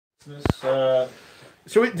So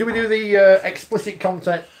do we do the explicit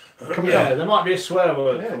content? Yeah, there might be a swear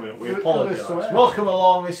word coming up. We apologise. Welcome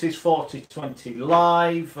along. This is 4020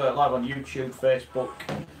 live on YouTube, Facebook,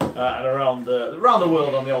 and around the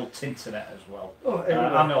world on the old Tinternet as well.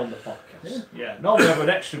 And on the podcast. Yeah. Normally I have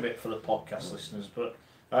an extra bit for the podcast listeners, but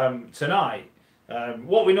tonight,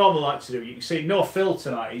 what we normally like to do, you can see no Phil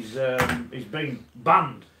tonight. He's been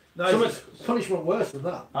banned. No, it's punishment worse than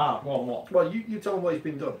that. What? Well, you tell him what he's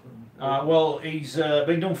been done. Well, he's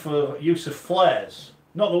been done for use of flares.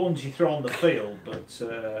 Not the ones you throw on the field, but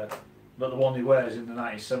the one he wears in the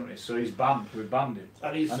 1970s. So he's banned. We banned him.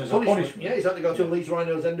 And he's as a punishment. punishment. Yeah, he's had to go to Leeds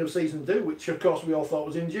Rhinos end of season do, which of course we all thought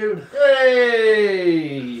was in June.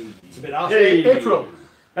 Hey! It's a bit harsh. April.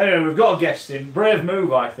 Anyway, we've got a guest in. Brave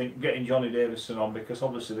move, I think, getting Johnny Davison on, because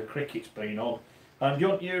obviously the cricket's been on. And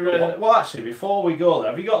well, actually, before we go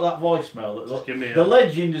there, have you got that voicemail? The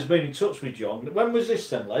legend has been in touch with John. When was this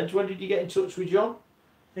then, Ledge? When did you get in touch with John?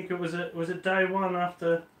 I think it was day one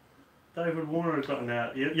after David Warner had gotten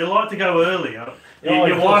out. You like to go early.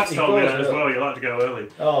 Your wife told me that as well. You like to go early.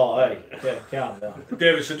 Oh, hey, yeah, calm down.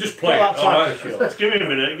 Davidson, just play it. Just give me a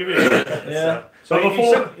minute. Yeah. So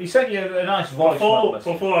he sent you a nice voicemail.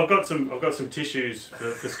 Before I've got some tissues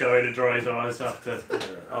for Scully to dry his eyes after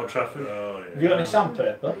Old Trafford. Oh, yeah. Have you got any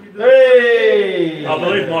sandpaper? Hey! I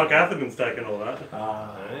believe Mike Atherton's taken all that.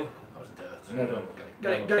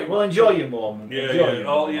 Well, enjoy your moment. Yeah,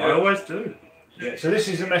 I always do. Yeah, so this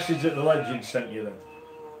is a message that the legend sent you then.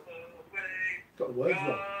 Got the words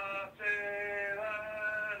wrong.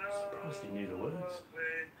 Surprised he knew the words.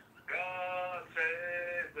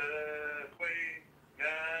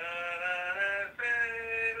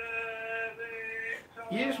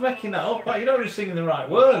 You're just making that up, you're not even singing the right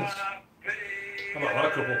words. How about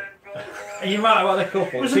that couple? And you might have had a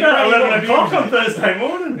couple. Was it about 11 o'clock on Thursday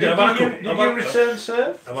morning? Did you return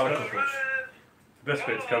serve? I've had a couple. The best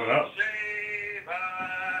bit's coming up.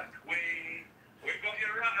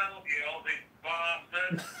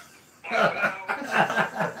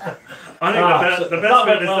 I think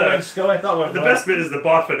the best bit is the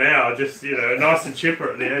bye for now, just nice and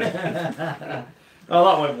chipper at the end. Oh,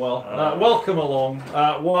 that went well. Welcome along.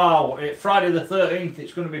 Wow, Friday the 13th.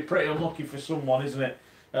 It's going to be pretty unlucky for someone, isn't it?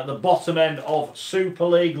 At the bottom end of Super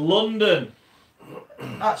League London.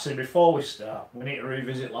 Actually, before we start, we need to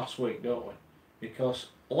revisit last week, don't we? Because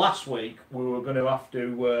last week we were going to have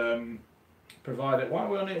to provide it. Why are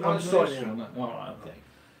we on it? I'm sorry. Alright, okay.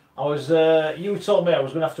 You told me I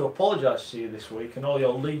was going to have to apologise to you this week and all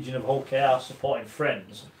your legion of Hull KR supporting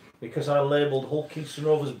friends because I labelled Hull Kingston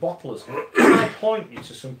Rovers bottlers. Can I point you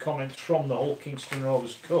to some comments from the Hull Kingston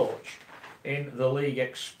Rovers coach in the League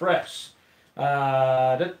Express?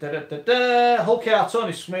 Hull KR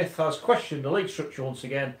Tony Smith has questioned the league structure once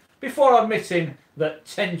again before admitting that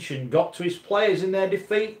tension got to his players in their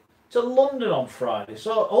defeat to London on Friday.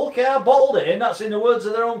 So Hull KR bottled it in, that's in the words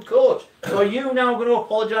of their own coach. So are you now going to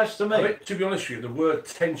apologise to me? I mean, to be honest with you, the word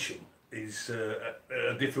tension is a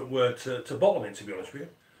different word to bottle in, to be honest with you.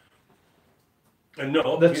 And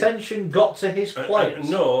no, the tension got to his players.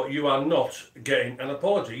 No, you are not getting an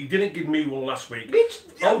apology. You didn't give me one last week.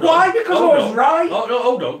 Why? Because I was right. Oh, no,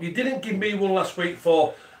 hold on. You didn't give me one last week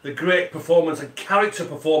for the great performance and character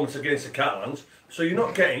performance against the Catalans. So you're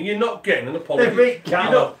not getting an apology.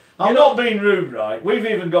 I'm not being rude, right? We've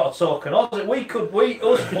even got a token. Us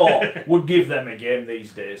four would give them a game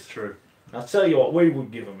these days. True. I'll tell you what, we would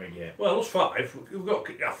give them a game. Well, us five, we've got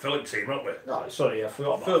our Philip team, haven't we? No, sorry, I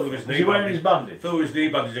forgot. Phil with his knee bandage. Is he wearing his bandage? Phil with his knee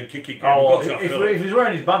bandage and kicking. Oh, if he's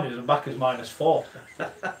wearing his bandage, the back is -4.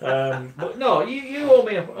 But no, you owe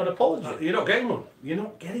me an apology. You're not getting one. You're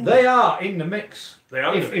not getting one. They are in the mix. They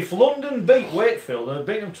are. If London beat Wakefield, and they've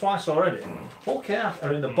beaten them twice already, Hull KR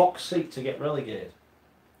are in the box seat to get relegated.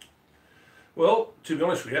 Well, to be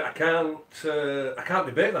honest with you, I can't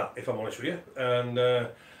debate that, if I'm honest with you. And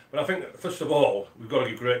but I think first of all we've got to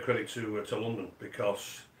give great credit to London,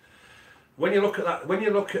 because when you look at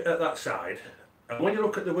that side and when you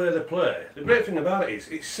look at the way they play, the great thing about it is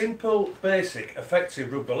it's simple, basic,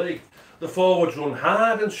 effective rugby league. The forwards run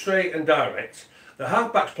hard and straight and direct. The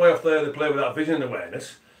half-backs play off there, they play with that vision and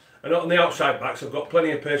awareness. And on the outside backs, have got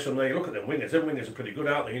plenty of pace on there. You look at them wingers. Them wingers are pretty good,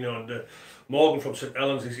 aren't they? And Morgan from St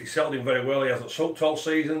Helens, he's settled in very well. He hasn't sulked all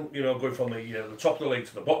season. Going from the top of the league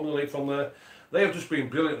to the bottom of the league from there. They have just been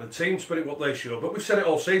brilliant. The team spirit, what they show. But we've said it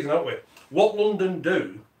all season, haven't we? What London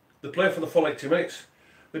do, they play for the full 80 minutes.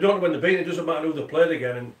 They don't know when they're beaten. It doesn't matter who they played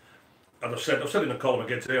again. And I've said in the column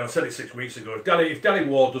again today. I said it 6 weeks ago. If Danny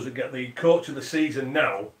Ward doesn't get the coach of the season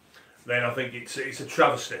now, then I think it's a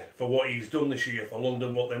travesty for what he's done this year for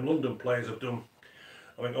London, what them London players have done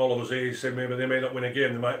I think all of us here said maybe they may not win a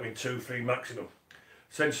game, they might win 2-3 maximum.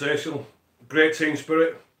 Sensational, great team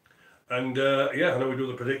spirit, and yeah, I know we do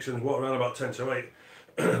the predictions, what, around about 10-8,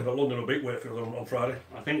 but London will beat Wakefield on Friday.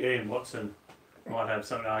 I think Ian Watson might have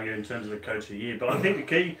something to argue in terms of the coach of the year, but I think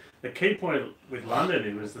the key point with London,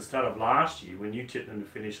 it was the start of last year when you tipped them to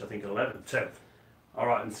finish, I think, 11th. 10th. All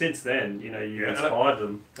right, and since then, you know, you inspired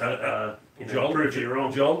them. John, prove you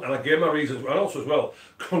wrong. John, and I gave my reasons, and also as well,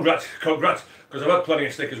 congrats, because I've had plenty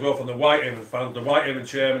of stick as well from the Whitehaven fans. The Whitehaven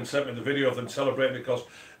chairman sent me the video of them celebrating because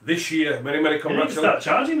this year, many congratulations. Start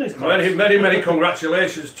charging these clubs. Many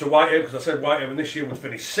congratulations to Whitehaven, because I said Whitehaven this year would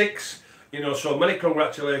finish 6th. You know, so many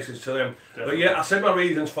congratulations to them. Definitely. But yeah, I said my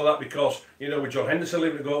reasons for that because, you know, with John Henderson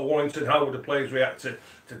leaving to go to Warrington, how would the players react to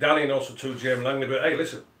Danny and also to Jamie Langley? But hey,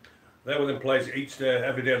 listen, they're with them players each day,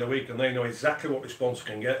 every day of the week, and they know exactly what response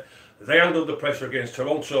can get. They handled the pressure against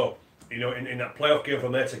Toronto, you know, in that playoff game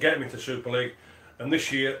from there to get them into Super League. And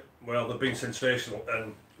this year, well, they've been sensational,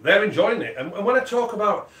 and they're enjoying it. And when I talk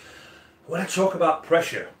about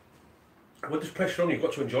pressure, when there's pressure on you, you've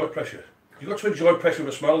got to enjoy pressure. You've got to enjoy pressure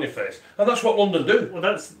with a smile on your face, and that's what London do. Well,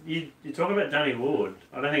 that's you talk about Danny Ward.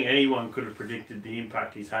 I don't think anyone could have predicted the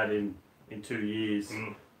impact he's had in 2 years.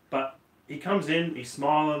 But he comes in, he's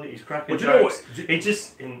smiling, he's cracking jokes. He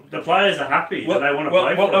just the players are happy. Well, they want to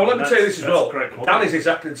play for him. Well, let me tell you this as well. Danny's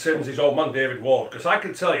exactly the same as his old man David Ward. Because I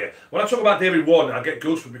can tell you, when I talk about David Ward, I get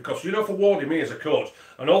goosebumps because you know, for Wardy, me as a coach,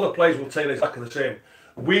 and all the players will tell you exactly the same.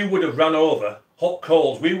 We would have ran over hot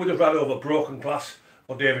coals. We would have ran over broken glass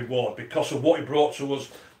for David Ward because of what he brought to us,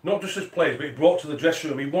 not just as players, but he brought to the dressing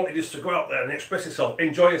room. He wanted us to go out there and express yourself,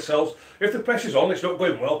 enjoy yourselves. If the pressure's on, it's not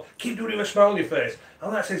going well, keep doing it with a smile on your face.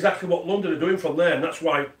 And that's exactly what London are doing from there, and that's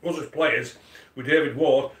why us as players, with David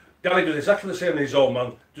Ward, Danny does exactly the same as his old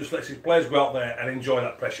man, just lets his players go out there and enjoy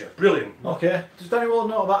that pressure. Brilliant. Okay, does Danny Ward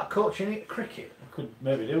know about coaching cricket? Could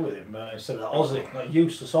maybe do with him instead of that Aussie, like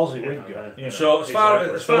useless Aussie winger. You know. So as far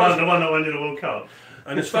as the one that went to the World Cup.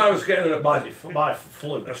 And as far as getting an by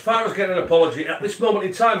fluke. As far as getting an apology at this moment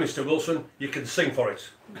in time, Mr. Wilson, you can sing for it.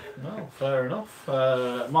 No, fair enough.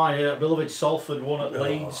 My beloved Salford won at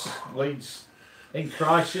Leeds. Leeds in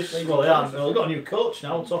crisis. Well, they've got a new coach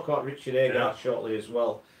now. We'll talk about Richard Agar shortly as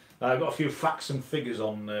well. I've got a few facts and figures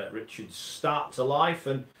on Richard's start to life,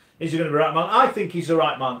 and is he going to be the right man? I think he's the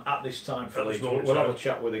right man at this time for Leeds. We'll have a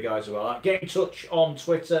chat with the guys about that. Get in touch on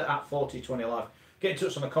Twitter at Forty20 Live. Get in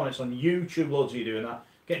touch on the comments on YouTube. Loads of you doing that.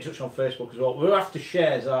 Get in touch on Facebook as well. We're after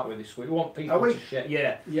shares, aren't we, this week? We want people to share.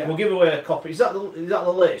 Yeah. We'll give away a copy. Is that the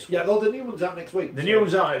latest? Yeah, well, the new one's out next week. The new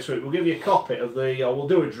one's out next week. We'll give you a copy of the. We'll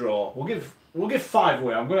do a draw. We'll give 5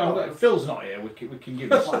 away. Phil's not here. We can give you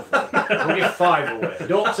 5 away. We'll give 5 away.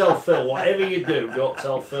 Don't tell Phil. Whatever you do, don't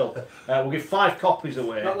tell Phil. We'll give 5 copies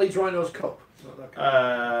away. That Leeds Rhinos Cup.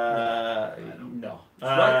 No.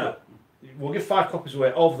 We'll give 5 copies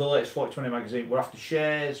away of the latest 4020 magazine. We're after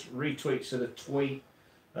shares, retweets of the tweet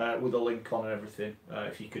with a link on and everything.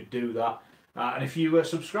 If you could do that. And if you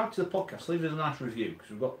subscribe to the podcast, leave us a nice review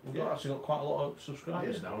because we've actually got quite a lot of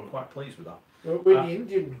subscribers now. We're quite pleased with that. We're in the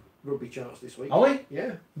Indian rugby charts this week. Are we?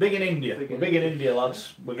 Yeah. Big in India. Big in India,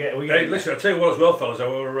 lads. Hey, listen, I'll tell you what as well, fellas. I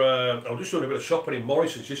was just doing a bit of shopping in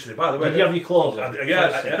Morrison's yesterday. By the way, did you have your clothes on?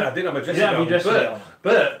 I didn't have my dressing gown.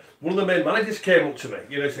 But one of the main managers came up to me.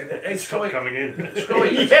 You know, said, "Hey, Scotty coming in."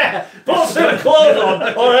 Yeah, put some clothes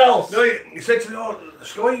on, or else. No, he said to me, "Oh,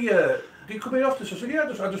 Scotty, do you come in often?" So I said, "Yeah,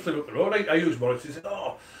 I just live up the road. I use Morris." He said,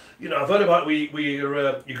 "Oh, you know, I've heard about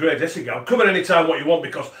your grey dressing gown. Come in any time what you want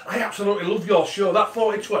because I absolutely love your show. That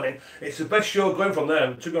 4020, it's the best show going from there."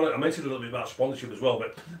 And to be honest, I mentioned a little bit about sponsorship as well,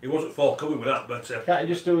 but he wasn't forthcoming with that. But can't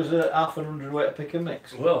you just do as a half a hundredweight pick and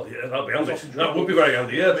mix? Well, yeah, that'd be handy. That would be very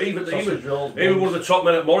handy. Yeah, but even one of the top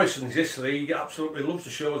men at Morrison's yesterday, he absolutely loves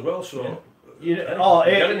the show as well. So. Yeah.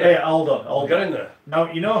 Hold on. Get in there.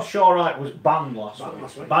 Now, you know, Shaw Wright was banned last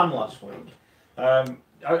week. Banned last week.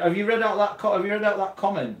 Have you read out that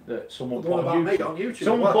comment that someone put on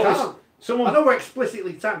YouTube? Someone I know we're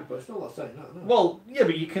explicitly tagged, but still not saying that. No. Well, yeah,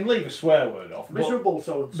 but you can leave a swear word off. Miserable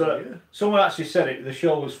so and so. Yeah. Someone actually said it. The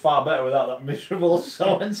show was far better without that miserable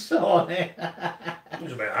so and so on it. It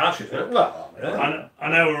was a bit harsh, isn't it? Well, yeah. I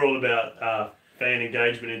know we're all about fan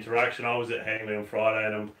engagement, interaction. I was at Hangley on Friday,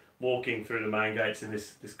 and I'm walking through the main gates, and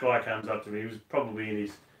this guy comes up to me. He was probably in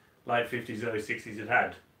his late 50s, early 60s.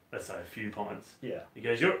 Had let's say a few pints. Yeah. He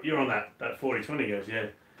goes, "You're on that 4020." He goes, "Yeah."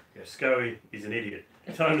 He goes, "Scoey is an idiot.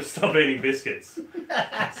 Tell him to stop eating biscuits."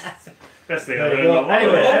 Best thing I've heard.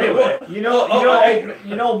 Anyway,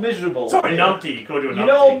 you know, miserable. Sorry, numpty. You called you a numpty. You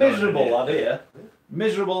know, miserable lad here.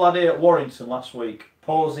 Miserable lad here at Warrington last week,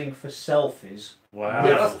 posing for selfies Wow.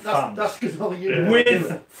 Yeah, that's because all you know.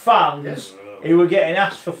 With fans, he were getting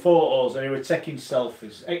asked for photos and he were taking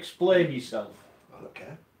selfies. Explain yourself. I don't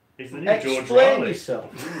care. He's the new George Explain Riley.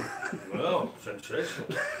 yourself. Well, sensational.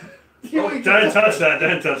 Don't touch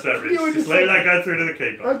that, Rich. Just let that go through to the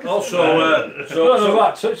keeper. Also, No,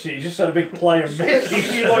 right, touch it. You just had a big player miss.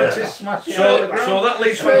 You wanted to smash it out of the ground. so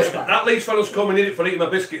that leaves fellas coming in for eating my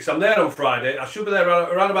biscuits. I'm there on Friday. I should be there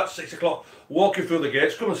around about 6 o'clock, walking through the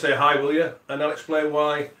gates. Come and say hi, will you? And I'll explain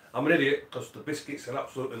why I'm an idiot, because the biscuits are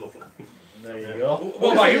absolutely lovely. There you go.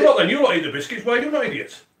 What about you lot then? You lot eat the biscuits. Why are you not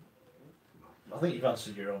idiots? I think you've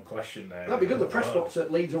answered your own question there. That'd be good. The press box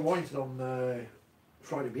at Leeds and Warrington on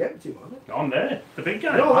Friday be empty, won't it? I'm there. The big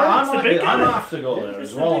game. No, I It's the big might game. have to go there It's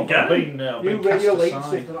as the well. big I've game. been New Radio cast Leeds,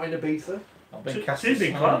 aside. if not in Ibiza. I've been Two cast big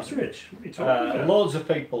aside. clubs, Rich. What are you talking about? Loads of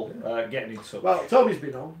people getting in touch. Well, Toby's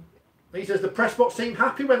been on. He says the press box seemed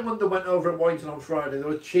happy when London went over at Warrington on Friday. There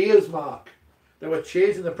were cheers, Mark. There were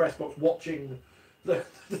cheers in the press box watching the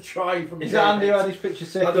try from. Is that Andy who had his picture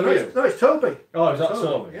taken? I don't know. No, it's Toby. Oh, is that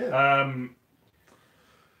Toby, so? yeah.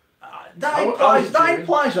 That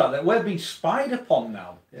implies that we're being spied upon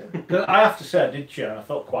now. Yeah. 'Cause I have to say, I did cheer, and I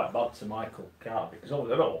felt quite bad to Michael Carr because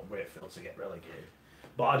obviously I don't want Wakefield to get relegated,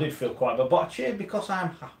 but I did feel quite bad. But I cheered because I'm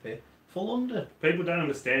happy for London. People don't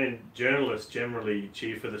understand journalists generally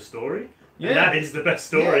cheer for the story. Yeah. And that is the best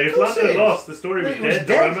story. Yeah, of If course London it is. lost, the story was It was dead.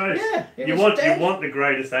 dead. Almost. Yeah, it you was want dead. you want the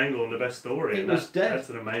greatest angle and the best story. It and was dead. That's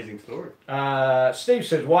an amazing story. Steve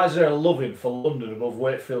says, why is there a loving for London above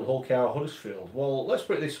Wakefield, Hull KR, Huddersfield? Well, let's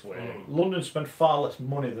put it this way. London spent far less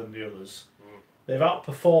money than the others. They've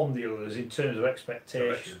outperformed the others in terms of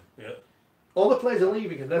expectation. Yeah. All the players are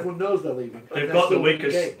leaving, and everyone knows they're leaving. and They've they're got the still winning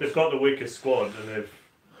weakest. games. They've got the weakest squad, and they've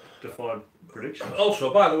defied predictions.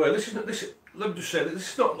 Also, by the way, let me just say that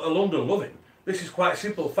this is not a London loving. This is quite a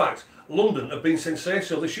simple fact. London have been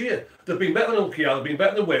sensational this year. They've been better than UKR, they've been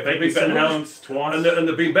better than Wakefield, they've been better St than Helens twice. and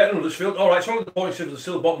they've been better than Huddersfield. All right, it's only the points if they're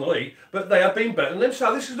still bottom of the league, but they have been better than them.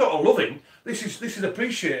 So this is not a loving. This is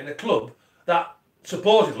appreciating a club that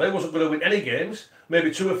supposedly wasn't going to win any games,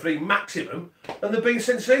 maybe 2 or 3 maximum, and they've been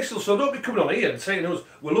sensational. So don't be coming on here and saying us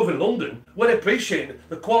we're loving London. We're appreciating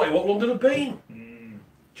the quality of what London have been.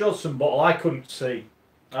 Judson Bottle, I couldn't see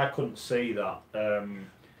that.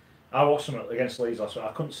 I watched them against Leeds last week.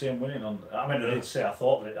 I couldn't see them winning. I did say I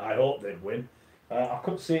hoped they'd win. I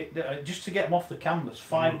couldn't see it. Just to get them off the canvas,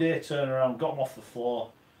 5-day turnaround, got them off the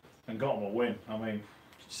floor, and got them a win. I mean, Did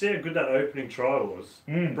you see how good that opening try was?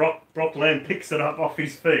 Brock Lamb picks it up off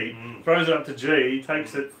his feet, throws it up to G, he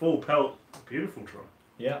takes it full pelt. Beautiful try.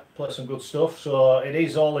 yeah, play some good stuff. So it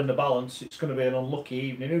is all in the balance. It's going to be an unlucky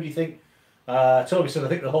evening. Who do you think? Toby said, I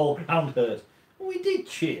think the whole ground heard. Well, we did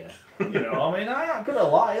cheer. You know, I mean, I ain't gonna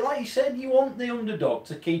lie. Like you said, you want the underdog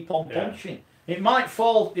to keep on punching. It might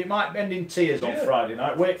fall. It might end in tears on Friday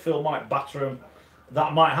night. Wakefield might batter them.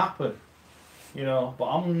 That might happen. You know, but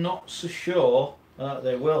I'm not so sure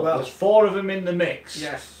they will. Well, there's 4 of them in the mix.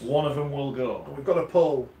 Yes. One of them will go. And we've got a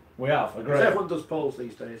poll. We have. Because Agree. everyone does polls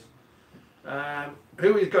these days.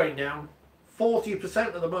 Who is going down? 40%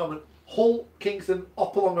 at the moment. Hull, Kingston,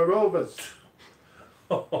 Oppalonga Rovers.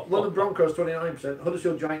 London Broncos 29%,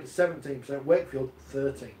 Huddersfield Giants 17%, Wakefield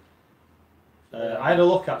 13%. I had a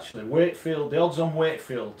look actually. Wakefield. The odds on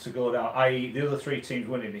Wakefield to go down, i.e., the other 3 teams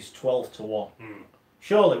winning, is 12-1.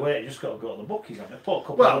 Surely Wake just got to go to the bookies, haven't they? Put a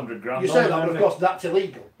couple of $100,000. You say that, on but of it. course that's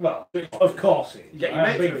illegal. Well, of course it. You get your I'm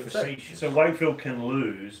mates being to it, facetious. So Wakefield can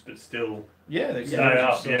lose, but still Yeah, they Stay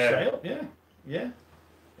up, yeah. Yeah.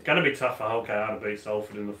 going to be tough for Hull KR to beat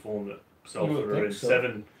Salford in the form that Salford would are think in.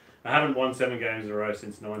 so. I haven't won 7 games in a row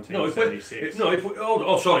since No, 1976.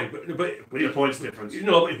 sorry, but With your points difference. you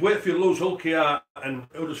know, if Wakefield lose, Hull KR and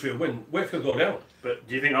Huddersfield win, Wakefield go down. But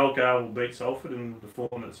do you think Hull KR will beat Salford in the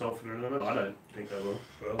form that Salford are in? I don't think they will.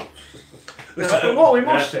 Well, What we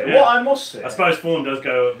must say, yeah. what I must say, I suppose form does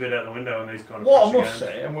go a bit out the window in these kind of what I pressure must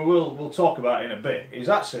games. say, and we'll talk about it in a bit, is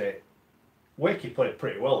actually Wakey played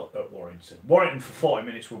pretty well at Warrington. Warrington for 40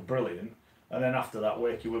 minutes were brilliant, and then after that,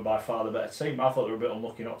 Wakey were by far the better team. I thought they were a bit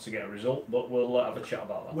unlucky not to get a result, but we'll have a chat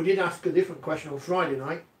about that. We did ask a different question on Friday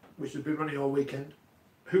night, which has been running all weekend.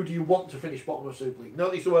 Who do you want to finish bottom of Super League?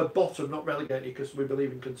 Notice the word bottom, not relegated, because we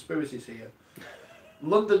believe in conspiracies here.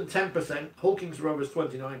 London 10%, Hull Kings Rovers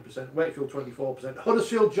 29%, Wakefield 24%,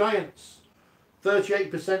 Huddersfield Giants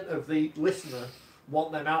 38% of the listener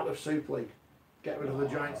want them out of Super League. Get rid of the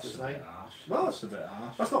Giants, That's to a say. bit harsh. Well, That's a bit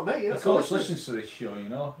harsh. That's not me. Of That's course, the listeners. listens to this show, you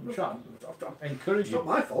know. I'm trying to encourage It's you. not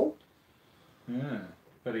my fault. Yeah,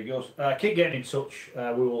 very good. Keep getting in touch. We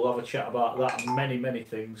will have a chat about that and many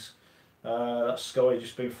things. That's Scully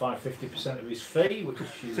just been fined 50% of his fee, which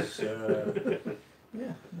is,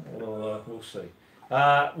 yeah, we'll see.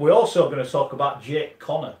 We're also going to talk about Jake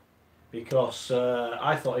Connor because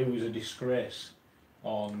I thought he was a disgrace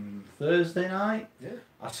on Thursday night. Yeah.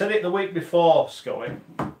 I said it the week before, Scotty.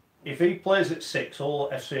 If he plays at 6, all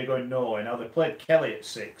FC are going nowhere. Now, they played Kelly at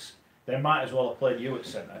 6. They might as well have played you at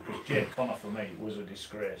centre because Jake Connor, for me, was a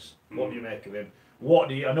disgrace. What do you make of him?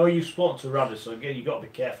 I know you've spoken to Radder, so again, you've got to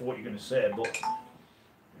be careful what you're going to say, but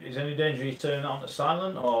is there any danger you turning on to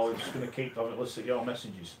silent, or are we just going to keep having a listen to your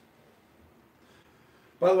messages?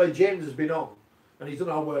 By the way, James has been on, and he's done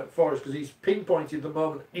our work for us because he's pinpointed the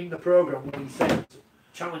moment in the programme when he said,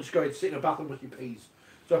 challenge Scotty to sit in a bathroom with your peas.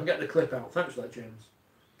 So I can get the clip out. Thanks for that, James.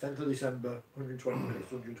 10th of December, 120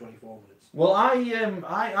 minutes, 124 minutes. Well,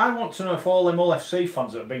 I want to know if all them Hull FC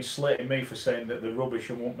fans that have been slating me for saying that they're rubbish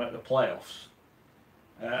and won't make the playoffs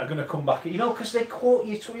are going to come back. You know, because they quote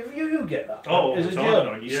you to you get that. Oh, as a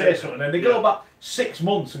journal, and you say something, and they go back 6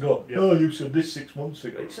 months and go, oh, you said this 6 months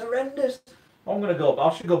ago. It's horrendous. I'm going to go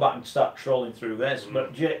back. I should go back and start trolling through this.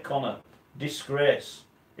 But Jake Connor, disgrace,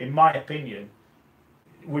 in my opinion.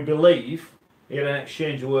 We believe he had an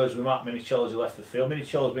exchange of words with Mark Minicello as he left the field.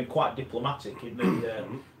 Minicello's been quite diplomatic in the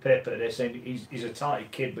paper today, saying he's a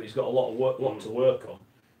talented kid, but he's got a lot to work on.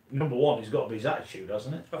 Number one, he's got to be his attitude,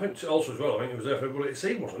 hasn't it? I think also as well. I think it was there for everybody to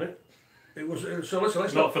see, wasn't it? It was. So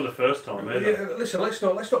let's not for the first time. Listen,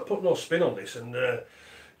 let's not put no spin on this. And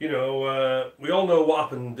we all know what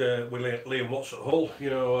happened with Liam Watts at Hull. You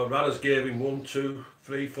know, Radders gave him 1, 2,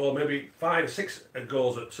 3, 4, maybe 5, 6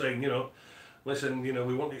 goals at saying, listen, we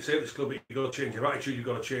want you to save this club, but you've got to change your attitude, you've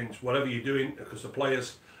got to change whatever you're doing because the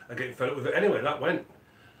players are getting fed up with it. Anyway, that went.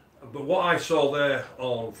 But what I saw there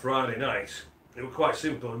on Friday night, it was quite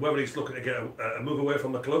simple. Whether he's looking to get a move away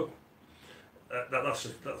from the club, that's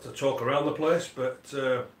the talk around the place. But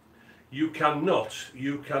you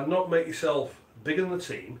cannot make yourself bigger than the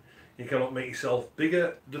team. You cannot make yourself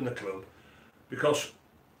bigger than the club because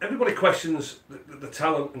everybody questions the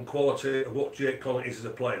talent and quality of what Jake Connor is as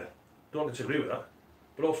a player. Don't disagree with that,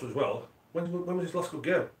 but also as well, when was his last good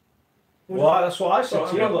game? Well, that's what I said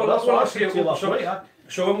to you. That's what I said to you last week.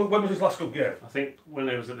 So when was his last good game? I think when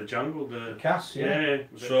he was at the Jungle, the Cass, yeah.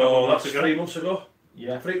 So that's 3 months ago.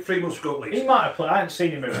 Yeah, 3 months ago at least. He might have played. I haven't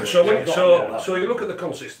seen him. So you look at the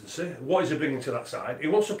consistency. What is he bringing to that side? He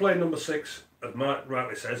wants to play number 6, as Mark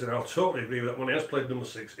rightly says, and I'll totally agree with that. When he has played number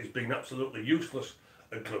 6, he's been absolutely useless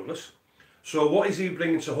and clueless. So what is he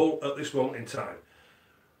bringing to Hull at this moment in time?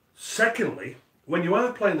 Secondly, when you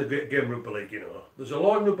are playing the game Rugby League, there's a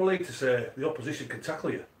law in Rugby League to say the opposition can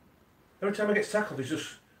tackle you. Every time he gets tackled, he's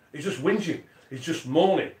just whinging, he's just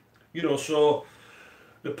moaning. So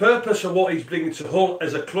the purpose of what he's bringing to Hull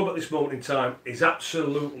as a club at this moment in time is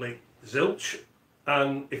absolutely zilch.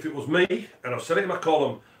 And if it was me, and I've said it in my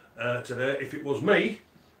column today, if it was me,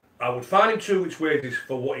 I would fine him 2 weeks' wages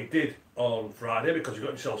for what he did on Friday because he got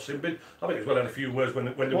himself simping. I think he's well had a few words when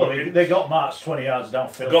they got marched 20 yards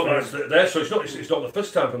downfield. Got marched there, so it's not the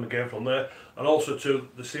first time from the game from there, and also to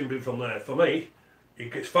the simping from there. For me, he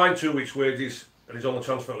gets fined 2 weeks' wages and he's on the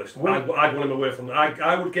transfer list. I'd want him away from there.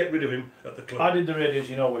 I would get rid of him at the club. I did the radios,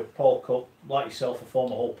 with Paul Cook, like yourself, a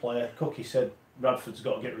former Hull player. Cookie said Bradford's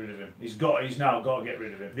got to get rid of him. He's now got to get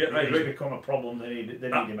rid of him. Yeah, I agree. He's become a problem. They need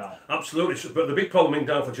him out. Absolutely. But the big problem in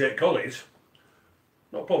down for Jake Connor is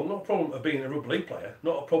not a problem of being a rugby league player,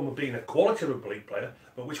 not a problem of being a quality rugby league player,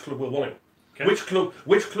 but which club will want him? Which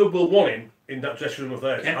club will want him in that dressing room of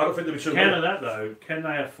theirs? I don't think there'll be too many. That though, can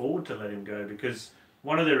they afford to let him go? Because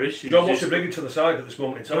one of their issues. John wants to bring it to the side at this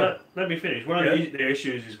moment in time. Let me finish. One of their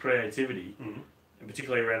issues is creativity, and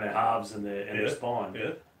particularly around their halves and their spine.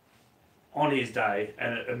 Yeah. On his day,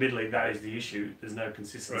 and admittedly that is the issue, there's no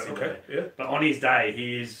consistency there. Yeah. But on his day,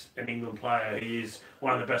 he is an England player. He is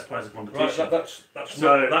one of the best players of competition. Right,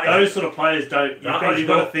 those sort of players don't. You've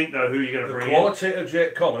got to think though who you're going to bring. The quality of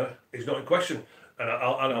Jake Connor is not in question, and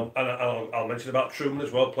I'll mention about Truman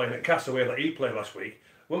as well, playing at Castaway that he played last week.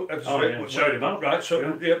 Well, showed him up. Right,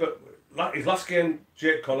 so but his last game,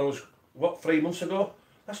 Jake Connor, was 3 months ago.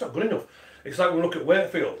 That's not good enough. It's like when we look at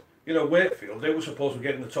Wakefield. Wakefield, they were supposed to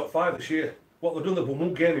get in the top 5 this year. What they've done, they've won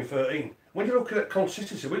 1 game in 13. When you look at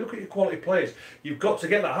consistency, when you look at your quality players, you've got to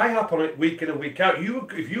get that high up on it week in and week out.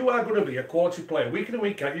 If you are going to be a quality player week in and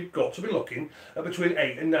week out, you've got to be looking at between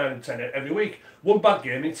 8 and 9 and 10 every week. 1 bad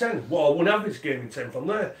game in 10, or 1 average game in 10 from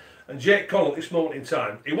there. And Jake Connor, at this moment in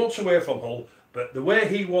time, he wants away from Hull, but the way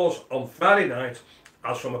he was on Friday night,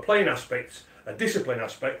 as from a playing aspect, a discipline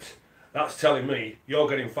aspect, that's telling me you're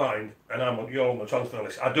getting fined and you're on the transfer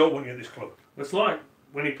list. I don't want you at this club. It's like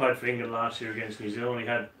when he played for England last year against New Zealand, he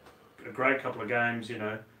had a great couple of games,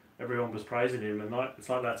 everyone was praising him, and it's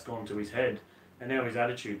like that's gone to his head. And now his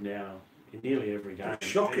attitude in nearly every game. It's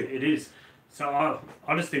shocking. It is. So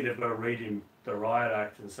I just think they've got to read him the riot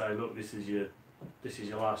act and say, look, this is your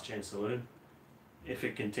last chance to learn. If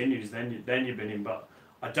it continues, then you've been in. But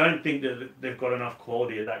I don't think that they've got enough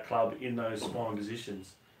quality at that club in those spine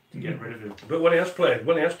positions to get rid of him. But when he has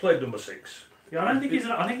played number 6, yeah, I think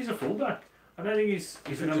he's a fullback. I don't think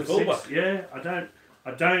he's a number fullback. 6. Yeah,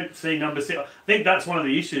 I don't see number 6. I think that's one of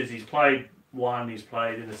the issues. He's played 1. He's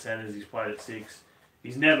played in the centres. He's played at 6.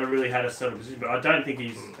 He's never really had a settled position, but I don't think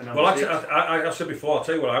he's a number 6. I said before, I'll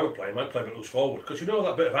tell you what I would play him. I'd play him at loose forward, because you know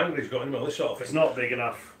that bit of anger he's got in him, all this sort of thing. It's not big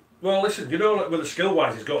enough. Well, listen, you know, with the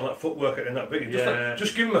skill-wise he's got on that footwork and that big,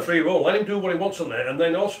 just give him a free roll, let him do what he wants on there, and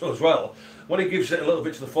then also as well, when he gives it a little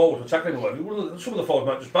bit to the forward to tackle him, some of the forwards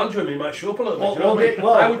might just banjo him, he might show up a little bit.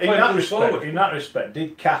 I would play him forward. In that respect,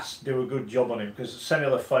 did Cass do a good job on him? Because Senny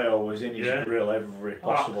Lefeo was in his grill every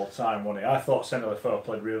possible time, wasn't he? I thought Senny Lefeo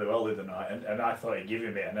played really well the other night, and I thought he'd give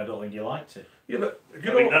him it, and I don't think he liked it. Yeah, but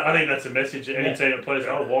I think that's a message that any team that plays,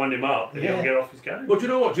 I'll wind him up, and he'll get off his game. Well, do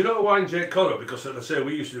you know what? Do you know why in Jake Connor? Because, as I say,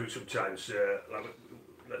 we used to do it sometimes,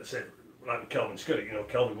 let's say, like Kelvin Scuddy, you know,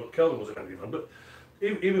 Kelvin wasn't angry man, but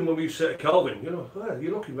even when we say to Kelvin, you know, oh,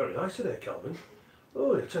 you're looking very nice today, Kelvin.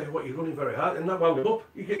 Oh, I tell you what, you're running very hard, and that wound him up.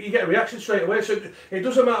 You get a reaction straight away. So it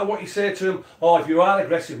doesn't matter what you say to them, or if you are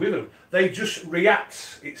aggressive with them, they just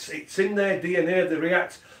react. It's in their DNA. They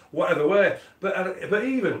react whatever way. But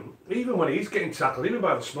even when he's getting tackled, even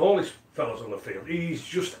by the smallest fellas on the field, he's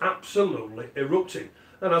just absolutely erupting.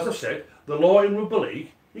 And as I said, the law in Rugby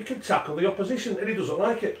League, you can tackle the opposition, and he doesn't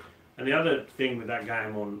like it. And the other thing with that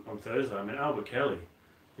game on Thursday, I mean, Albert Kelly,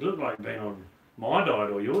 he looked like he'd been on my diet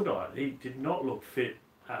or your diet. He did not look fit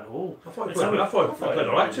at all. I thought he played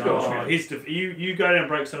all right, to be honest with you. You go down and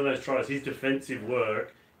break some of those tries, his defensive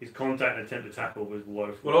work, his contact and attempt to tackle was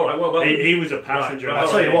woeful. Well, all right, well, he was a passenger. Right.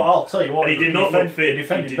 I'll tell you what. And he did not look fit. He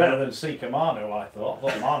defended better than Sika Manu, I thought.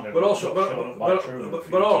 Manu but all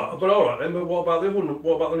right. Then, but what about the other?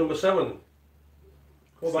 What about the number 7?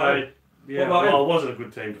 What about him? Yeah, well, it wasn't a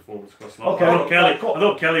good team performance across the line. Okay. I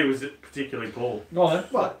thought Kelly was particularly poor. Go on then.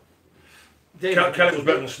 Well, Kelly was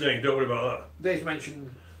better than Sneak, don't worry about that. Dave's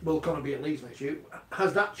mentioned, will Connor be at Leeds next year?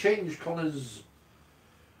 Has that changed Connor's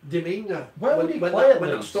demeanour? Where would he play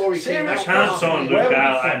when at that story came out? Can't sign Luke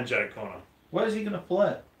Dale and Joe Connor. Where's he going to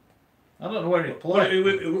play? I don't know where he'll play.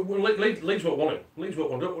 Leeds won't want him. Leeds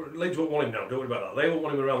won't want him now, don't worry about that. They won't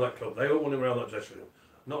want him around that club. They won't want him around that dressing room.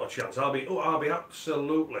 Not a chance. I'll be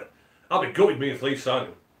absolutely... I'll be gutted me if Leeds sign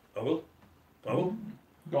him. I will. Go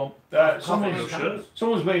on. Someone's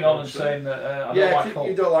been on and saying that I don't like Hull.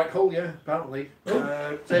 You don't like Hull, yeah, apparently.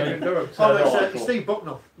 Steve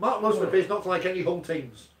Bucknell. Mark Musgrave is not like any Hull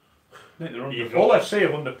teams. Hull FC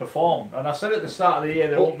have underperformed, and I said at the start of the year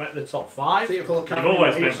they won't make the top 5. You've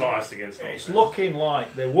always been biased against Hull. It's looking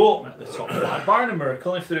like they won't make the top 5. Barring a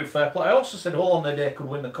miracle if they do fair play. I also said Hull on their day could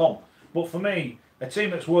win the comp, but for me, a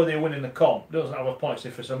team that's worthy of winning the comp doesn't have a points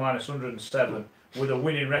difference of minus 107 with a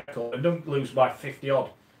winning record and don't lose by 50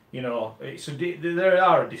 odd. You know, they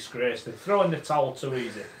are a disgrace. They throw in the towel too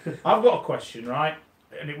easy. I've got a question, right?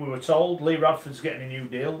 And we were told Lee Radford's getting a new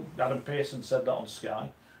deal. Adam Pearson said that on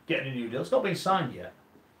Sky. Getting a new deal. It's not been signed yet.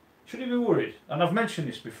 Should he be worried? And I've mentioned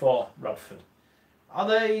this before, Radford. Are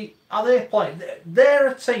they playing? They're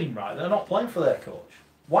a team, right? They're not playing for their coach.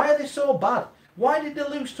 Why are they so bad? Why did they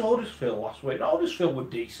lose to Huddersfield last week? Huddersfield were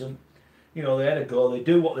decent. You know, they had a go. They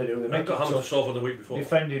do what they do. They make got hammered to Salford the week before.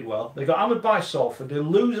 Defended well. They got hammered by Salford. They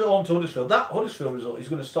lose at home to Huddersfield. That Huddersfield result is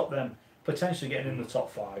going to stop them potentially getting in the top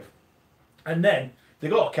 5. And then they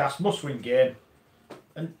got a cast must-win game.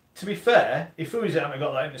 And to be fair, if Uzi hadn't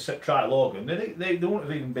got that intercept try Logan, they wouldn't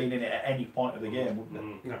have even been in it at any point of the game, would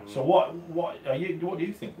they? No. So what do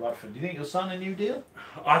you think, Radford? Do you think he'll sign a new deal?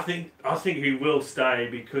 I think he will stay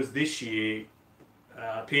because this year.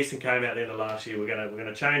 Pearson came out the end of last year. We're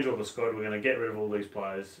gonna change all the squad. We're gonna get rid of all these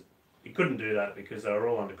players. He couldn't do that because they were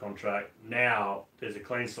all under contract. Now there's a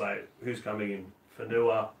clean slate. Who's coming in?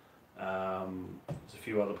 Fanua. There's a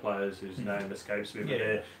few other players whose name escapes me.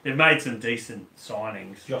 But they've made some decent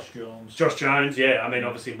signings. Josh Jones. Yeah. I mean,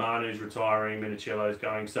 obviously Manu's retiring. Minichello's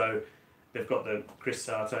going. So they've got the Chris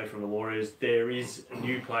Sarte from the Warriors. There is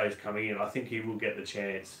new players coming in. I think he will get the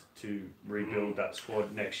chance to rebuild that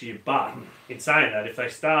squad next year. But in saying that, if they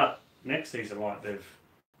start next season like they've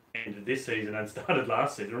ended this season and started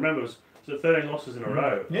last season, remember it was 13 losses in a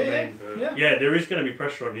row. Yeah, there is going to be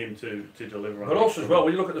pressure on him to deliver. But also as well,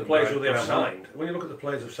 when you look at the players who they've signed, it's going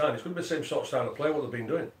to be the same sort of style of play what they've been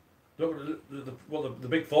doing. Look at the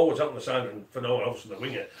big forwards out on the side and Fanoa, obviously the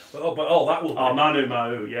winger. But all that will be...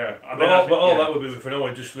 Manu, yeah. That will be with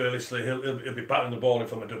Fanoa, just realistically, he'll be batting the ball in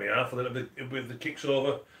from a dummy half, and then with the kicks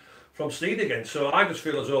over, from Steed again. So I just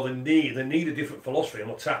feel as though they need a different philosophy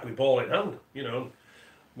and attack with ball in hand. You know,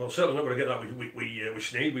 well, certainly not going to get that with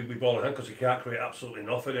Sneed with ball in hand because he can't create absolutely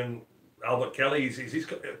nothing. And Albert Kelly, is his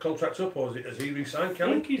contract up or has he re-signed,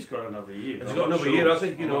 Kelly? I think he's got another year. He's got another year, has he?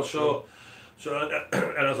 You know, so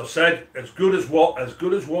and as I said, as good as what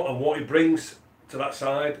and what he brings to that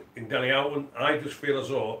side in Danny Outland, I just feel as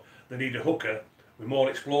though they need a hooker with more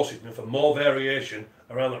explosiveness and more variation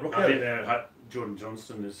around that ruck I area. think Jordan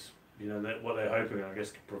Johnston is, you know, what they're hoping, I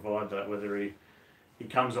guess, to provide that, whether he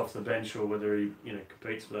comes off the bench or whether he, you know,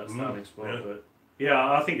 competes for that starting spot. Yeah. But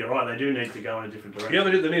yeah, I think you're right. They do need to go in a different direction. Yeah,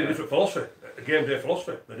 they need a different philosophy, a game day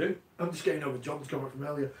philosophy. They do. I'm just getting over John's comment from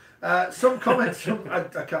earlier. Some comments from, I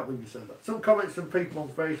can't believe you said that. Some comments from people on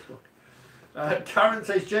Facebook. Karen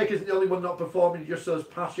says Jake isn't the only one not performing, he just shows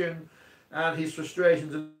passion and his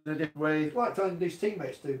frustrations in a different way. He's like telling his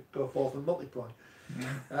teammates to go forth and multiply.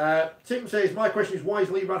 Tim says, my question is, why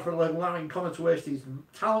is Lee Radford allowing Connor to waste his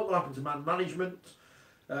talent? What happened to man management?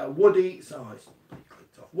 Woody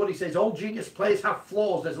says, all genius players have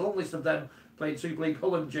flaws. There's a long list of them playing Super League.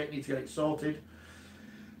 Hull and Jake need to get it sorted.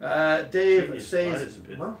 Dave says,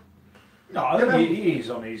 well, no, I think he is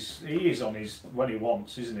on his when he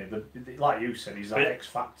wants, isn't he? Like you said, he's that X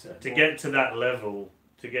factor. To get to that level,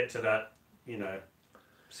 to get to that, you know,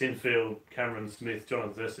 Sinfield, Cameron Smith,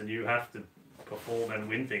 Jonathan Thurston, you have to perform and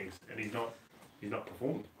win things, and he's not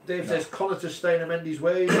performing. Dave says Connor to stay in Amendy's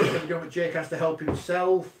ways. Jake has to help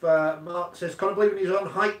himself. Mark says Connor believing his own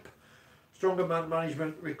hype. Stronger man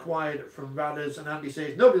management required from Radders. And Andy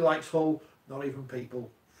says nobody likes Hull, not even people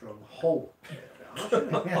from Hull.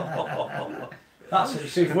 That's it.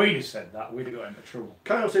 See, if we'd have said that, we'd have got into trouble.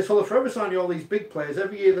 Kyle says Hull are forever signing all these big players.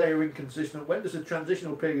 Every year they are inconsistent. When does the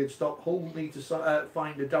transitional period stop? Hull need to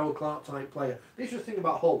find a Darrell Clark type player. The interesting thing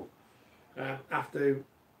about Hull, after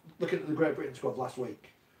looking at the Great Britain squad last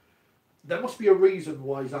week, there must be a reason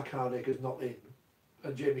why Zach Hardaker's not in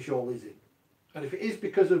and Jamie Shaw is in. And if it is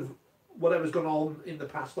because of whatever's gone on in the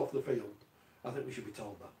past off the field, I think we should be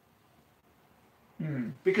told that.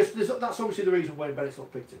 Because that's obviously the reason Wayne Bennett's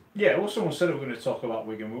not picked him. Yeah, well, someone said we were going to talk about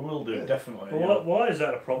Wigan. We will do, definitely. But why is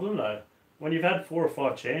that a problem, though? When you've had 4 or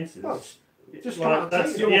 5 chances. Well, just like, come out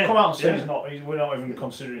and say it. We'll come out and say we're not even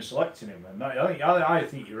considering selecting him. And I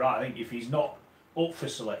think you're right. I think if he's not up for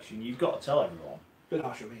selection, you've got to tell everyone. Bit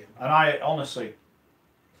harsh on me. And I honestly,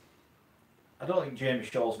 I don't think Jamie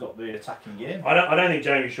Shaw's got the attacking game. I don't think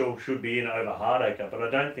Jamie Shaw should be in over Hardaker, but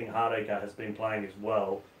I don't think Hardaker has been playing as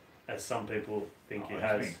well as some people think he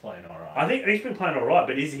has. He's been playing all right. I think he's been playing all right,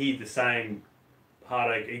 but is he the same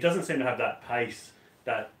Hardaker? He doesn't seem to have that pace,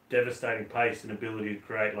 that devastating pace and ability to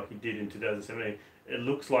create like he did in 2017. It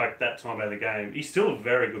looks like that time out of the game. He's still a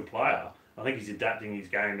very good player. I think he's adapting his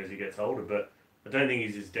game as he gets older, but I don't think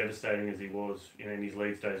he's as devastating as he was, you know, in his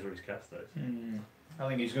Leeds days or his Cast days. I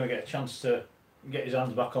think he's going to get a chance to get his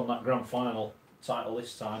hands back on that grand final title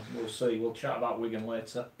this time. We'll see. We'll chat about Wigan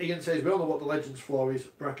later. Ian says we all know what the Legends floor is.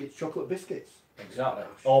 Brackets chocolate biscuits. Exactly.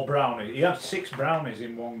 Or brownies. He had 6 brownies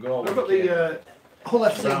in one go. I've got the Hull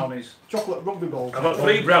FC brownies. chocolate rugby balls. I've had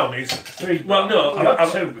 3 brownies. 3. Well, no,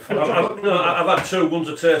 I've had 2 before. I've had 2. One's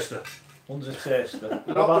a taster. One's a taster. What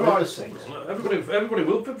Not about the the other right things? Everybody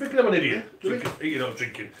will think I'm an idiot. Drink. Eating all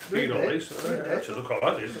this. Actually, look all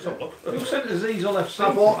right. Let's have a look. Who sent us these all FC?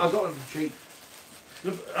 I got them cheap.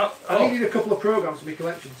 I needed a couple of programmes for my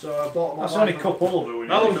collection, so I bought them. That's online. only a couple of them.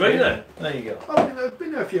 How long's it been there? There you go. I've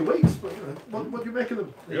been there a few weeks, but you know, what do you make of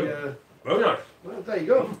them? Very nice. Well, there you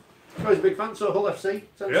go. I was a big fan, so Hull FC,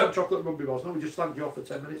 send Yeah. some chocolate rugby balls. No, we just slammed you off for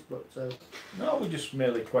 10 minutes, but... No, we just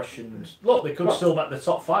merely questioned. Look, they could still make the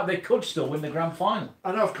top 5. They could still win the grand final.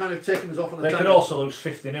 I know I've kind of taken us off on a They could also lose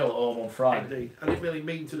 50-0 at home on Friday. Indeed. I didn't really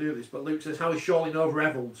mean to do this, but Luke says, how is Shawling over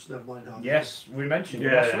Evans? Never mind how. Yes, we mentioned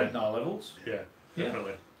it last week now, levels. Yeah,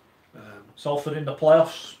 definitely. Salford in the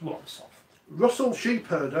playoffs. What? Salford? Russell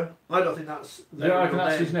Sheepherder, I don't think that's... Yeah, I reckon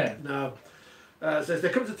that's his name. No. Says, there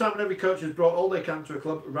comes a time when every coach has brought all they can to a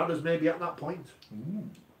club. Radders may be at that point.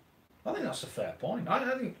 I think that's a fair point. I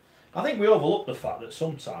think we overlook the fact that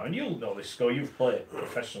sometimes, and you'll know this, Scott, you've played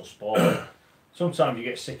professional sport. Sometimes you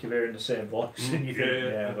get sick of hearing the same voice, and you think,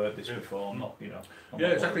 I've heard this before. I'm not, you know. Yeah,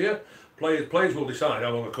 exactly. Yeah, players will decide how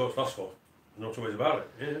long a coach lasts for. No two ways about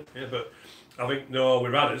it. Yeah. But I think with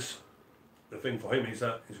Radders, the thing for him is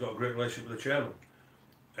that he's got a great relationship with the chairman.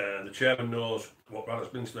 And the chairman knows what Radders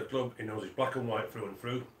brings to the club. He knows it's black and white through and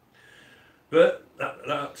through. But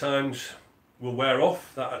at times, will wear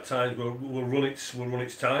off. That at times will run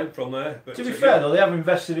its time from there. But to be fair though, they have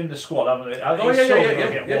invested in the squad, haven't they?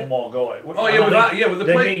 Get one more going. Oh yeah, with the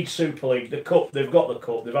they need Super League, the cup. They've got the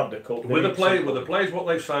cup. They've had the cup. With the players what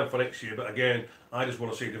they've signed for next year. But again, I just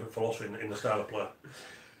want to see a different philosophy in the style of play.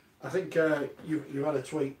 I think you had a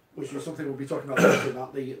tweet, which is something we'll be talking about later,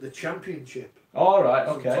 about the championship. All right,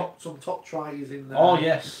 okay. Some top tries in there. Oh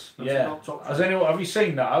yes, yeah. Have you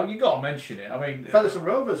seen that? You got to mention it. I mean, Featherstone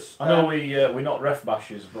Rovers. I know we're not ref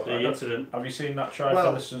bashers, but the incident. Have you seen that try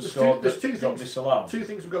Featherstone scored? There's two got disallowed. Two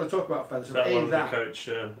things we've got to talk about Featherstone. That one the coach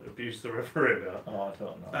abused the referee about. Oh, I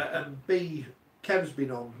don't know. And B, Kev's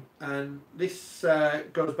been on, and this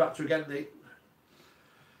goes back to again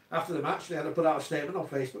after the match they had to put out a statement on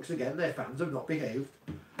Facebook because again their fans have not behaved.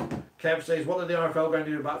 Kev says, what are the RFL going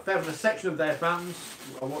to do about Fev and a section of their fans?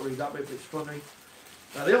 I won't read that bit, but it's funny.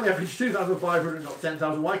 They only average 2,500, not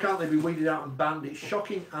 10,000. Why can't they be weeded out and banned? It's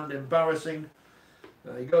shocking and embarrassing.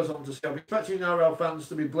 He goes on to say, I'm expecting RFL fans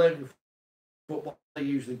to be blaming football. They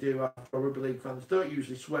usually do. After Rugby League fans don't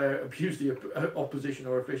usually swear, abuse the opposition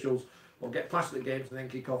or officials, or get past the games and then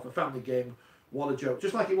kick off a family game. What a joke.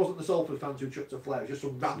 Just like it wasn't the Salford fans who chucked a flare, just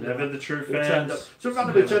some random... Never the true fans. Some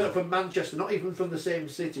random who turned up from Manchester, not even from the same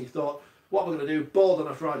city, thought, what we're going to do, bored on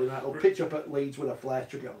a Friday night, we'll pitch up at Leeds with a flare,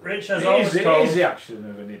 chuck it on. Rich, it is the action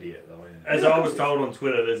of an idiot, though, isn't it? As I was told on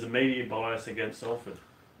Twitter, there's a media bias against Salford.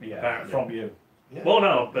 Yeah, apparently. from you. Yeah. Well,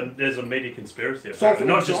 no, but there's a media conspiracy,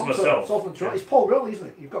 not just myself. Salford, it's Paul Rowley, isn't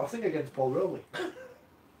it? You've got a thing against Paul Rowley.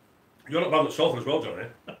 You're not banned at Salford as well, Johnny.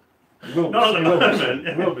 Not at the moment.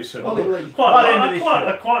 It will be soon. I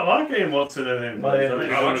quite like Ian Watson and him. I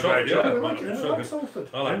like Salford.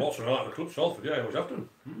 I like Watson. I like the club Salford. Yeah, I always have done.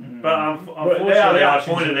 But unfortunately, I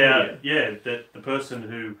pointed out, that the person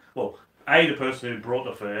who, the person who brought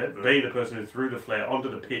the flare, B, the person who threw the flare onto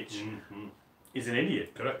the pitch, is an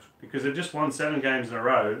idiot. Correct. Because they've just won 7 games in a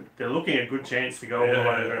row. They're looking at a good chance to go all the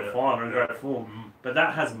way to grand final and great form. But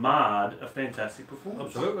that has marred a fantastic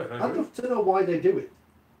performance. Absolutely. I'd love to know why they do it.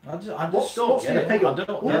 I just What's don't the get pig it. up? I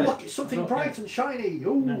don't Oh, get look, it. it's something bright and shiny.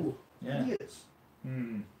 Oh, Yeah. idiots.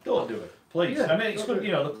 Don't do it, please. Yeah, I mean, it's good.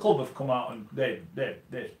 You know, the club have come out and they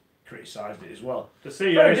criticised it as well. The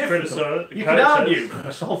CEO's criticised. You could argue from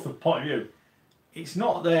a Salford point of view, it's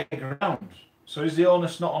not their ground. So is the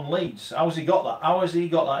onus not on Leeds? How has he got that? How has he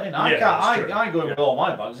got that in? I go in with all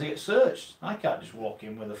my bags, they get searched. I can't just walk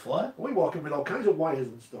in with a flare. We walk in with all kinds of wires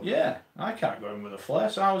and stuff. Yeah, I can't go in with a flare.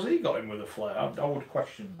 So how has he got in with a flare? I would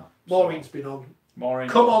question that. Maureen's been on. Maureen.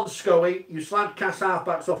 Come on, Scully. You slagged Cass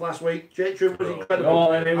halfbacks off last week. Jake Troop was incredible.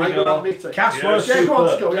 Oh, and here we go. Admit it. Cass was Jake, superb. come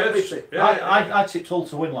on, Scully. Admit it. I tipped Hull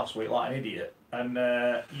to win last week like an idiot. And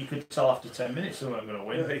you could tell after 10 minutes they weren't going to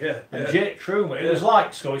win. And Jake Truman, it was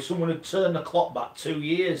like someone had turned the clock back 2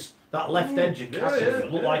 years. That left edge of Castle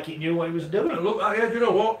looked like it knew what he was doing. Look, do you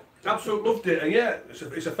know what? Absolutely loved it. And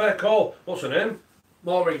it's a fair call. What's her name?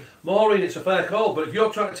 Maureen. Maureen, it's a fair call. But if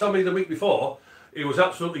you're trying to tell me the week before he was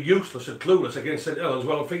absolutely useless and clueless against St Helens,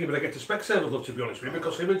 well, I'm thinking we're going to get to Specsavers, love, to be honest with you,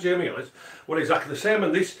 because him and Jamie Ellis were exactly the same.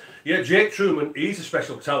 And this, Jake Truman, he's a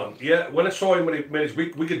special talent. Yeah, when I saw him when he made his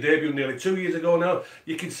Wigan debut nearly 2 years ago now,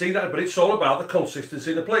 you can see that. But it's all about the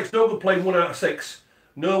consistency in the play. It's no good playing 1 out of 6.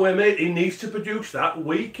 No way, mate. He needs to produce that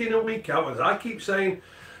week in and week out. As I keep saying,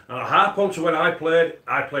 and I harp on to when I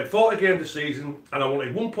played 40 games this season, and I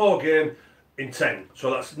wanted 1 poor game in 10.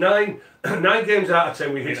 So that's 9 games out of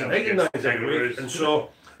 10 we hit, and 8 and 9 every week. And so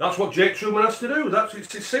that's what Jake Truman has to do.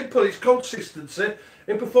 It's simple. It's consistency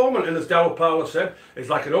in performance. And as Darryl Powler said, it's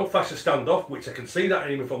like an old-fashioned standoff, which I can see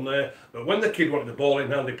that even from there. But when the kid wanted the ball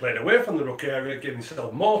in hand, he played away from the ruck area, giving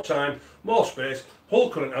himself more time, more space. Hull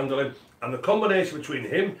couldn't handle him. And the combination between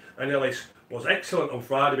him and Ellis was excellent on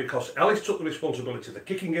Friday, because Ellis took the responsibility of the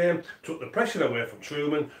kicking game, took the pressure away from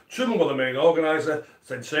Truman. Truman was the main organiser,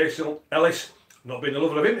 sensational. Ellis, not being the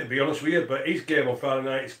lover of him, to be honest with you, but his game on Friday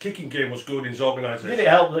night, his kicking game was good, his organisation. Did it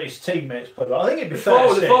help that his teammates played well? I think it'd be fair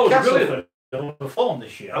to say Castleford have performed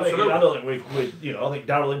this year. Absolutely. I don't think I think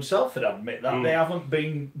Darryl himself would admit that they haven't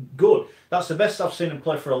been good. That's the best I've seen them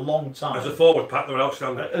play for a long time. As a forward pack, they were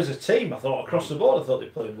outstanding. As a team, I thought across the board, I thought they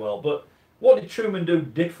played well, but what did Truman do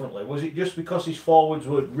differently? Was it just because his forwards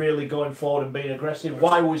were really going forward and being aggressive?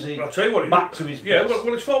 Why was he I'll tell you what, back to his best? Yeah, well,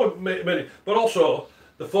 his forward, but also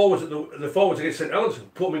the forwards against St Helens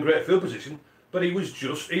put him in great field position. But he was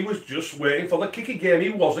just waiting for the kicking game. He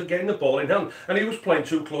wasn't getting the ball in hand, and he was playing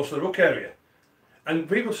too close to the ruck area. And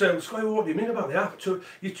people say, Scotty, what do you mean about that?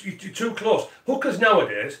 You're too close. Hookers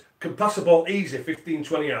nowadays can pass the ball easy 15,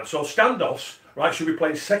 20 yards. So standoffs, right, should be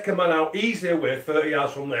playing second man out, easy away, 30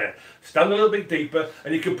 yards from there. Stand a little bit deeper,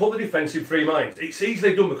 and you can put the defence in free minds. It's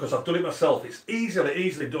easily done because I've done it myself. It's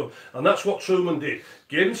easily done. And that's what Truman did.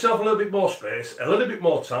 Gave himself a little bit more space, a little bit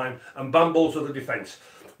more time, and bamboozled to the defence.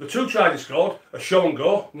 The 2 tries he scored, a show and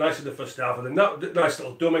go, nice in the first half, and then that nice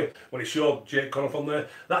little dummy when he showed Jake Connor from there.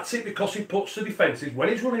 That's it, because he puts the defences, when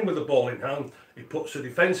he's running with the ball in hand, he puts the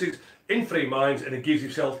defences in free minds and he gives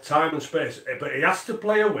himself time and space. But he has to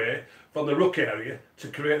play away from the ruck area to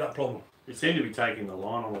create that problem. He seemed to be taking the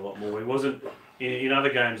line on a lot more. He wasn't. In other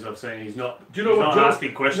games I've seen, he's not. Do you know what, not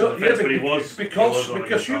asking questions of the fence, but he was.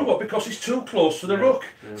 Because he's too close to the ruck.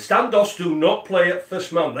 Yeah. Standoffs do not play at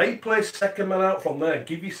first man. They play second man out from there.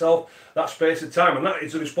 Give yourself that space and time, and that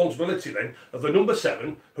is the responsibility then of the number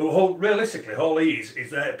 7, who realistically all he is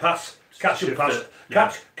there to pass, catch and pass,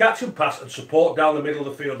 catch and pass, and support down the middle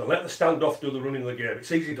of the field, and let the standoff do the running of the game.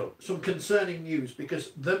 It's easy done. Some concerning news, because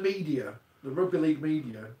the media, the Rugby League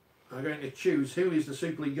media, are going to choose who is the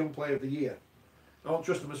Super League Young Player of the Year. I won't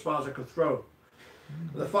trust them as far as I could throw.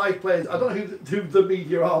 The 5 players, I don't know who the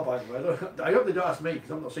media are, by the way. I hope they don't ask me,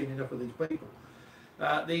 because I've not seen enough of these people.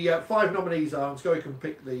 The 5 nominees are, and Scully can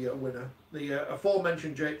pick the winner, the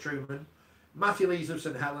aforementioned Jake Truman, Matthew Lees of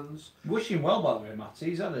St Helens. Wish him well, by the way, Matt.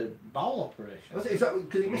 He's had a bowel operation. Is that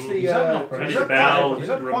because he missed the... He's had bowel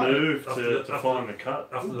removed to find the cut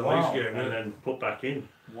after the Leeds game, and then put back in.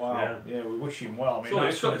 Wow. Yeah, we wish him well. I mean,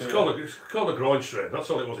 it's called a groin strain.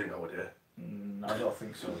 That's all it was in nowadays. I don't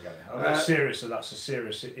think so, Gary. Seriously, that's a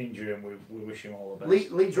serious injury, and we wish him all the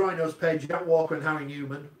best. Leeds Rhinos paid Jack Walker and Harry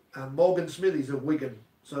Newman, and Morgan Smithies of Wigan.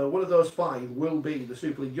 So one of those 5 will be the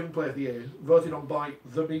Super League Young Player of the Year, voted on by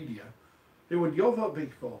the media. Who would your vote be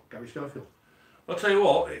for, Gary Schofield? I'll tell you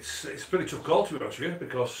what, it's a pretty tough call, to be honest with you,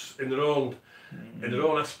 because in their own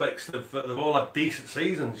aspects, they've all had decent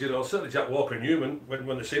seasons. You know, certainly Jack Walker and Newman,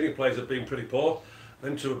 when the senior players have been pretty poor,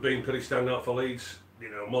 them 2 have been pretty standout for Leeds. You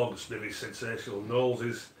know, Morgan Smith is sensational. Knowles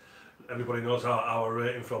is, everybody knows our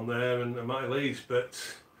rating from there, and Matty Leeds. But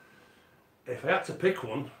if I had to pick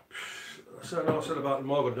one, I said about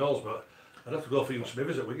Morgan Knowles, but I'd have to go for Ian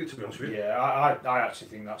Smithers at Wigan, to be honest with you. Yeah, I actually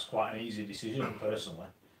think that's quite an easy decision, personally,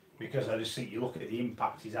 because I just think you look at the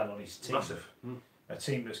impact he's had on his team. Massive. A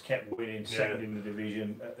team that's kept winning, second in the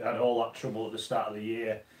division, had all that trouble at the start of the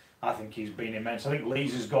year. I think he's been immense. I think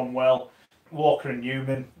Leeds has gone well. Walker and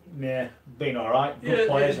Newman, been all right, good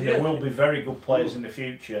players, and they will be very good players in the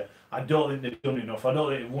future. I don't think they've done enough. I don't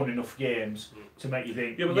think they've won enough games to make you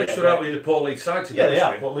think. Yeah, but they stood out with the poor Leeds side today. Yeah, they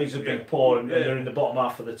have. But Leeds have been poor, and they're in the bottom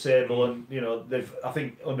half of the table. And you know, I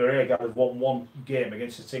think under Agar they've won 1 game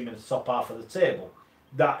against a team in the top half of the table.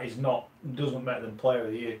 That doesn't make them Player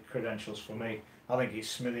of the Year credentials for me. I think it's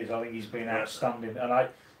Smithies. I think he's been outstanding, and I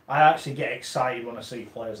actually get excited when I see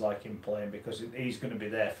players like him playing, because he's going to be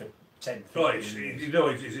there for 10, 15 years. You know,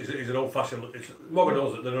 he's an old-fashioned. Morgan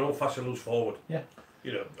knows that they're an old-fashioned loose forward. Yeah.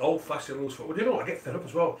 You know, old-fashioned loose forward. You know, I get fed up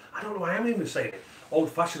as well. I don't know why I'm even saying it.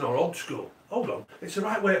 Old-fashioned or old school. Hold on, it's the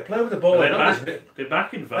right way to play with the ball. They're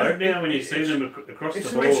back in vogue now when you see them across the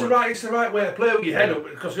board. It's the right way to play with your head up,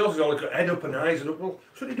 because yours is only got head up and eyes and up. Well,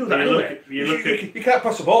 so you do that you can't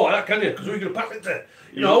pass the ball like that, can you? Because who are you going to pass it to?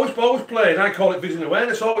 You know, always play, and I call it vision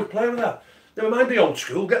awareness, always play with that. Never mind the old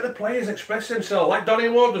school, get the players express themselves, like Donny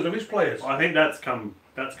Ward does with his players. I think that's come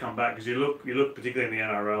back, because you look particularly in the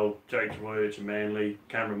NRL, Jake Trbojevic at Manly,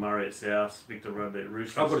 Cameron Murray at South, Victor Rudd at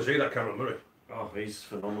Roosters. I've got to see that Cameron Murray. Oh, he's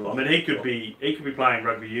phenomenal. I mean, he could be playing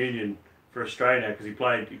rugby union for Australia now, because he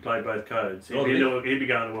played both codes. He'd be going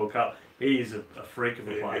to the World Cup. He is a freak of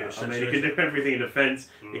a player. I mean, he can do everything in defence.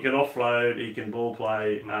 He can offload. He can ball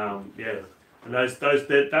play. And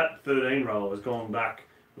that 13 role has gone back.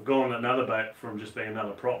 We've gone another back from just being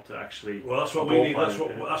another prop to actually. Well, that's what we need.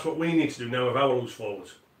 That's what we need to do now with our loose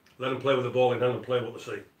forwards. Let them play with the ball in hand and play what they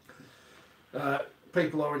see.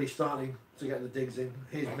 People already starting to get the digs in.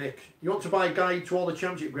 Here's Mick. You want to buy a guide to all the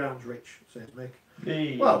championship grounds, Rich? Says Mick.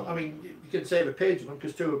 Yeah. Well, I mean, you can save a page of them,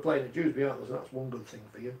 because 2 are playing at Dewsbury, aren't there? So that's one good thing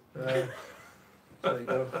for you. There you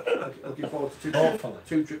go. Looking forward to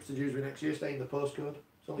 2 trips to Dewsbury next year. Stay in the postcode.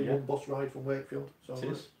 It's only 1 bus ride from Wakefield. So it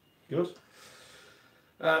is. Good.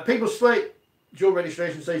 People's Slate, dual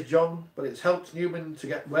registration says John, but it's helped Newman to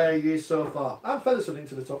get where he is so far. And Featherstone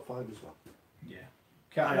into the top 5 as well. Yeah.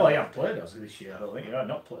 Well, he hasn't played us this year, I don't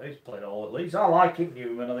think. He's played all at Leeds. I like him,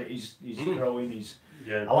 Newman. I think he's growing.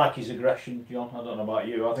 I like his aggression, John. I don't know about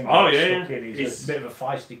you. I think he's a bit of a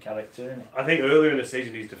feisty character, isn't he? I think earlier in the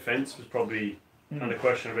season his defence was probably under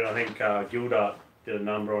question a bit. I think Gildart did a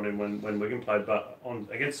number on him when Wigan played, but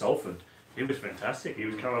against Salford, He was fantastic. He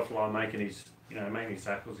was coming off the line, making his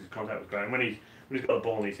tackles. His contact was great. And when he's got the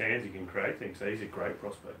ball in his hands, he can create things. So he's a great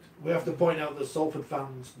prospect. We have to point out that Salford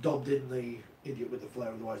fans dobbed in the idiot with the flare,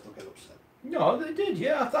 otherwise they'll get upset. No, they did.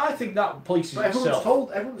 Yeah, I think that polices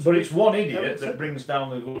itself. Everyone's but it's one idiot that brings down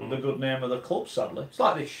the good name of the club. Sadly, it's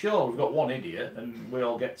like this show. We've got one idiot, and we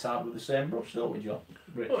all get tarred with the same brush, don't we, John?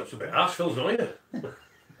 Well, it's a bit harsh. Phil's not here.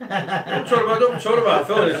 I'm talking about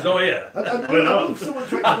Phil. He's not here. I need someone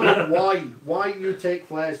to explain why you take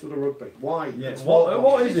flares to the rugby. Why? Yeah.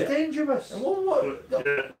 What is it? It's dangerous.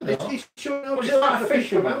 It's showing how Was it like a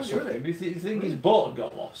fisherman or around, isn't something? You think his boat had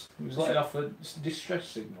got lost? He was letting off a distress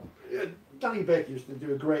signal. Danny Baker used to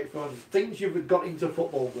do a great fun. Things you've got into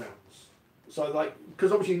football grounds. So, like,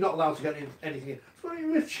 because obviously you're not allowed to get anything in. It's like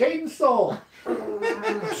with a chainsaw.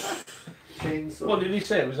 Chainsaw. What did he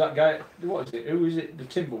say? Was that guy? What is it? Who is it? The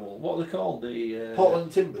Timberwolves. What are they called? The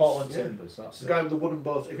Portland Timbers. Portland Timbers. That's the guy with the wooden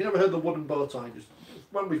bow tie. If you never heard the wooden bow tie, just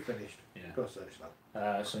when we've finished, go search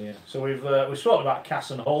that. So we've spoken about Cass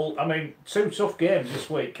and Hull. I mean, 2 tough games this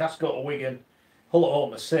week. Cass got to Wigan, Hull at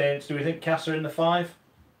home to Saints. Do we think Cass are in the 5?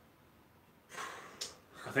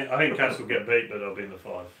 I think Cass will get beat, but they'll be in the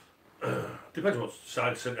 5. Depends what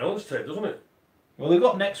side St Helens take, doesn't it? Well, they've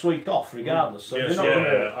got next week off regardless. So Yes, they're not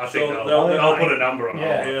gonna, I think they'll they'll put a number on it.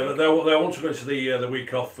 Yeah, they'll want to go into the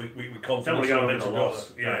week off with confidence. They're going to win the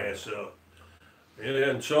loss.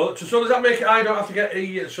 And so does that make it? I don't have to get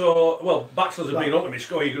bachelors have been up with me.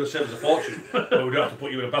 Score, you're going to save us a fortune, but we don't have to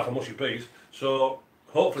put you in a bath of mushy peas. So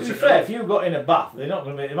hopefully, to be fair, if you got in a bath, they're not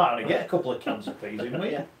going to be. They might only get a couple of cans of peas in, will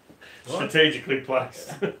you? Strategically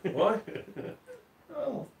placed. Why?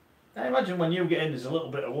 Well, I imagine when you get in, there's a little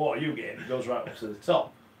bit of water you get in, it goes right up to the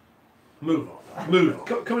top. Move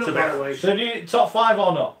on. Coming up, by the way. So do you top 5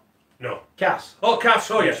 or not? No. Cass. Oh, Cass.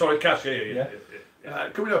 Oh, yeah. Sorry, Cass. Yeah.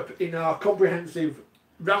 Coming up in our comprehensive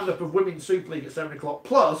roundup of Women's Super League at 7 o'clock,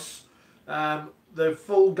 plus the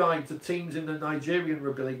full guide to teams in the Nigerian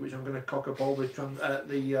Rugby League, which I'm going to cock up all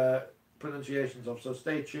the pronunciations of. So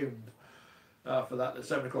stay tuned for that at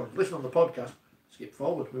 7 o'clock. Listen on the podcast. Skip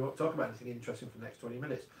forward. We won't talk about anything interesting for the next 20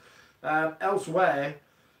 minutes. Elsewhere,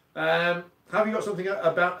 have you got something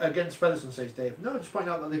against Featherstone, says Dave? No, just point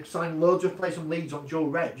out that they've signed loads of players from Leeds on Joe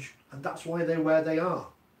Reg, and that's why they're where they are.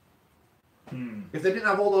 If they didn't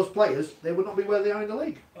have all those players, they would not be where they are in the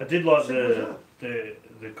league. I did like the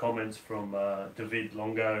comments from David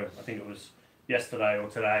Longo, I think it was yesterday or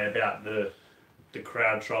today, about the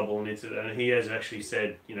crowd trouble, and he has actually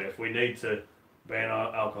said, if we need to ban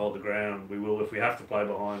alcohol at the ground, we will. If we have to play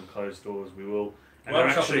behind closed doors, we will. And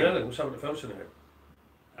what's happened to Featherstone?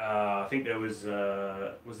 I think there was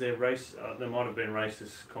there race? There might have been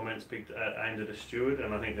racist comments aimed at a steward,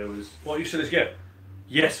 and I think there was. What you said is get.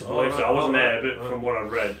 Yes, I believe so. I wasn't there, but from what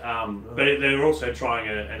I've read. But they're also trying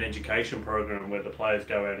an education program where the players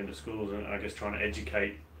go out into schools and I guess trying to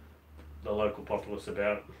educate the local populace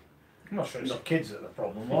about it. I'm not sure it's the kids that are the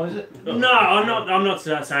problem, or is it? No, I'm not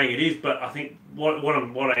saying it is, but I think what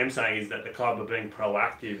I am saying is that the club are being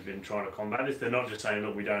proactive in trying to combat this. They're not just saying,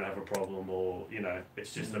 look, we don't have a problem, or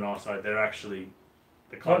it's just an eyesight. They're actually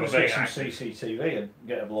the club are being some active. CCTV and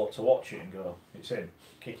get a bloke to watch it and go, it's in,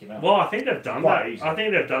 kick him out. Well, I think they've done Quite that. easy. I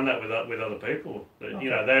think they've done that with other people. That,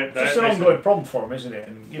 Okay. They're it's an ongoing problem for them, isn't it?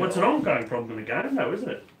 And, it's an ongoing problem in the game, though, isn't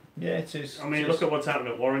it? Yeah, it is. I mean, look at what's happened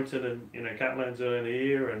at Warrington and Catlands earlier in the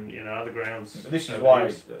year, and other grounds. This is why,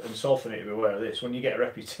 and Salford need to be aware of this. When you get a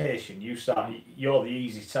reputation, you're the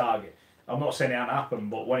easy target. I'm not saying it hasn't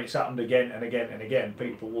happened, but when it's happened again and again and again,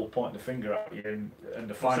 people will point the finger at you and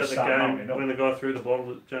the fines start mounting up. When the guy threw the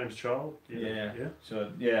bottle at James Child. Yeah.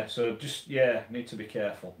 So just need to be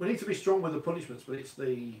careful. We need to be strong with the punishments, but it's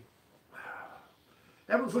the.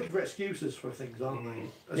 Everyone's looking for excuses for things, aren't they?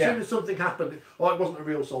 As soon as something happened, it wasn't a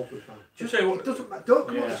real Salford fan. Just say it doesn't matter. Don't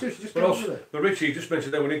come up with excuses. Just get on with it. But Richie, you just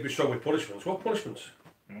mentioned that we need to be strong with punishments. What punishments?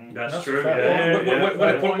 That's true.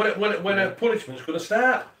 When a punishment's going to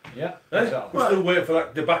start? Yeah, exactly. We're still waiting for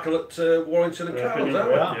that debacle at Warrington and Catlands, aren't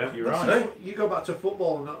we? Yeah, you're right. You go back to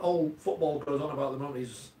football, and all football goes on about the moment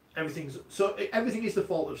is everything is the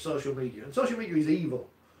fault of social media, and social media is evil.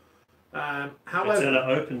 However, it's an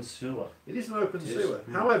open sewer. It is an open sewer.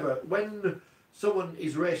 However, when someone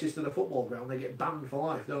is racist at a football ground, they get banned for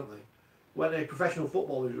life, don't they? When a professional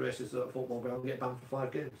footballer is racist at a football ground, they get banned for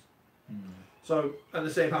 5 games. So, and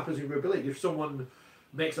the same happens in rugby league. If someone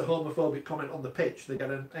makes a homophobic comment on the pitch, they get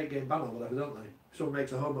an 8-game ban or whatever, don't they? If someone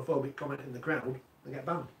makes a homophobic comment in the crowd, they get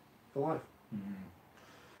banned for life.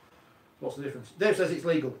 What's the difference? Dave says it's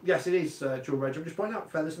legal. Yes, it is, Joe Reg. I'm just pointing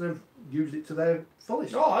out, Featherstone have used it to their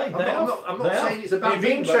fullest. Oh, I'm not saying it's a bad thing. It'd be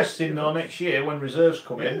thing, interesting though next year when reserves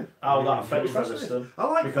come in, how that affects Featherstone. I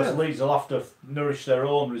like because Feather. Leeds will have to nourish their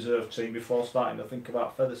own reserve team before starting to think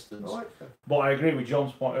about Featherstone's. I like Feather. But I agree with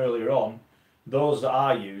John's point earlier on. Those that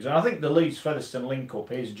I use, and I think the Leeds Featherstone link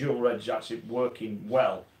up is dual reg actually working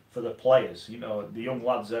well for the players. You know, the young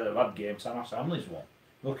lads that have had game time. Hamley's one.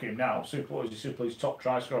 Look at him now. Super League's top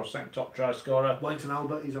try scorer, second top try scorer. Wellington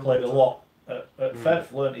Albert, he's on Played a lot at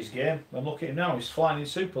Fev, learnt his game. And look at him now. He's flying in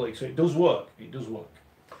Super League, so it does work. It does work.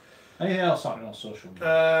 Anything else happening on social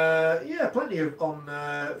media? Yeah, plenty of on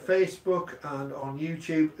Facebook and on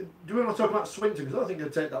YouTube. Do we want to talk about Swinton? Because I don't think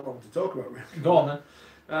it'll take that long to talk about. Really. Go on then.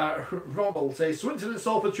 Rommel says Swinton and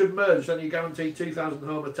Salford should merge, then you guarantee 2,000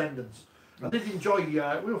 home attendance. I did enjoy,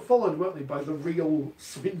 we were followed, weren't we, by the real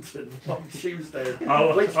Swinton on Tuesday. The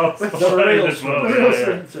real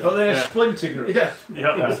Swinton. Are they a splinter group? Yeah.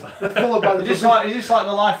 They're followed by the... Is this like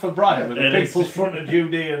the life of Brian, with the People's Front of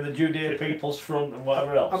Judea and the Judea People's Front and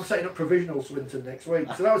whatever else? I'm setting up provisional Swinton next week,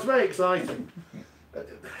 so that was very exciting.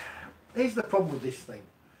 Here's the problem with this thing.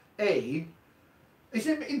 It's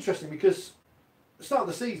interesting because at the start of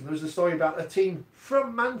the season there was a story about a team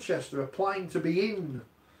from Manchester applying to be in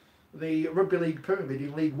the Rugby League pyramid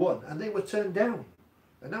in League One, and they were turned down.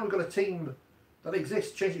 And now we've got a team that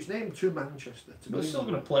exists, changed its name to Manchester. They're still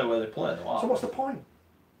going to play where they play, though. So what's the point?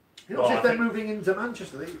 You know, if they're moving into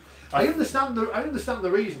Manchester, I understand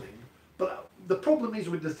the reasoning, but the problem is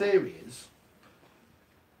with the theory is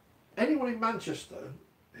anyone in Manchester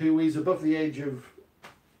who is above the age of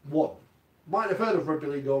 1 might have heard of Rugby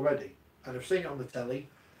League already and have seen it on the telly.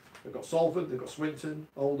 They've got Salford, they've got Swinton,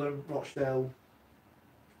 Oldham, Rochdale,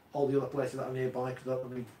 all the other places that are nearby, because I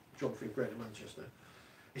don't know geography of Greater Manchester.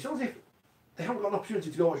 It's not as if they haven't got an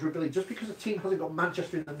opportunity to go watch Rugby League just because a team hasn't got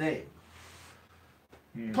Manchester in the name.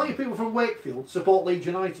 Plenty of people from Wakefield support Leeds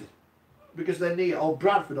United because they're near, or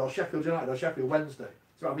Bradford, or Sheffield United, or Sheffield Wednesday.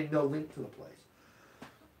 So I mean, no link to the place.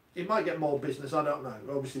 It might get more business, I don't know.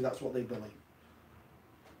 Obviously, that's what they believe.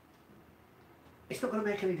 It's not going to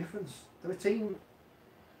make any difference. They're a team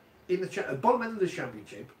in the bottom end of the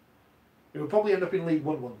Championship who will probably end up in League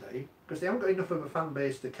One day because they haven't got enough of a fan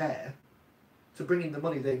base to care to bring in the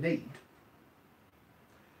money they need.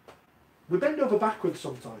 We bend over backwards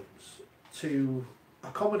sometimes to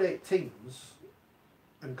accommodate teams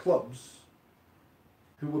and clubs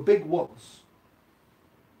who were big once,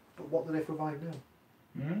 but what do they provide now?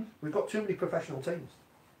 We've got too many professional teams.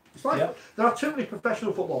 It's like there are too many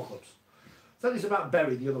professional football clubs. I said this about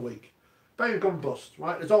Bury the other week. Bury have gone bust,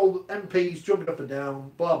 right? There's all MPs jumping up and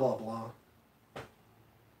down, blah blah blah.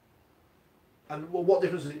 And what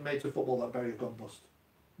difference has it made to football that Bury have gone bust?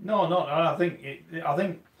 No. I think.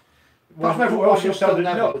 We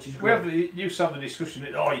used to have the discussion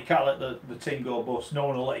that you can't let the team go bust. No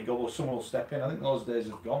one will let it go bust. Someone will step in. I think those days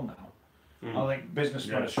have gone now. I think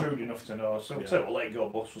businessmen are shrewd enough to know. So we'll let it go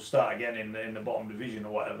bust. We'll start again in the bottom division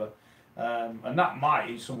or whatever. And that might,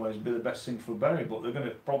 in some ways, be the best thing for Bury. But they're going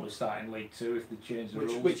to probably start in League Two if they change the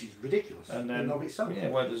rules, which is ridiculous. And then of itself.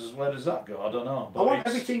 Where does that go? I don't know. But I want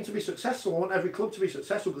every team to be successful. I want every club to be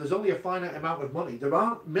successful. But there's only a finite amount of money. There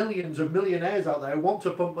aren't millions of millionaires out there who want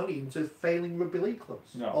to pump money into failing rugby league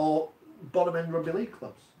clubs or bottom end rugby league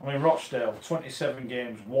clubs. I mean, Rochdale, 27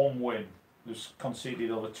 games, 1 win. They've conceded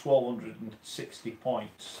over 1,260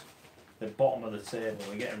 points. They're bottom of the table.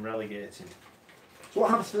 They're getting relegated. So what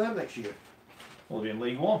happens to them next year? Will be in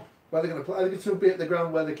League One. Where they're going to play? Are they going to still be at the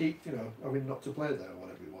ground where they keep, having not to play there or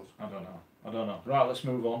whatever it was? I don't know. Right, let's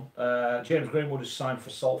move on. James Greenwood has signed for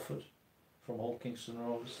Salford from Hull Kingston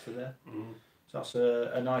Rovers today. So that's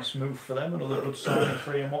a nice move for them. Another good signing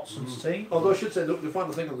for Ian Watson's team. Although I should say, look, the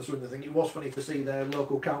final thing on the Swindon thing, it was funny to see their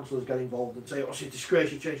local councillors get involved and say, it's a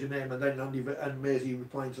disgrace you changed your name, and then Andy and Maisie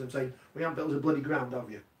replying to them saying, we haven't built a bloody ground, have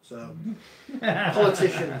you? So,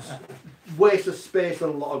 politicians, waste of space for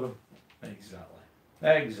a lot of them.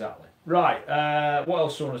 Exactly. Right, what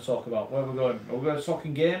else do you want to talk about? Where are we going? Are we going to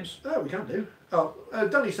talking games? Oh, we can do.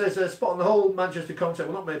 Danny says, spot on the whole Manchester concept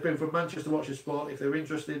will not make people from Manchester watch the sport. If they were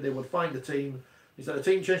interested, they would find a team. He said a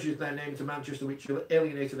team changes their name to Manchester, which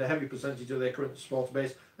alienated a heavy percentage of their current sports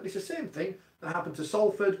base. And it's the same thing that happened to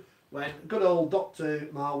Salford when good old Dr.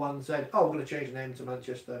 Marwan said, we're going to change the name to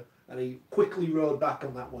Manchester. And he quickly rode back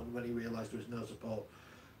on that one when he realised there was no support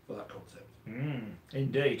for that concept.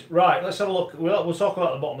 Indeed. Right, let's have a look. We'll talk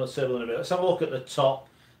about the bottom of the table in a bit. Let's have a look at the top.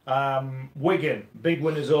 Wigan, big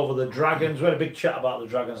winners over the Dragons. We had a big chat about the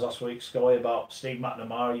Dragons last week, Scully, about Steve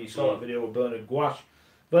McNamara. You saw that video with Bernard Gouache.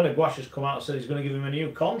 Bernard Gouache has come out and said he's going to give him a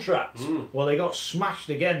new contract. Well, they got smashed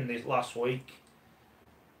again this last week.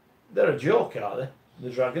 They're a joke, aren't they? The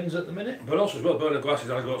Dragons at the minute. But also as well, Bernard Glass has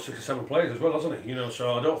got 67 players as well, hasn't he? You know,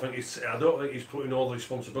 so I don't think he's putting all the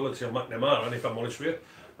responsibility on McNamara. And if I'm honest with you,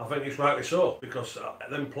 I think it's rightly so, because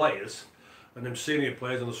them players and them senior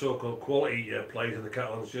players and the so-called quality players in the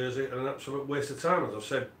Catalans jersey are an absolute waste of time. As I've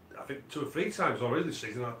said, I think 2 or 3 times already this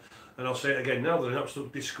season, and I'll say it again now. They're an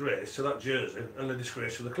absolute disgrace to that jersey and a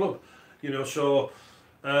disgrace to the club. You know, so.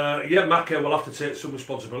 Yeah, Macca will have to take some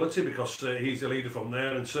responsibility, because he's the leader from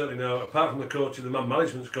there, and certainly now, apart from the coaching, the man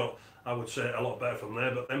management's got, I would say, a lot better from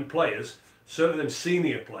there. But them players, certainly them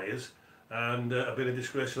senior players, and have been a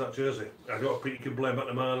disgrace to that jersey. I don't think you can blame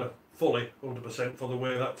McNamara fully, 100%, for the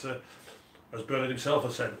way that, as Bernard himself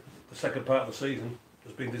has said, the second part of the season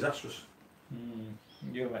has been disastrous.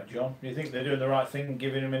 You met John. Do you think they're doing the right thing,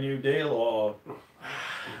 giving him a new deal, or?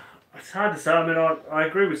 It's hard to say. I mean, I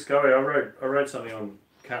agree with Scurry. I wrote something on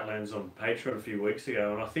Catalans on Patreon a few weeks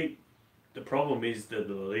ago, and I think the problem is the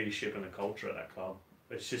leadership and the culture at that club.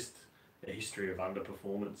 It's just a history of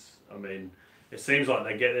underperformance. I mean, it seems like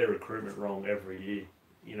they get their recruitment wrong every year.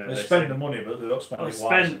 You know, they spend the money, but they don't spend it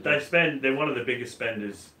wisely. They're one of the biggest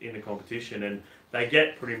spenders in the competition, and they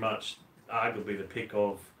get pretty much, arguably, the pick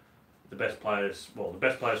of the best players. Well, the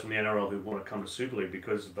best players from the NRL who want to come to Super League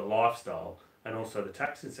because of the lifestyle and also the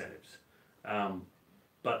tax incentives.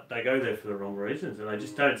 But they go there for the wrong reasons, and they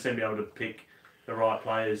just don't seem to be able to pick the right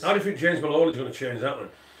players. How do you think James Maloney's going to change that then?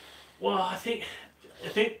 Well, I think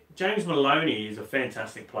James Maloney is a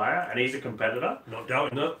fantastic player, and he's a competitor. Not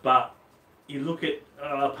doubting that. But you look at,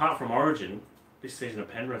 apart from Origin, this season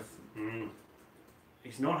at Penrith,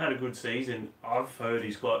 he's not had a good season. I've heard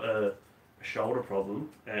he's got a shoulder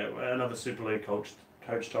problem. Another Super League coach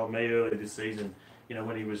told me earlier this season, you know,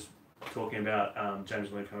 when he was talking about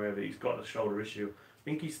James Maloney coming over, he's got a shoulder issue. I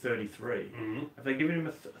think he's 33. Have they given him I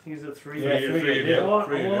think he's a 3-year deal?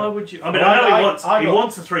 Why would you? I mean, I know he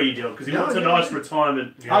wants a 3-year deal because he wants a nice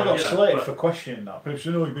retirement. I got slated for questioning that. People say,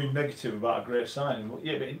 "No, he's been negative about a great signing." Well,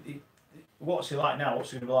 yeah, but what's he like now? What's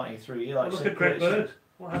he going to be like in 3 years? Like, look at Greg Bird.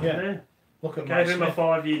 What happened there? Look at Gave him a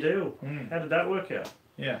 5-year deal. How did that work out?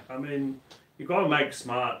 Yeah. I mean, you've got to make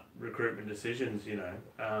smart recruitment decisions, you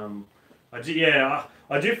know. I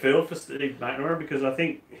do feel for Steve McNamara, because I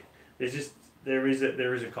think there is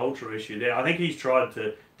a cultural issue there. I think he's tried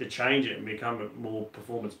to change it and become more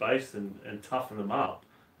performance based and toughen them up,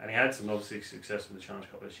 and he had some obviously success with the Challenge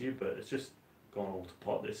Cup this year, but it's just gone all to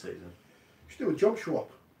pot this season. You should do a job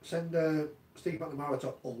swap. Send Steve McNamara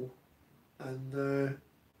to Hull and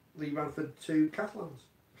Lee Ranford to Catalans.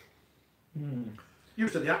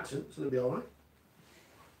 Used to the accent, so they'll be all right.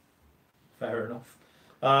 Fair enough.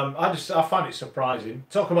 I find it surprising.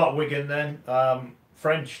 Talk about Wigan then.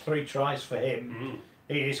 French, 3 tries for him.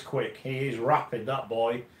 He is quick. He is rapid, that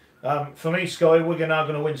boy. For me, Scully, Wigan are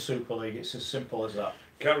going to win Super League. It's as simple as that.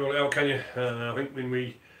 Can't rule it out, can you? I think when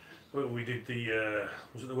we did the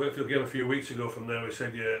was it the Wakefield game a few weeks ago from there, we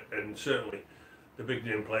said, yeah, and certainly the big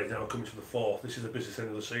name players now are coming to the 4th. This is the business end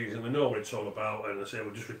of the season. They know what it's all about, and I say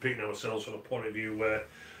we're just repeating ourselves from a point of view where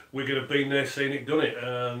Wigan have been there, seen it, done it,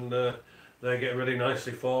 and they're getting ready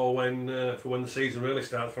nicely for when the season really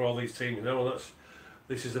starts for all these teams. You know, and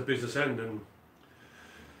this is the business end, and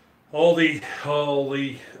all the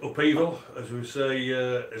upheaval, as we say,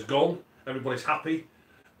 is gone. Everybody's happy.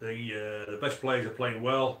 The best players are playing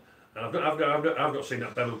well, and I've not seen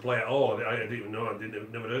that Bevan play at all. I didn't even know.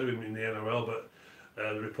 Never heard of him in the NRL, but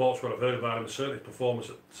the reports what I've heard about him, certainly his performance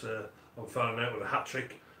on Friday night with a hat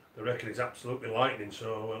trick, I reckon he's absolutely lightning.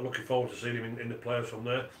 So looking forward to seeing him in the players from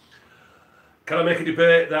there. Can I make a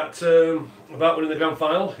debate that about winning the grand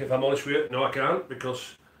final? If I'm honest with you, no, I can't,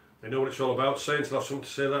 because they know what it's all about. Saints will have something to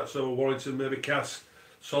say that, so Warrington, maybe Cass,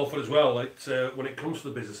 Salford as well. When it comes to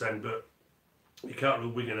the business end, but you can't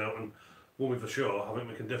rule Wigan out, and one for sure, I think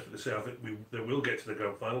we can definitely say I think they will get to the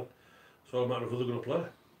grand final. It's all a matter of who they're going to play.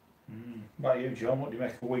 What about you, John? What do you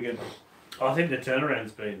make of Wigan? I think the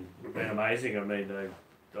turnaround's been amazing. I mean,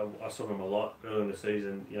 I saw them a lot early in the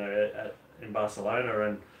season, you know, in Barcelona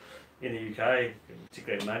and in the UK,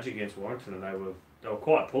 particularly a match against Warrington, and they were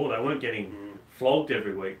quite poor. They weren't getting flogged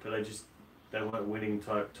every week, but they weren't winning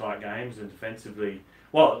tight games, and defensively,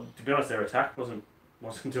 well, to be honest, their attack wasn't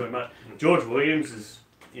doing much. George Williams is,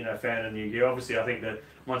 you know, found a new gear. Obviously, I think that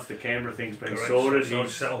once the Canberra thing's been sorted,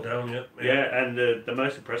 he's settled down. Yeah, and the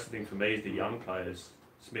most impressive thing for me is the young players: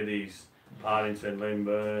 Smithies, Partington,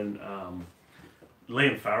 Lindburn.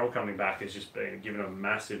 Liam Farrell coming back has just been given a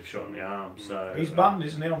massive shot in the arm. So he's banned,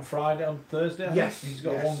 isn't he, on Thursday? Yes. He's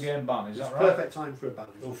got 1 game ban. Is that right? Perfect time for a ban.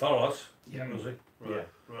 Oh, Farrell has. Yeah. Was he? Right.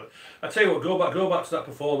 Yeah. Right. I tell you what, go back to that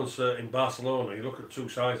performance in Barcelona. You look at the two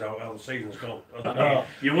sides how the season's gone.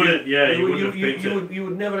 You wouldn't You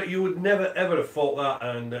would never ever have thought that.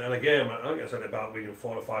 And again, I think I said it about Wigan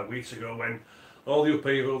 4 or 5 weeks ago when all the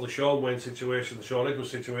upheaval, the Sean Wayne situation, the Sean Edwards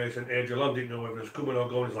situation, Adrian Lamb didn't know whether it was coming or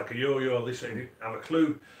going. It's like a yo-yo. This he didn't have a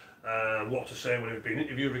clue what to say when he was being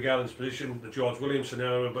interviewed regarding his position, the George Williams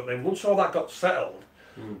scenario. But then once all that got settled,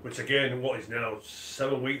 which again, what is now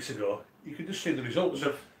 7 weeks ago, you could just see the results.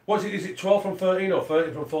 What is it? Is it 12 from 13 or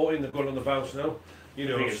 13 from 14? They're going on the bounce now. You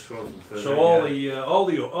know, I think it's 12 from 13, so all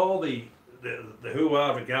the who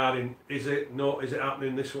are regarding is it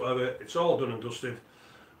happening this whatever, it's all done and dusted,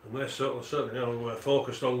 and they're certainly now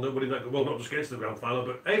focused on winning that. Well, not just getting to the grand final,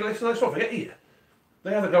 but hey, let's not forget here,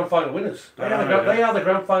 they are the grand final winners. They are the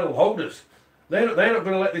grand final holders. They're not going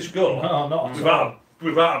to let this go. No, not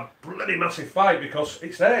without a bloody massive fight, because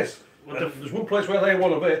it's theirs. There's one place where they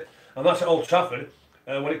want to be, and that's at Old Trafford.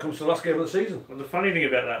 When it comes to the last game of the season. Well, the funny thing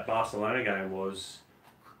about that Barcelona game was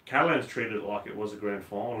Catalans treated it like it was a grand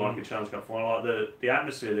final, like a Challenge Cup final. Like the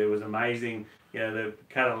atmosphere there was amazing. You know, the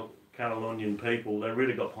Catalonian people, they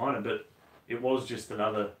really got behind it, but it was just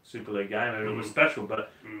another Super League game, and it was special.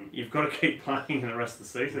 But you've got to keep playing the rest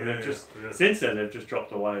of the season. Since then they've just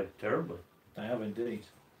dropped away terribly. They have indeed.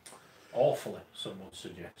 Awfully, some would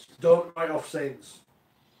suggest. Don't write off Saints.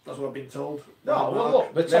 That's what I've been told. No, well,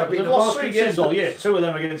 look, they've lost 3 games all year. 2 of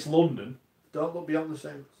them against London. Don't look beyond the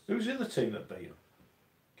Saints. Who's in the team that beat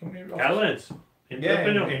them? Catalans. In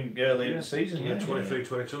early in the season.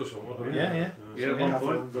 23-22 something, wasn't it? Yeah. 1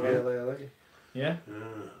 point. Yeah.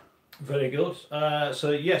 Very good. So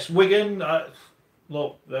yes, Wigan.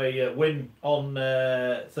 Look, they win on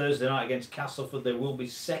Thursday night against Castleford. They will be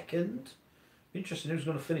second. Interesting. Who's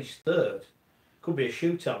going to finish third? Could be a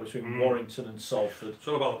shootout between Warrington and Salford. It's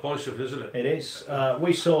all about the points of it, isn't it? It is.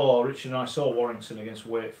 Richard and I saw Warrington against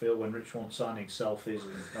Wakefield when Rich was signing selfies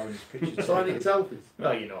and having his pictures Signing selfies?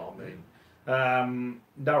 Well, you know what I mean.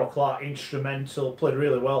 Darryl Clark, instrumental, played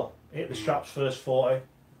really well. Hit the straps first 40.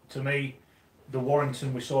 To me, the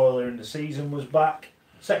Warrington we saw earlier in the season was back.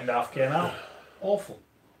 Second half came out. Awful.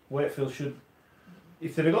 Wakefield should...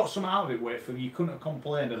 If they'd have got some out of it, Wakefield, you couldn't have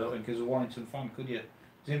complained, I don't think, as a Warrington fan, could you?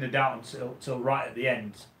 In the doubt until right at the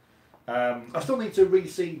end. I still need to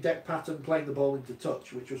re-see Deck Patton playing the ball into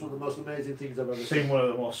touch, which was one of the most amazing things I've ever seen. One of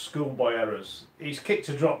the most schoolboy errors. He's kicked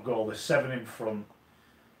a drop goal, there's 7 in front.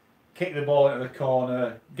 Kick the ball into the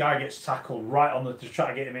corner, guy gets tackled right on to try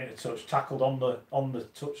to get him into touch, tackled on the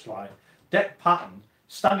touchline. Deck Patton,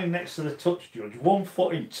 standing next to the touch judge, 1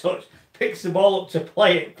 foot in touch, picks the ball up to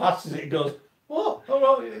play it, passes it, goes, what?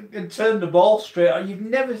 Oh, and turned the ball straight. You've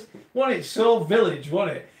never won it so village,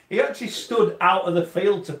 wasn't it? He actually stood out of the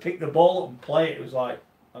field to pick the ball up and play it. It was like,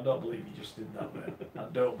 I don't believe you just did that, mate. I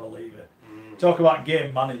don't believe it. Talk about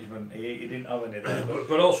game management. He didn't have any there.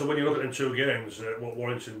 But also, when you look at them 2 games, what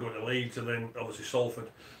Warrington going to Leeds and then obviously Salford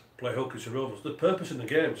play Hulkers Rovers, the purpose in the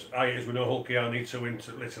games, as we know, Hulkey need to win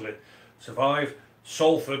to literally survive.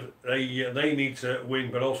 Salford, they need to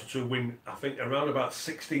win, but also to win, I think, around about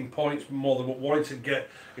 16 points more than what Warrington get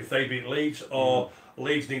if they beat Leeds, or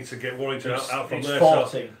Leeds need to get Warrington out from there.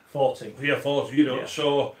 40. Yeah, 40, you know, yeah.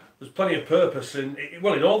 So there's plenty of purpose in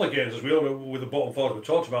all the games, as we all know, with the bottom 4 we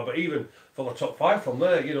talked about, but even for the top 5 from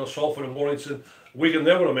there, you know, Salford and Warrington, Wigan,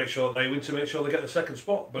 they want to make sure they win to make sure they get the second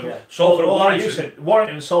spot. But Salford and Warrington,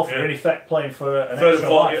 Warrington and Salford are in effect playing for an third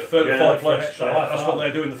extra life. Third and fourth place. That's what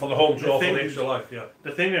they're doing for the home draw for the extra life. Yeah.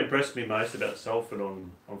 The thing that impressed me most about Salford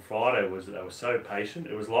on Friday was that they were so patient.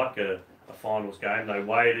 It was like a finals game. They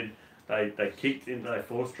waited. They kicked in. They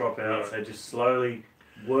forced dropouts. They just slowly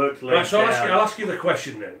worked. Right, so I'll ask you the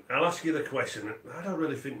question then. I don't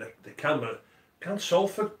really think that they can, but can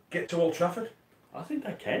Salford get to Old Trafford? I think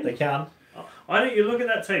they can. They can. I think you look at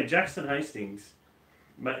that team, Jackson Hastings.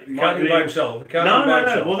 He can't be by himself.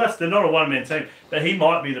 No. Well, they're not a one-man team, but he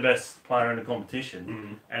might be the best player in the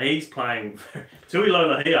competition, and he's playing. Tui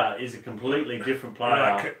Lolohea is a completely different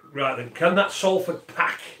player. Right, then can that Salford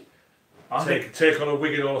pack take on a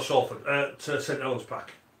Wigan or a Salford to St Helens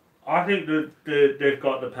pack? I think they've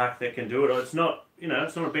got the pack that can do it. It's not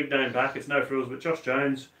a big name pack. It's no frills, but Josh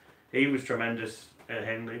Jones, he was tremendous at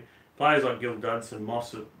Henley. Players like Gil Dudson,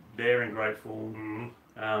 Moss, they're in great form.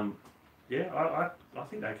 I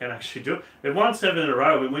think they can actually do it. They've won 7 in a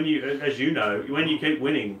row, and when you, as you know, when you keep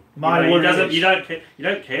winning, you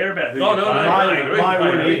don't care about who you're playing. My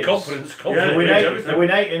worry is confidence. They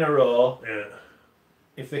win 8 in a row. Yeah.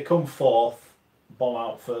 If they come 4th, bomb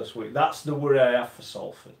out first week. That's the worry I have for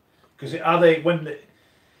Salford. Because have they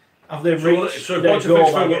reached their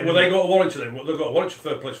goal? Will they go to Warrington then? They've got Warrington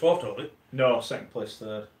 3rd place, 4th, don't they? No, 2nd place,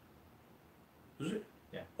 3rd. Is it?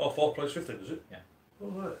 Yeah. Oh, fourth place, fifth, is it? Yeah. Oh,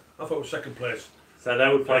 right. I thought it was second place. So they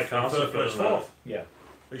would play Third Castle place, for fourth. Yeah.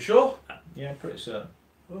 Are you sure? Yeah, pretty certain.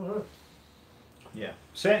 Oh, right. Yeah.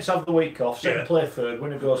 Saints have the week off. Second Yeah. play third.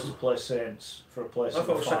 Winner goes to play Saints for a place. I in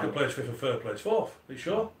thought it the was second final. place, fifth, and third place, fourth. Are you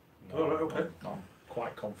sure? No, Oh, right, okay. I'm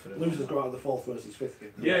quite confident. Losers go out of the fourth versus fifth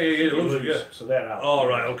game. Yeah, the loser, Lose, yeah. So they're out. Oh,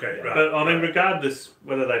 right, okay, Yeah. right. But I mean, regardless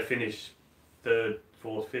whether they finish third,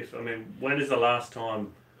 fourth, fifth. I mean, when is the last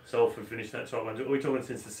time Salford finished that top one? Are we talking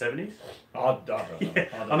since the 70s? I don't know. Yeah.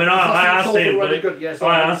 I don't I mean, know. I asked Salford Ian were really Bleak. good, yes,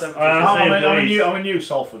 I asked I'm a new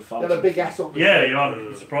Salford fan. They had a big ass on the Yeah, shirt.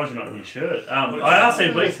 I'm surprised you're not in your shirt. I asked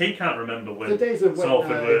Ian Bleak, he can't remember The when days of when,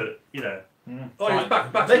 Salford were, you know. Oh, it's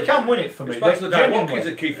back to They the, can win it for me. it's back to the Dan Genuinely. Watkins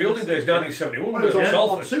and Keith Fielding days, 1971. Well, it was wasn't it?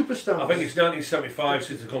 on Salford. Superstars. I think it's 1975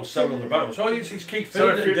 since they've gone 700 bounds. Oh, it's Keith So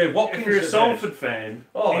Fielding if and Dave Watkins. you're a days. Salford fan,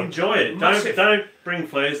 Oh, enjoy it. massive. Don't bring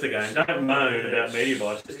flares to the game. Don't moan about media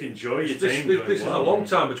bias. Just enjoy your team. doing This is a well. long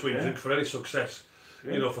time between Yeah. for any success,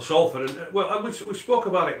 Yeah. you know, for Salford. And we spoke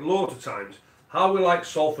about it loads of times. How we like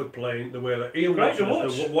Salford playing the way that Ian Great to Watson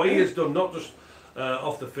has watch. done, what he has done, not just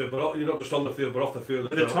off the field, but not just on the field, but off the field.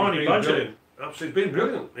 With a He's tiny been budget. brilliant. Absolutely, been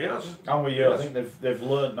brilliant. He has. I'm with you. I think they've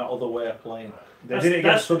learned that other way of playing. They did it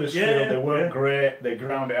That's- against Huddersfield. yeah, They weren't yeah. great. They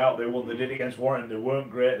ground it out. They won. They did it against Warrington. They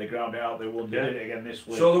weren't great. They ground it out. They won. They Yeah. did it again this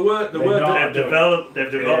week. So the word, They know how They've to do it. developed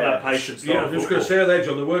Yeah. that patience. yeah, I style was of going to football. say there,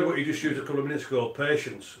 John, the word what you just used a couple of minutes ago,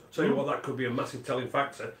 patience. I'll tell you what, that could be a massive telling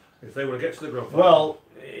factor if they were to get to the grand final. Well,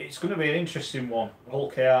 it's going to be an interesting one.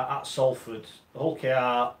 Hull KR at Salford. Hull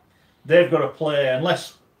KR, they've got to play,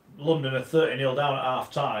 unless London are 30-0 down at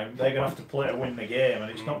half time, they're going to have to play to win the game,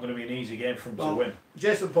 and it's not going to be an easy game for them to Well, win.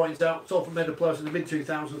 Jason points out Salford made a playoffs in the mid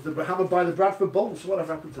 2000s. They were hammered by the Bradford Bulls.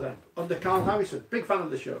 Whatever happened to them? Under Carl Harrison, big fan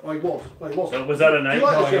of the show. Oh, he was. So was that an Do you eight?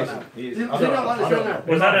 like No, the show he now? isn't. He Does isn't. he I don't not like know. the I show don't now?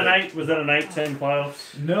 know. Was that an eight? Was that an 8-10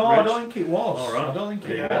 playoffs? No, I Rich? don't think it was. All right. I don't think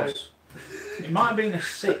it Yeah. was. It might have been a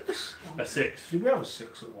 6. A 6. Did we have a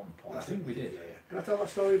 6 at one point? I think we did. Can I tell that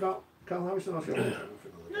story about Carl Harrison? I'll show you.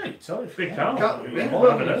 No, you tell it. Big Carl. Carl- I remember-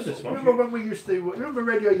 haven't heard this one. Remember when we used to remember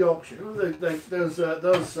Radio Yorkshire? Remember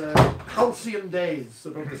those halcyon days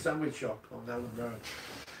above the sandwich shop on Ellen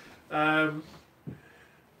Road?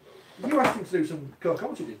 You asked him to do some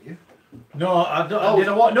co-commentary, didn't you? No, I don't. Oh, Did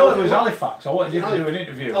I want? No, it was what? Halifax. I wanted him to do an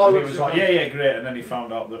interview. Oh, and he it was was like, Halifax. yeah, great. And then he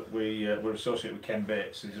found out that we were associated with Ken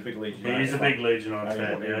Bates. He's a big Legion. He's a big Legion on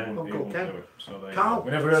fan, yeah. Uncle Ken. So there you Carl, go.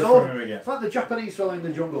 We never heard so- from him again. It's like the Japanese fella in the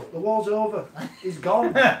jungle. The war's over. He's gone.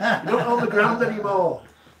 You don't own the ground anymore.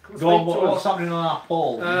 Come Go on, speak to what's us. happening on our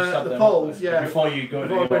polls? You said The them polls, yeah. Before you go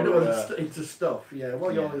Before we into go your, into stuff, yeah.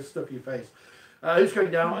 What yeah. all this stuff you face? Who's going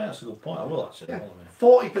oh, down? yeah, that's a good point. I will actually. Yeah.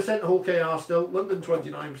 Follow me. 40% Hull KR still, London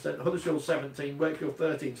 29%, Huddersfield 17, Wakefield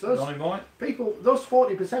 13. So those Johnny boy. people, those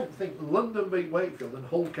 40% think London beat Wakefield and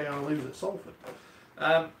Hull KR lose at Salford.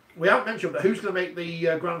 We haven't mentioned, but who's going to make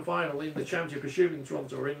the grand final in the Championship, assuming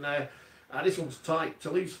Toronto are in there? This one's tight.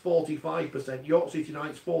 Toulouse 45%, York City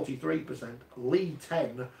Knights 43%, Leigh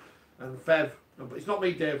 10, and Fev. But it's not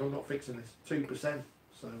me, Dave. I'm not fixing this. 2%.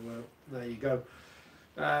 So there you go.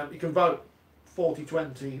 You can vote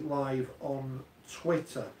 4020 live on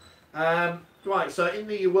Twitter. Right. So in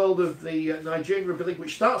the world of the Nigerian Rugby League,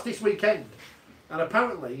 which starts this weekend, and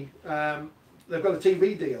apparently they've got a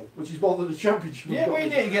TV deal, which is more than the Championship. Yeah, we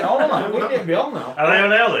need to get on that. We need to be on that. Are they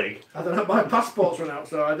on our league? I don't know. My passport's run out,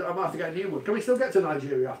 so I might have to get a new one. Can we still get to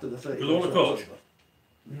Nigeria after the 30th? With all the coach?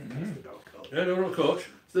 Yeah, no, coach.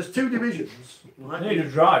 So there's two divisions. Right? You need a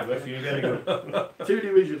driver if you're going to go. Two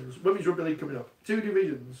divisions. Women's Rugby League coming up. Two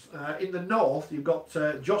divisions. In the north, you've got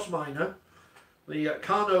Joss Minor, the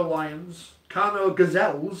Carno Lions, Carno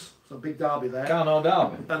Gazelles, so a big derby there, Can't hold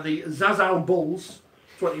down. and the Zazao Bulls,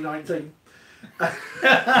 2019.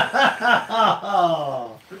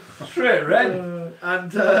 Straight red.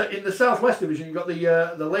 And in the southwest division, you've got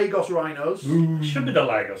the Lagos Rhinos, Should be the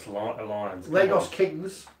Lagos Lions. Come Lagos on.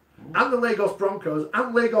 Kings, and the Lagos Broncos,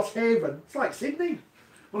 and Lagos Haven. It's like Sydney.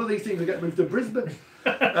 One of these teams will get moved to Brisbane.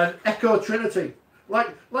 And Echo Trinity.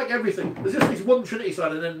 Like everything. There's just this one Trinity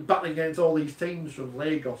side and then battling against all these teams from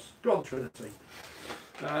Lagos. Go on, Trinity.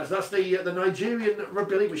 So that's the Nigerian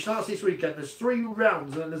Rugby League, which starts this weekend. There's 3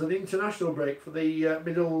 rounds and then there's an international break for the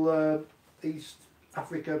Middle East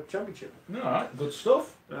Africa Championship. Alright, good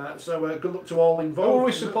stuff. So good luck to all Who involved. are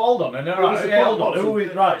we supporting on? Who are we Right, yeah, hold on.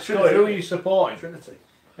 supporting? Right, Scott, who are you supporting? Trinity.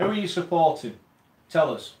 Who are you supporting?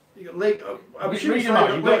 Tell us. You got I'm Read assuming them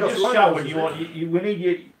out. You've got to Lagos just shout Rhinos, when you isn't want. it? We need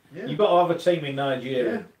you. Yeah. You've got to have a team in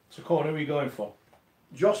Nigeria. Yeah. So, Corn, who are you going for?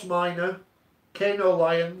 Joss Minor, Kano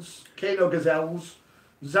Lions, Kano Gazelles,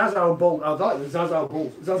 Zazao Bulls. I like the Zazao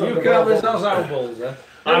Bulls. You can have the Zazao Bulls, eh?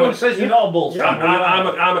 I'm Everyone a- says you're not a Bulls fan.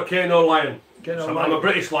 I'm a Kano Lion. Kano So I'm Lion. a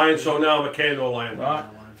British Lion, so now I'm a Kano Lion. Right.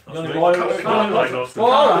 That's Only me. boy-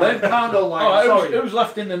 Well, then. Kano Lion, Alright, sorry. who's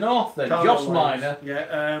left in the north then? Kano Joss Lions. Minor,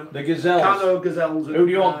 Yeah, the Gazelles. Kano Gazelles. Who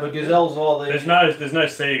do you want, the Gazelles or the... there's no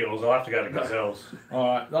seagulls. I'll have to go to gazelles.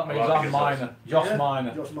 Alright, that means I like I'm the Minor. Joss Yeah,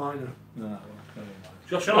 Minor. Joss Minor. No.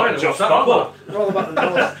 Josh Feel like Minor, Josh what's that Butler. pub? They're all about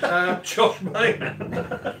the north. Josh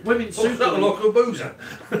Minor. Women's What's Super that, the League. local boozer?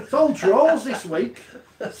 It's all draws this week.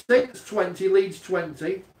 Saints 20, Leeds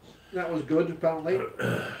 20. That was good, apparently.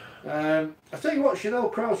 I tell you what, Chanel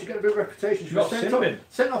Krause, she got a bit of reputation. She was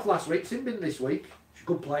sent off last week, Simbin this week. She's a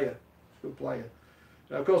good player. Good player.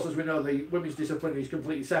 Now, of course, as we know, the women's discipline is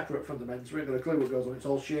completely separate from the men's. We haven't got a clue what goes on. It's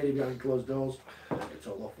all shady behind closed doors. It's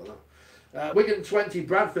all off for that. Wigan 20,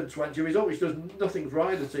 Bradford 20. Result which does nothing for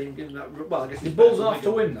either team. Given that, well, I guess The Bulls don't have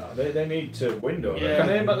to win now. They need to win, don't they? Yeah. Can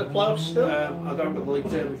they make the playoffs still? I don't have the league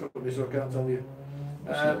table in front of me, so I can't tell you.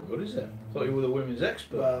 That's not good, is it? Thought you were the women's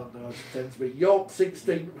expert. Well, no, it tends to be York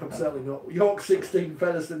 16. I'm certainly not. York 16,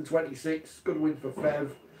 Featherstone 26. Good win for Fev.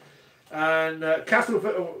 And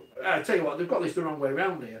Castleford. I tell you what, they've got this the wrong way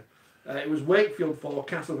around here. It was Wakefield 4,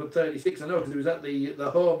 Castleford 36. I know because it was at the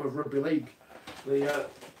home of Rugby League, the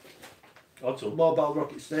Mobile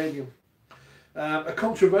Rocket Stadium. A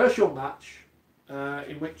controversial match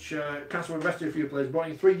in which Castleford rested a few players, brought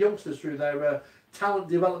in 3 youngsters through their talent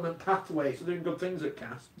development pathway, so doing good things at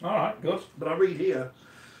Cas. Alright, good. But I read here,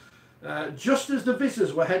 just as the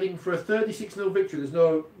visitors were heading for a 36-0 victory, there's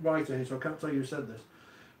no writer here, so I can't tell you who said this,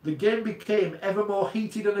 the game became ever more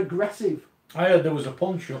heated and aggressive. I heard there was a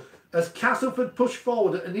punch-up. As Castleford pushed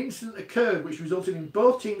forward, an incident occurred which resulted in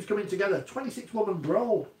both teams coming together. 26-woman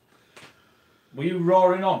brawl. Were you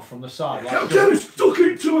roaring on from the side? Like, Get stuck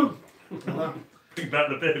into him! Bring back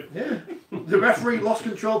the bib. Yeah. The referee lost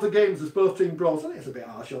control of the games as both teams brawled. I think it's a bit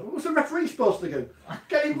harsh on him. What's the referee supposed to do?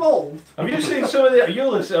 Get involved? have you seen some of the...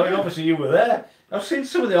 obviously you were there. I've seen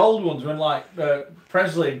some of the old ones when, like,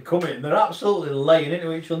 Presley had come in. They're absolutely laying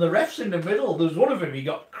into each other. The ref's in the middle. There was one of them, he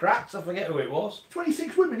got cracked. I forget who it was.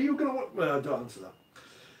 26 women, you were going to... Well, don't answer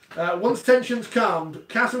that. Once tensions calmed,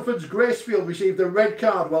 Castleford's Gracefield received a red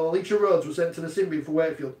card while Alicia Rhodes was sent to the Simbi for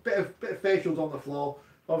Wakefield. Bit of facials on the floor.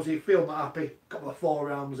 Obviously, Field not happy. Couple of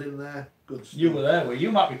forearms in there. Good stuff. You were there, were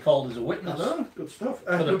you? Might be called as a I witness. know, good stuff.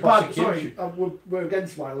 For the Sorry, prosecution. we're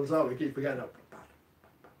against violence, aren't we? Keep forgetting that.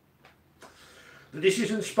 The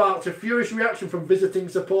decision sparked a furious reaction from visiting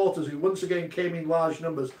supporters who once again came in large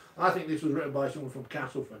numbers. I think this was written by someone from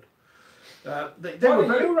Castleford. They Why were didn't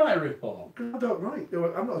very... you write a report? I don't write.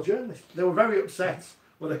 I'm not a journalist. They were very upset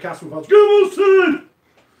with the Castleford. Give us time!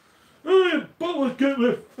 Hey, Butler's get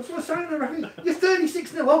me. That's what I'm saying, the referee. You're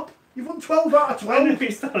 36-0 up. You've won 12 out of When 12. did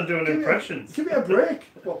he start doing impressions? Give it a break.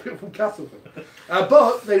 What, people from Castleford?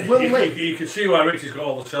 But they will live. You can see why Richie's got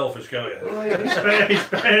all the selfies, can't you? Oh, yeah. He's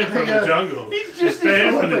banned from the jungle. He's just...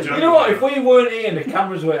 banned from the jungle. You know what, if we weren't here and the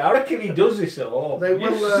cameras were, I reckon he does this at home. They will,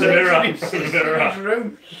 He's the mirror. in his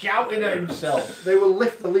room, shouting at himself. They will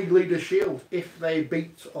lift the league leaders' shield if they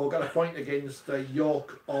beat or get a point against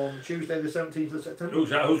York on Tuesday the 17th of September.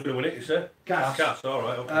 Who's that? Who's going to win it, you say? Cass. Cass,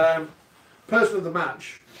 alright, okay. Person of the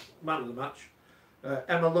match, man of the match,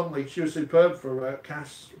 Emma Lumley. She was superb for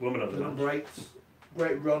Cass. Woman of the number match. 8.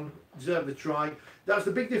 Great run, deserved the try. That's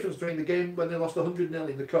the big difference between the game when they lost 100-0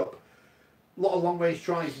 in the Cup. A lot of long-range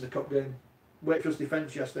tries in the Cup game. Wakefield's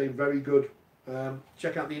defence yesterday, very good.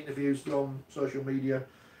 Check out the interviews on social media.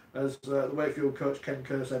 As the Wakefield coach Ken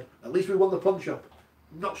Kerr said, at least we won the punch-up.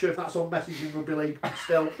 Not sure if that's on message in Rugby League, but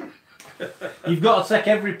still. You've got to take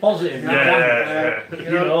every positive. Yeah.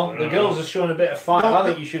 You know, the girls are showing a bit of fight. No, I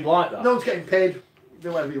think you should like that. No one's getting paid.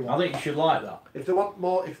 Do whatever you I want. think you should like that. If they want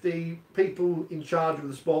more, if the people in charge of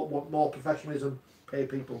the sport want more professionalism, pay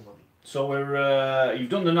people money. So we're you've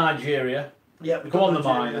done the Nigeria. Yeah, Come on, the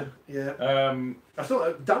minor. Yeah. I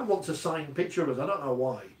thought Dan wants a signed picture of us. I don't know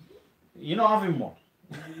why. You're not having one.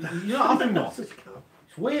 You're not having one.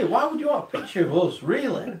 It's weird. Why would you want a picture of us?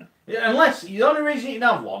 Really? Yeah, unless the only reason you can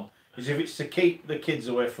have one is if it's to keep the kids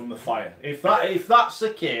away from the fire. If that's the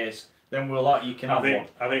case, then we're like you can have one.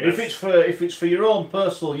 I think If it's for your own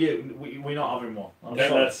personal use, we're not having one. I'm sorry.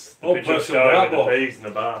 that's the picture of personal Sky with dartboard. the bees in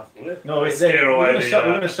the bath. No, Let's it's scare away we're the,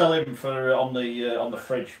 going to sell him for on the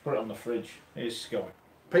fridge. Put it on the fridge. It's going.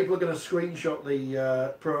 People are going to screenshot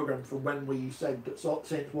the programme from when we said that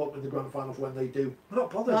Saints won't win the grand final for when they do. I'm not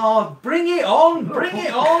bothered. Oh, bring it on! Bring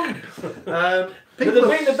it on! They've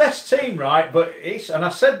been the best team, right? But and I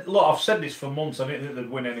said, look, I've said this for months. I didn't think they'd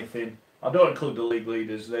win anything. I don't include the league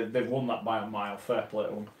leaders. They've won that by a mile. Fair play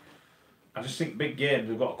to them. I just think big games,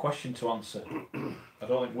 we've got a question to answer. I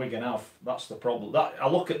don't think Wigan have. That's the problem. I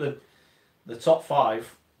look at the top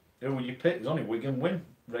 5. Who would you pick? There's only Wigan win.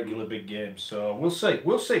 regular big games. So we'll see.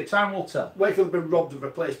 We'll see. Time will tell. Wakefield have been robbed of a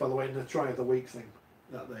place, by the way, in the try of the week thing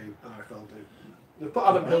that the RFL do. They've put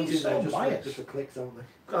Adam Hills in there just for clicks, haven't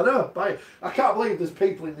they? I know, I can't believe there's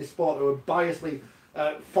people in this sport who are biasly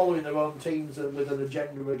following their own teams and with an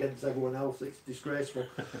agenda against everyone else. It's disgraceful.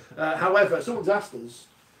 However, someone's asked us,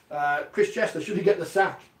 Chris Chester, should he get the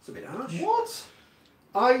sack? It's a bit harsh. What?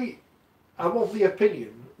 I'm of the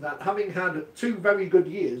opinion that having had 2 very good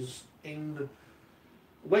years in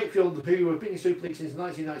Wakefield, who have been in Super League since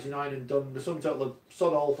 1999 and done the sum total of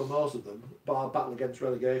sod all for most of them, bar battle against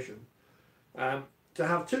relegation, to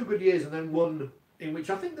have 2 good years and then one in which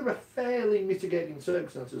I think there are fairly mitigating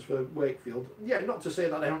circumstances for Wakefield. Yeah, not to say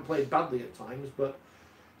that they haven't played badly at times, but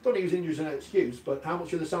don't use injuries as an excuse. But how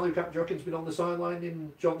much of the salary cap Jockin's been on the sideline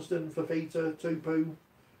in Johnston, Fafita, Tupu,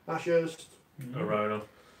 Ashurst, Arona,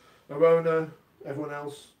 everyone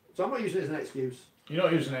else? So I'm not using it as an excuse. You're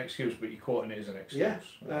not using an excuse, but you're quoting it as an excuse.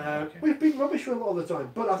 Yeah, we've been rubbish for a lot of the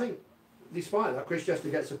time, but I think despite that, Chris Chester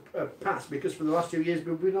gets a pass because for the last 2 years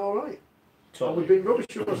we've been all right. Totally. And we've been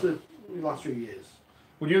rubbish across the last few years.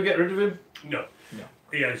 Would you get rid of him? No. No.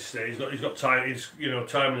 Yeah, he's got time. He's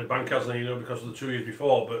time in the bank, hasn't he? Because of the 2 years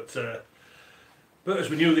before. But as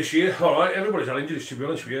we knew this year, all right, everybody's had injuries to be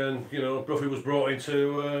honest with you, and Bruffy was brought in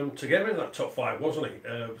to get him in that top 5, wasn't he?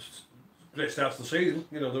 Great start to the season.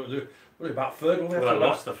 They were about third. Well, they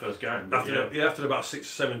lost the first game. After about 6 or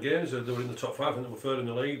 7 games, they were in the top 5. I think they were third in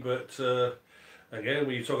the league. But again,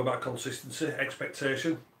 when you talk about consistency,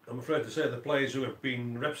 expectation, I'm afraid to say the players who have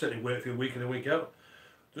been representing Wakefield week in and week out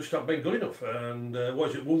just not been good enough. And what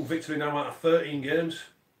is it? 1 victory now out of 13 games.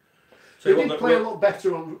 So they did play a lot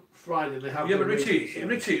better on Friday than they have. Yeah, but Richie,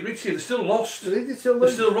 they're still lost. They're still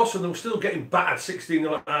lost, and they were still getting battered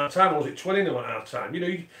 16-0 at half time. Or was it 20-0 at half time?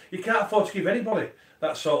 You can't afford to give anybody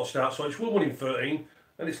that sort of start. So it's 1-1 in 13,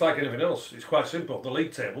 and it's like anything else. It's quite simple. The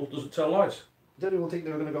league table doesn't tell lies. Did anyone think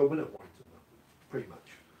they were going to go win at White? Pretty much.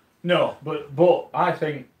 No, but I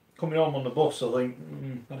think coming home on the bus, I think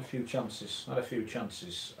had a few chances, but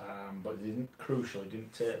they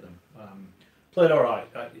didn't take them. Played all right.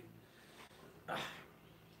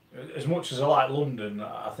 As much as I like London,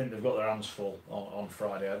 I think they've got their hands full on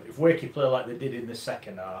Friday. If Wakey play like they did in the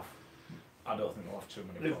second half, I don't think they'll have too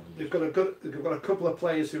many problems. They've got a couple of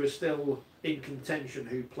players who are still in contention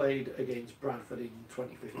who played against Bradford in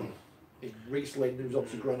 2015. In Reece Lynn, who's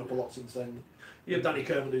obviously grown up a lot since then. Yeah, Danny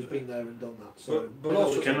Kerman, who's been there and done that. So, but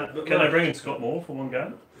also, can they bring in Scott Moore for one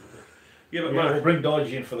game? Yeah, but we'll bring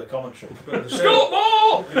Dodgy in for the commentary. Scott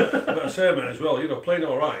Moore! But I say, man, as well, playing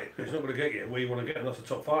all right, it's not going to get you where you want to get, and that's the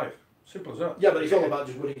top 5. Simple as that. Yeah, but it's all about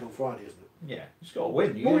just winning on Friday, isn't it? Yeah, it's got to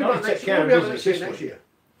win. We'll be back next year.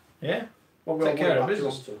 Yeah. Take care of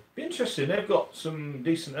business. Be interesting. They've got some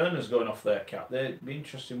decent earners going off their cap. They'd be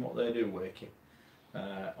interesting what they do, Wakey,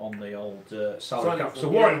 on the old salary cap. So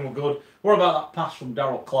Warren were good. What about that pass from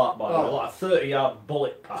Darryl Clark, by the way? Like a 30-yard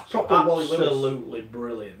bullet pass. Absolutely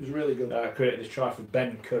brilliant. It was really good. Created his try for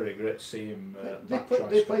Ben Curry. Great to see him. They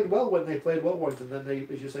played well when they played well, Warrington, then they,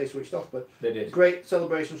 as you say, switched off. But they did. Great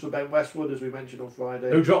celebrations for Ben Westwood, as we mentioned on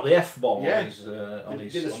Friday. Who dropped the F-bomb on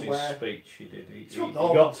his speech. He did.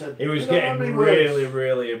 He was getting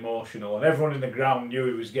really emotional, and everyone in the ground knew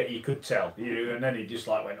he was getting. You could tell. And then he just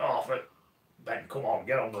went off it. Ben, come on,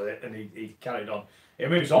 get on with it, and he carried on. I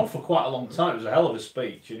mean, it was on for quite a long time. It was a hell of a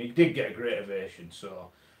speech, and he did get a great ovation. So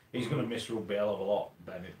he's going to miss rugby a hell of a lot.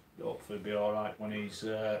 Ben, hopefully, be all right when he's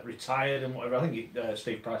retired and whatever. I think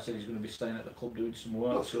Steve Price said he's going to be staying at the club doing some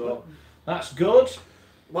work. That's good.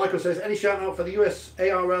 Michael says, any shout out for the US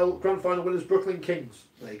ARL Grand Final winners, Brooklyn Kings?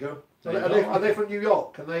 There you go. Are they from New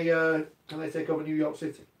York? Can they take over New York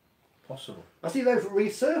City? Possible. I see they've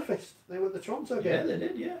resurfaced. They were at the Toronto game. Yeah, they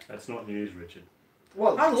did. Yeah. That's not news, Richard.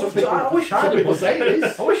 Well, I wish I had a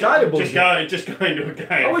budget. I wish I had a budget. Just going to a game.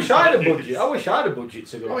 I wish I had a budget. I wish I had a budget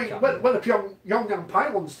to go. I mean, when the Pyongyang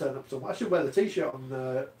Pylons turn up somewhere, I should wear the T-shirt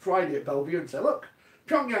on Friday at Bellevue and say, look,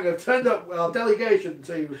 Pyongyang have turned up our delegation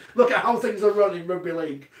to look at how things are run in Rugby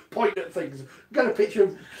League, point at things, get a picture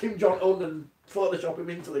of Kim Jong-un and Photoshop him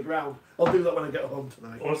into the ground. I'll do that when I get home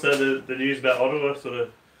tonight. Also, the news about Ottawa sort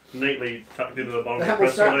of neatly tucked into the bottom of the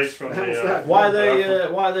press release from the... Why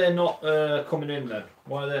are they not coming in then?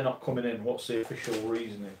 Why are they not coming in? What's the official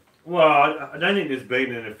reasoning? Well, I don't think there's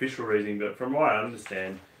been an official reasoning, but from what I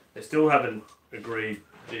understand, they still haven't agreed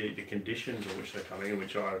the conditions on which they're coming in,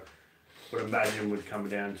 which I would imagine would come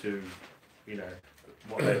down to,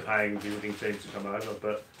 what they're paying visiting teams to come over.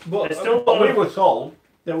 But we were told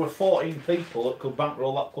there were 14 people that could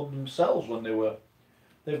bankroll that club themselves when they were.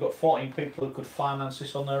 They've got 14 people who could finance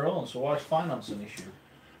this on their own, so why is finance an issue?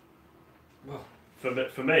 Well,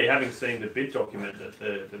 for me, having seen the bid document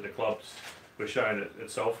that the clubs were showing at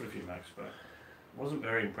Salford a few months back, it wasn't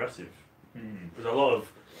very impressive. There's a lot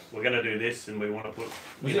of, we're going to do this and we want to put...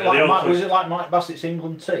 Was it like Mike Bassett's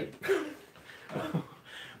England team?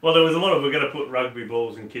 Well, there was a lot of, we're going to put rugby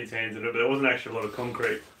balls in kids' hands in it, but there wasn't actually a lot of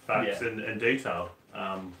concrete facts and detail.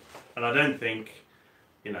 And I don't think,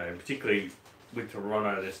 particularly with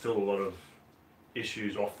Toronto, there's still a lot of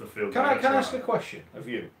issues off the field. Can I ask a question of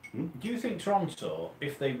you? Do you think Toronto,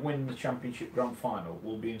 if they win the Championship Grand Final,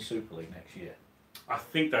 will be in Super League next year? I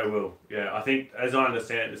think they will, yeah. I think, as I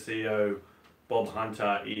understand it, the CEO, Bob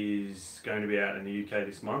Hunter, is going to be out in the UK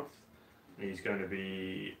this month. He's going to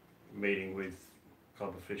be meeting with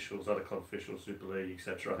club officials, other club officials, Super League,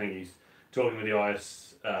 etc. I think he's talking with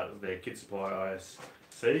the their kit supply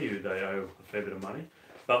ISC, who they owe a fair bit of money.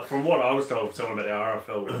 But from what I was told, someone about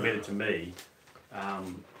the RFL admitted to me,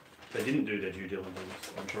 they didn't do their due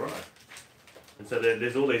diligence on Toronto. And so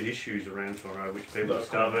there's all these issues around Toronto, which people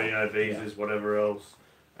discover, visas, whatever else,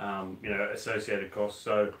 associated costs.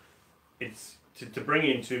 So it's to bring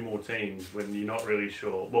in 2 more teams when you're not really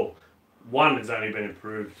sure. Well, one has only been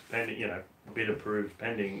approved pending, bid approved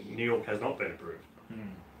pending. New York has not been approved.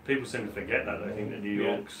 People seem to forget that. They think that New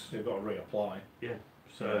York's... They've got to reapply. Yeah.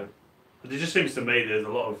 So it just seems to me there's a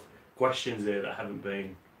lot of questions there that haven't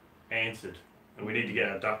been answered. And we need to get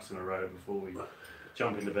our ducks in a row before we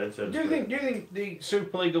jump into bed. So do you think the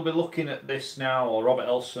Super League will be looking at this now, or Robert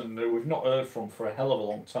Elson, who we've not heard from for a hell of a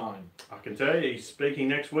long time? I can tell you, he's speaking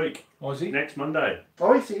next week. Oh, is he? Next Monday.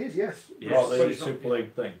 Oh, yes, he is, yes. Yes. Right, the Super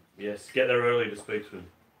League thing. Yes, get there early to speak to him.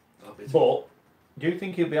 But do you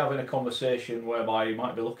think he'll be having a conversation whereby he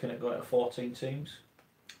might be looking at going to 14 teams?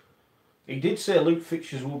 He did say loop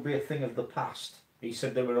fixtures would be a thing of the past. He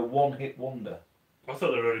said they were a one-hit wonder. I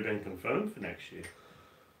thought they'd already been confirmed for next year.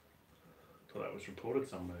 I thought that was reported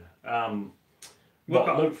somewhere.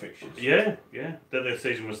 What loop fixtures? Yeah. That their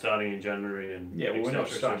season was starting in January and we're not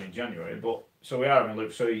starting in January, but so we are in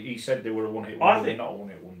loop. So he said they were a one-hit wonder. They're not a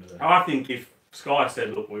one-hit wonder. Then. I think if Sky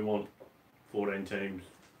said, "Look, we want 14 teams,"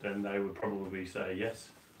 then they would probably say yes,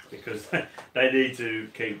 because they need to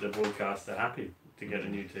keep the broadcaster happy to get a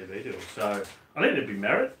new TV deal. So I think there'd be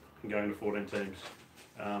merit in going to 14 teams.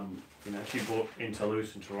 If you brought in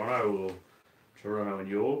Toulouse and Toronto, or Toronto and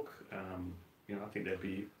York, I think that'd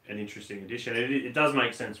be an interesting addition. It does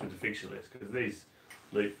make sense with the fixture list, because these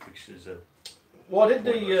loop fixtures are... Well, I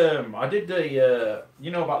did the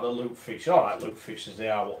about the loop fixtures. All right, loop fixtures, they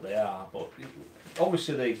are what they are, but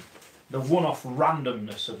obviously the one-off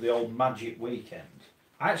randomness of the old Magic Weekend.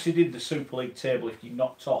 I actually did the Super League table if you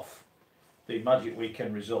knocked off the Magic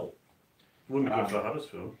Weekend result. Wouldn't be good for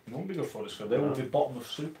Huddersfield. It wouldn't be good for Huddersfield. They would be bottom of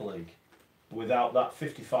Super League. Without that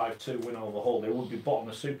 55-2 win over Hull, they would be bottom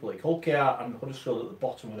of Super League. Hull KR and Huddersfield at the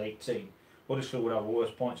bottom with 18. Huddersfield would have a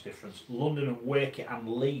worse points difference. London and Wakey and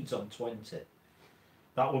Leeds on 20.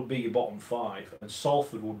 That would be your bottom 5. And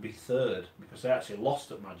Salford would be 3rd, because they actually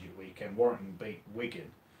lost at Magic Weekend. Warrington beat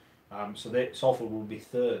Wigan. Salford would be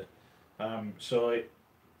 3rd. So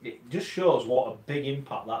it just shows what a big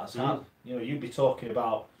impact that has had. You'd be talking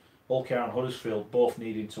about Hull KR and Huddersfield both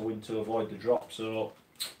needing to win to avoid the drop. So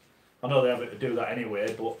I know they have to do that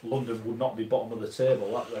anyway, but London would not be bottom of the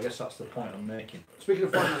table. I guess that's the point I'm making. Speaking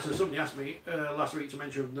of finances, somebody asked me last week to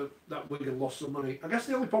mention that Wigan lost some money. I guess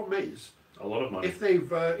the only problem is a lot of money. If they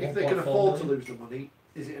can afford to lose the money,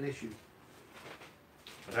 is it an issue?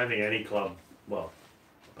 I don't think any club, well,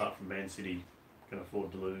 apart from Man City, can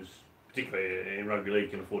afford to lose. Particularly in Rugby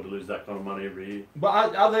League, can afford to lose that kind of money every year.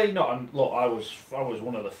 But are they not? And look, I was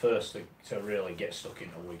one of the first to really get stuck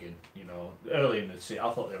into Wigan. Early in the season,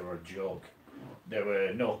 I thought they were a joke. There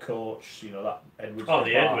were no coach. That Edwards. Oh,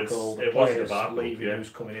 the Edwards. It was the debacle. Who's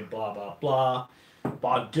coming in? Blah blah blah. But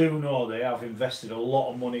I do know they have invested a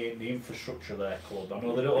lot of money in the infrastructure of their club. I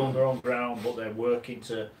know they don't own their own ground, but they're working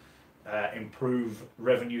to improve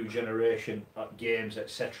revenue generation at games,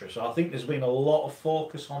 etc. So I think there's been a lot of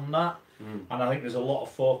focus on that, and I think there's a lot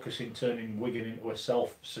of focus in turning Wigan into a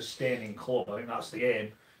self-sustaining club. I think that's the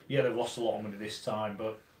aim. Yeah, they've lost a lot of money this time,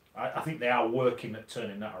 but I think they are working at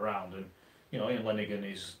turning that around. And Ian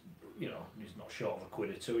Lenigan is, he's not short of a quid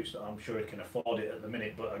or two. I'm sure he can afford it at the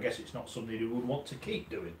minute, but I guess it's not something he would want to keep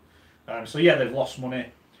doing. So yeah, they've lost money.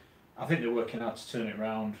 I think they're working hard to turn it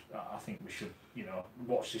around. I think we should,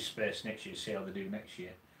 watch this space next year, see how they do next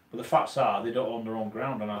year. But the facts are, they don't own their own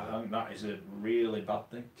ground, and I think that is a really bad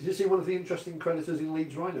thing. Did you see one of the interesting creditors in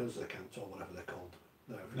Leeds Rhinos account, or whatever they're called?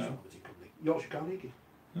 Their official limited company, Yorkshire Carnegie.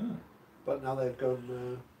 But now they've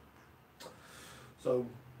gone. So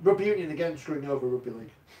Rugby Union again screwing over Rugby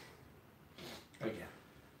League. Again.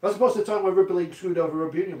 As opposed to the time when Rugby League screwed over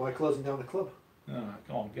Rugby Union by closing down a club. Come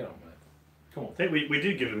on, get on, mate. Come on. I think we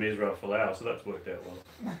did give him Israel Folau, so that's worked out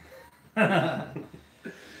well.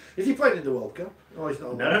 Is he playing in the World Cup? Oh, he's not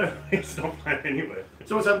allowed. No, he's not playing anywhere.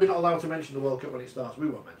 Someone said we're not allowed to mention the World Cup when it starts. We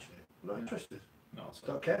won't mention it. I'm not interested. No, it's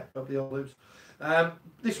Don't care. Hope they all lose.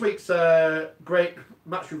 This week's great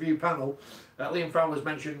match review panel, Liam Fowler's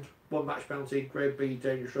mentioned one match penalty, grade B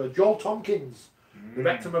dangerous throw. Joel Tompkins, the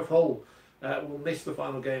Rectum of Hull, will miss the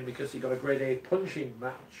final game because he got a grade A punching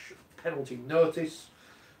match penalty notice.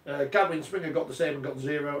 Gavin Springer got the same and got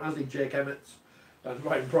 0, as did Jake Emmett. And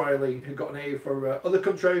Ryan Briley, who got an A for other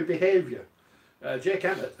contrary behaviour. Jake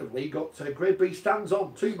Emmett of League got grade B stands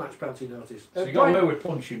on, 2 match penalty notice. So he got away with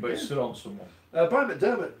punching, but he stood on someone. Brian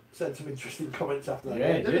McDermott said some interesting comments after that.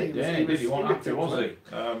 Yeah, he game, did. Yeah, he did. He wasn't happy, was he?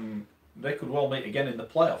 he? They could well meet again in the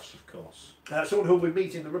playoffs, of course. Someone who will be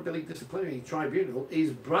meeting the Rugby League Disciplinary Tribunal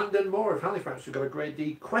is Brandon Moore of Halifax, who got a grade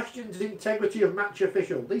D. Questions integrity of match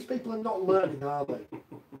official. These people are not learning, are they?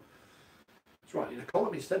 That's right, in a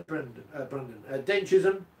column instead, Brandon. Dane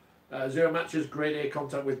Chisholm, 0 matches, grade A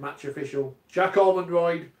contact with match official. Jack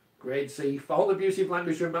Ormondroyd, grade C. Foul abusive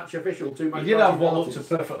language from match official. 2 match He did have one penalties.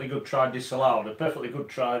 looked a perfectly good try disallowed. A perfectly good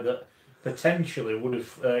try that potentially would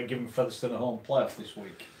have given Featherstone a home playoff this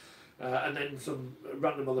week. And then some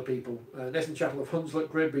random other people. Nathan Chattel of Hunslet,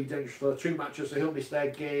 grade B dangerous for 2 matches, so he'll miss their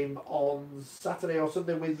game on Saturday or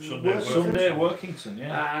Sunday with Sunday at Workington,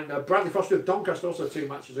 yeah. And Bradley Foster of Doncaster, also 2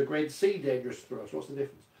 matches, a grade C dangerous throw. So what's the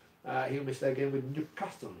difference? He'll miss their game with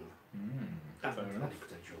Newcastle. Fair enough.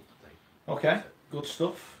 Potential thing. Okay, good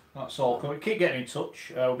stuff. That's all coming. Keep getting in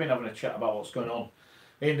touch. We've been having a chat about what's going on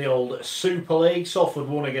in the old Super League. Salford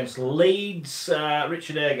won against Leeds.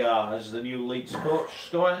 Richard Agar as the new Leeds coach.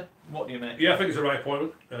 Scoyer, what do you make? Yeah, I think it's the right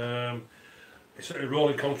appointment. It's a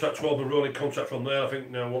rolling contract, 12-month rolling contract from there. I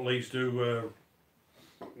think now what Leeds do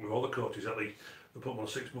with all the coaches, at least they put them on a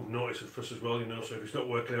 6-month notice for us as well, you know, so if it's not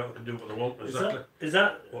working out, they can do what they want. Exactly. Is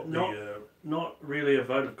that what not really a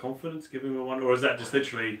vote of confidence, giving him a one, or is that just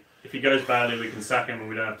literally, if he goes badly, we can sack him and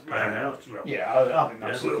we don't have to pay him out? Well, Yeah, I think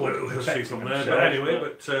that's the club we'll see protecting from there. themselves. But anyway,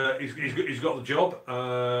 but he's got the job.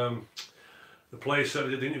 The players said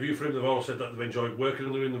they did the interview for him. They've all said that they've enjoyed working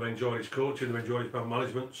under him, they've enjoyed his coaching, they've enjoyed his man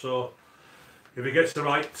management. So if he gets the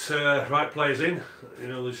right players in, you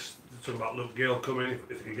know, there's talk about Luke Gale coming.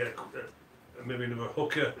 If he can get maybe another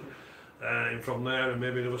hooker in from there and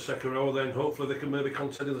maybe another second row, then hopefully they can maybe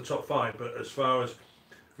contend in the top 5. But as far as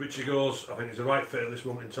Richie goes, I think he's the right fit at this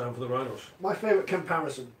moment in time for the Rhinos. My favourite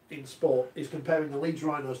comparison in sport is comparing the Leeds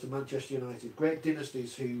Rhinos to Manchester United. Great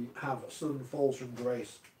dynasties who have sudden falls from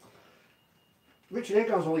grace. Richard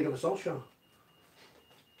Agar's only got a Solskjaer.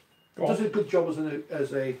 Does a good job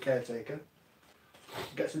as a caretaker.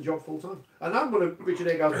 Gets the job full time. And I'm one of Richard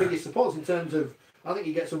Agar's biggest supporters in terms of, I think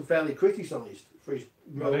he gets unfairly criticised for his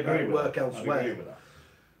work elsewhere.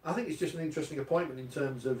 I think it's just an interesting appointment in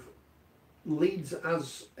terms of Leeds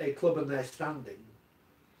as a club and their standing.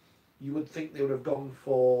 You would think they would have gone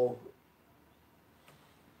for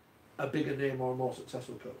a bigger name or a more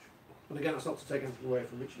successful coach. And again, that's not to take anything away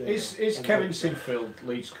from Richard Agar. Is Kevin Sinfield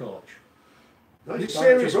Leeds coach? No, It's he's a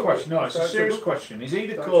serious director of question. No, rugby. it's a Director of serious rugby. question. Is he the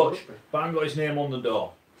Director of coach rugby. but I haven't got his name on the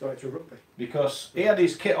door? Director of rugby. Because he had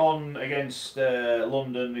his kit on against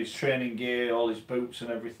London, his training gear, all his boots and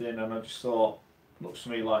everything, and I just thought, looks to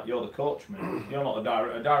me like you're the coach, man. You're not a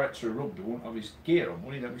director of rugby, wouldn't have his gear on,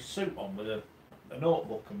 wouldn't he have his suit on with a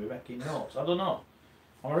notebook and be making notes? I don't know.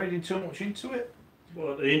 Am I reading too much into it?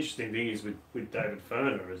 Well, the interesting thing is with David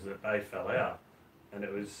Ferner is that they fell out, and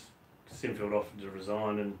it was Sinfield offered to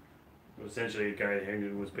resign, and essentially Gary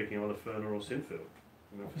Henry was picking either Ferner or Sinfield.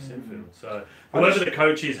 For Sinfield. So whoever the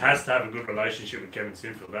coach is has to have a good relationship with Kevin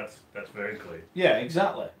Sinfield. That's very clear. Yeah,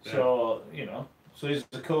 exactly. Yeah. So, you know, so he's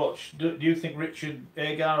the coach. Do you think Richard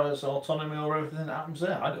Agar has autonomy over everything that happens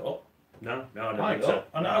there? I don't. No, I don't I think don't. so.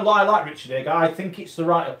 And I like Richard Agar. I think it's the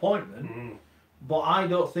right appointment, but I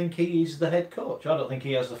don't think he is the head coach. I don't think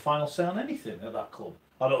he has the final say on anything at that club.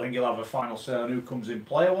 I don't think he'll have a final say on who comes in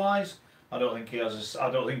player-wise. I don't think he has.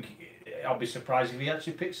 I'll be surprised if he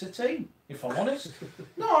actually picks the team. If I'm honest.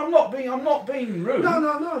 No, I'm not being rude.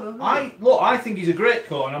 No. I think he's a great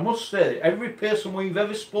coach, and I must say that every person we've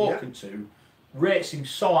ever spoken to rates him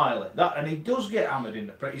so highly. And he does get hammered in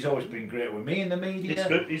the press. He's always been great with me in the media. He's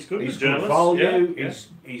good. He's with good journalists. value. Yeah.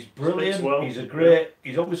 He's brilliant. Speaks well. He's a great.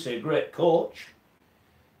 He's obviously a great coach.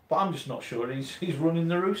 But I'm just not sure he's running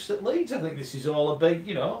the roost at Leeds. I think this is all a big,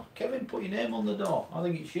 Kevin, put your name on the door. I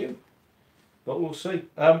think it's you. But we'll see.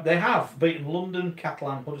 They have beaten London,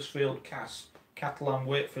 Catalan, Huddersfield, Catalan,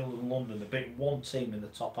 Wakefield and London. They've beaten one team in the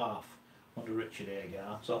top half under Richard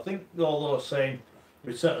Agar. So I think all those saying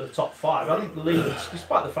return to the top 5. I think the Leeds,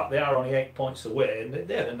 despite the fact they are only 8 points away, and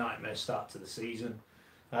they had a nightmare start to the season.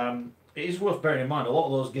 It is worth bearing in mind a lot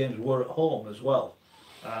of those games were at home as well.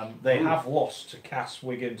 They have lost to Cass,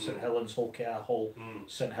 Wigan, St Helens, Hull KR, Hull,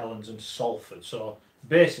 St Helens, and Salford. So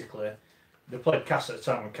basically, they played Cass at the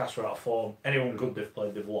time when Cass were out of form. Anyone good they've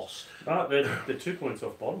played, they've lost. They're 2 points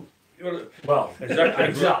off bottom. Well,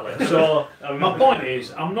 exactly. So my point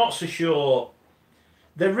is, I'm not so sure.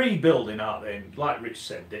 They're rebuilding, aren't they? And like Rich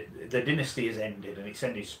said, the dynasty has ended, and it's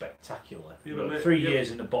ended spectacularly. Yeah, 3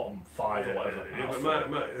 years in the bottom 5 or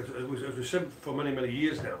whatever. As we said for many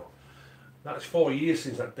years now, that's 4 years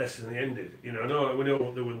since that destiny ended. You know, I know we know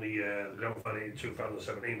what they won the grand final in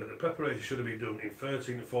 2017, but the preparation should have been done in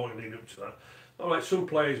 13 and 14 leading up to that. All right, some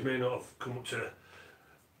players may not have come up to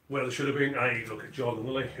where they should have been. I look at Jordan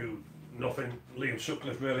Lilly, who nothing. Liam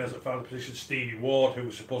Sutcliffe really hasn't found a position. Stevie Ward, who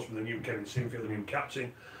was supposed to be the new Kevin Sinfield, the new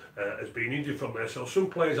captain, has been injured from there. So some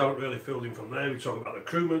players haven't really filled in from there. We talk about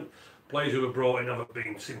recruitment. Players who were brought in haven't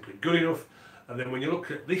been simply good enough. And then when you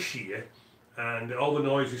look at this year, and all the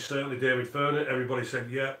noise is certainly David Furner. Everybody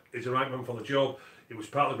said, yeah, he's the right man for the job. He was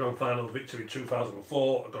part of the grand final victory in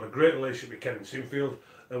 2004. I've got a great relationship with Kevin Sinfield.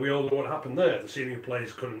 And we all know what happened there. The senior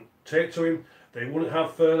players couldn't take to him. They wouldn't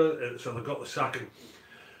have Furner, so they got the sack.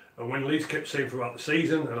 And when Leeds kept saying throughout the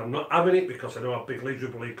season, and I'm not having it because I know how big Leeds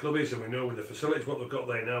Rugby League club is, and we know with the facilities what they've got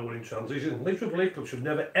there now, we're in transition. Leeds Rugby League club should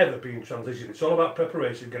never ever be in transition. It's all about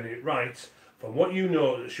preparation, getting it right from what you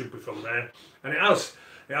know that should be from there. And it has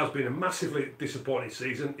been a massively disappointing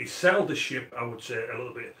season. He's settled the ship, I would say, a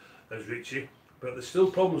little bit as Richie, but there's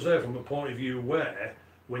still problems there from a point of view where,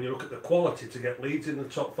 when you look at the quality to get Leeds in the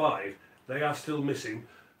top 5, they are still missing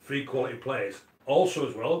 3 quality players. Also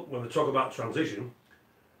as well, when they talk about transition,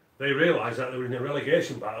 they realised that they were in a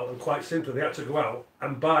relegation battle, and quite simply they had to go out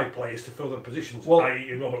and buy players to fill their positions,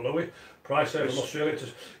 i.e. Robert Louis, Price there from Australia,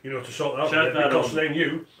 to sort that out, because they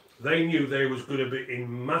knew they was going to be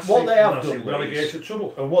in massive relegation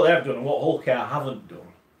trouble. And what they have done, and what Hull KR haven't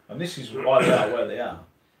done, and this is why they are where they are,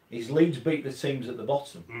 is Leeds beat the teams at the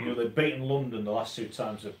bottom. You know, they've beaten London the last 2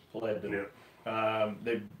 times they've played them.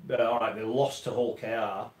 They lost to Hull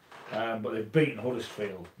KR, but they've beaten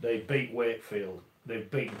Huddersfield, they beat Wakefield,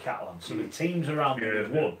 they've beaten Catalan. So the teams around them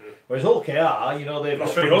have won. Whereas Hull KR, they've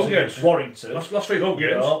lost 3 home games. Warrington. Lost 3 home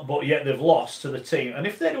games. But yet they've lost to the team. And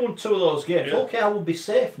if they'd won 2 of those games, Hull KR would be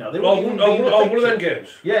safe now. They one of them games.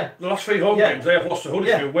 Yeah. The last 3 home games, they have lost to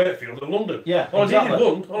Huddersfield, Wakefield and London. Yeah, All exactly. I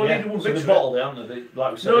needed one So victory. they bottled it, haven't they?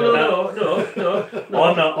 Like we said. No.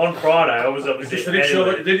 On Friday, I was up at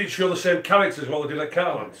They didn't show the same characters while they did at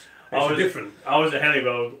Catalans. It's different. I was at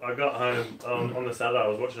Hellywell. I got home on the Saturday. I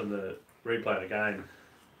was watching the replay of the game,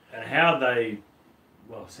 and how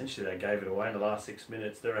essentially they gave it away in the last 6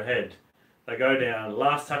 minutes. They're ahead. They go down.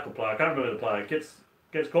 Last tackle play. I can't remember the player.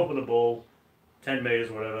 Gets caught with the ball, 10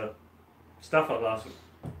 metres or whatever. Stuff like last week.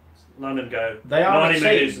 London go 90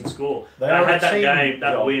 metres and score. They had that game,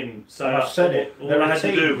 that win. So I've said it. All they had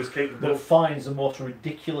to do was keep the ball. That finds the most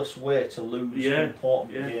ridiculous way to lose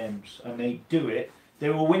important games, and they do it. They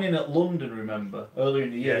were winning at London, remember, earlier in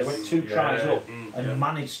the year. They went 2 tries up and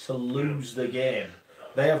managed to lose the game.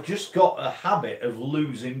 They have just got a habit of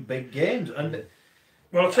losing big games. And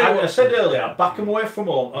well, I'll tell you what, I said earlier, back them away from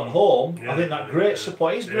home. At home, I think that great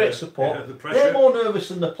support is great support. They're more nervous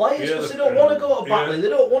than the players because they don't want to go to Batley. They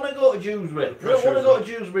don't want to go to Dewsbury. They don't want to go to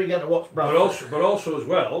Dewsbury again to watch Bradford. But also as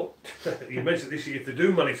well, you mentioned this year, if they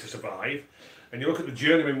do manage to survive, and you look at the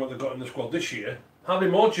journeymen, what they've got in the squad this year, how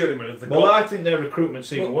many more journeymen have they got? Well, I think their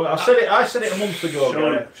recruitment's even worse. I said it a month ago.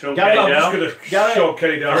 Gary, I'm just going to show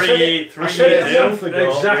Kenny down. I said it a month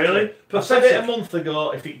ago. Exactly. Really? I said it a month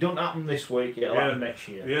ago. If it doesn't happen this week, it'll happen next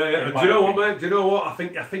year. Yeah. And do you know what, mate? Do you know what? I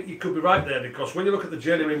think you could be right there, because when you look at the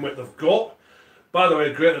journeymen what they've got. By the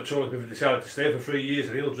way, great that Tony Smith decided to stay for 3 years,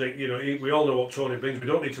 and he'll drink. We all know what Tony brings. We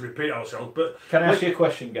don't need to repeat ourselves. But can I ask you a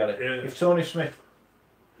question, Gary? Yeah. If Tony Smith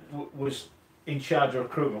was in charge of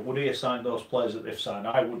recruitment, would he assign those players that they've signed?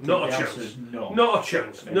 I would. Not a chance. Not a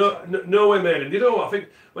chance. No way, mate. And you know what? I think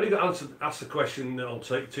when he got asked the question on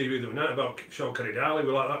TV the other night about Sean Kenny Darley,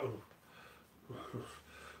 we're like that.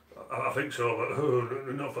 I think so,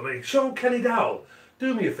 but not for me. Sean Kenny Dowell,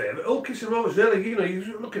 do me a favour. Hull Kissing Rovers, really, he's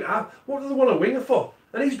looking at what do they want a winger for?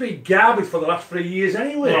 And he's been garbage for the last 3 years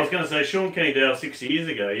anyway. Well, I was going to say Sean Kenny Dowell 6 years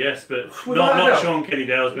ago, yes, but not Sean Kenny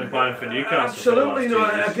Dowell's been playing for Newcastle. Absolutely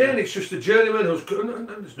not. Again, it's just a journeyman who's and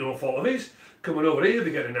there's no fault of his coming over here.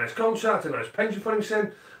 They get a nice contract, a nice pension for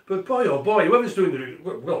him. But boy, oh boy, whoever's doing Danny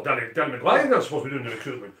McGuire now supposed to be doing the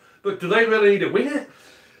recruitment. But do they really need a winger?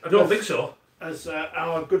 I don't think so. As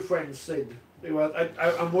our good friend Sid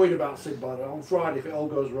I'm worried about Simbad. On Friday, if it all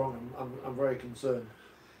goes wrong, I'm very concerned.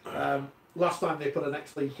 Last time they put an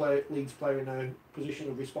ex-Leeds player in a position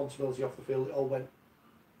of responsibility off the field, it all went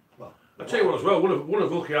well. I'll tell you what as well, one of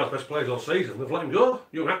Hulkiar's best players all season, they've let him go,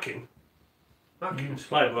 young Atkins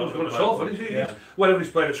played well. Going to Salford, whenever he's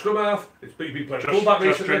played at scrum half, he's been playing fullback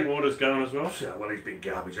recently. Drinkwater's going as well. Yeah, well, he's been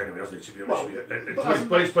garbage anyway, hasn't he? To be honest with you,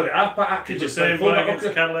 but he's played at half back. Atkins. Did you see him play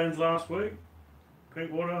against Catalans last week?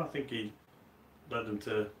 Drinkwater, I think he led them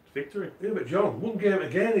to victory. Yeah, but John, one game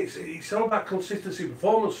again, it's all about consistency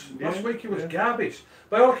performance. Last week he was garbage.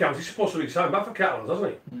 By all accounts, he's supposed to be signed back for Catalans,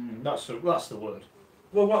 hasn't he? That's the word.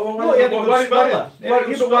 Well, why did they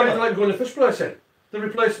let him go in the first place then? They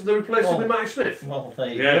replaced him with Matty Smith. Well, there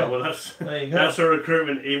you go. Well, that's a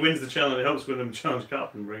recruitment. He wins the challenge, he helps win them the Challenge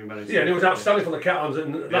Cup and bring him back. Yeah, and he was outstanding for the Catalans,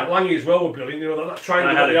 and that Langy as well was brilliant. You know, that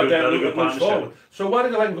triangle that they had there looking forward. So why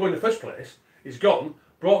did they let him go in the first place? He's gone,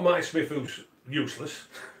 brought Matty Smith, who's useless,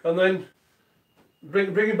 and then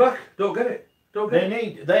bring him back. Don't get it.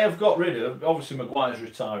 They have got rid of, obviously Maguire's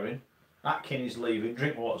retiring, Atkins is leaving,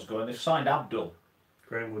 Drinkwater's going, they've signed Abdul.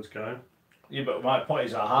 Greenwood's going. Yeah, but my point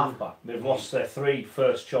is our halfback. They've lost their three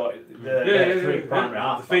first choice, three primary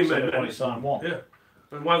halfbacks, so they've only signed one. Yeah.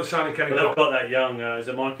 And why are they signing Kenny? They've got that young, is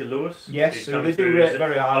it Mikey Lewis? Yes, so they do rate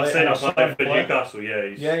very highly. I've seen him play for Newcastle,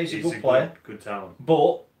 he's a good player. Good talent.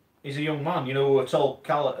 But he's a young man. You know, we were told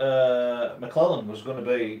McClellan was going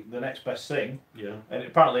to be the next best thing. Yeah. And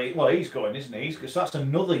apparently, well, he's going, isn't he? So that's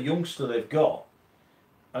another youngster they've got.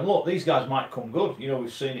 And look, these guys might come good. You know,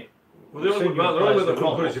 we've seen it. Well, they're only the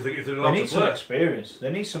companies if they're allowed to play. They need some experience.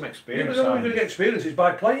 They need some experience. Yeah, but the only way you're going to get experience is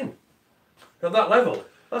by playing. At that level.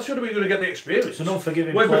 That's the only way you're going to get the experience. It's an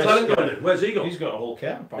unforgiving Where's place. McClellan going in? Where's he gone? He's got a whole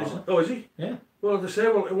camp, apparently. Is he? Yeah. Well, they say,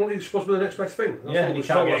 wasn't he supposed to be the next best thing? That's and he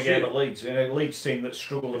can't get a game at Leeds. In a Leeds team that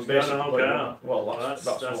struggled and basically well, that's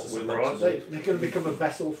what we're surprise. They're going to become a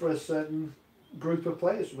vessel for a certain group of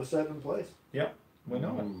players from a certain place. Yeah. We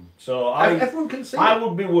know it. So everyone can see I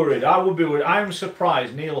would be worried. I'm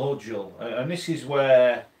surprised Neil Hudgell, and this is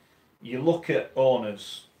where you look at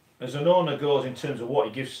owners. As an owner goes in terms of what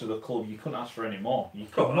he gives to the club, you couldn't ask for any more. You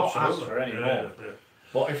could not ask for any more. Yeah.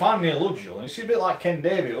 But if I'm Neil Hudgell, and it's a bit like Ken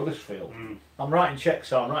Davey at Huddersfield, I'm writing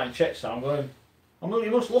checks out. I'm going.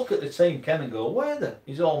 You must look at the team, Ken, and go, where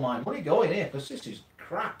is all my money going here? Because this is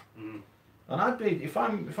crap. And I'd be if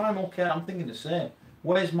I'm okay, I'm thinking the same.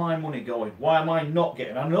 Where's my money going? Why am I not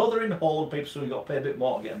getting? I know they're in Hall and people, so you've got to pay a bit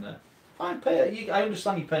more to get them there. Fine, I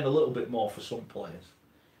understand you're paying a little bit more for some players,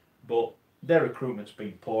 but their recruitment's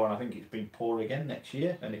been poor, and I think it's been poor again next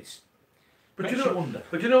year, and it's. But you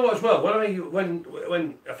know what as well?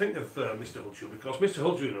 When I think of Mr. Hudgell, because Mr.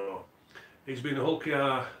 Hudgell, you know, he's been a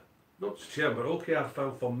Hulkiar, not chairman, but Hulkiar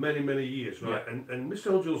fan for many years, right? Yeah. And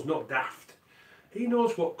Mr. Hudgell's not daft. He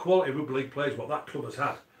knows what quality rugby league players, what that club has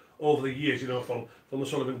had over the years, you know, from the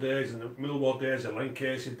Sullivan days and the Millwall days and Len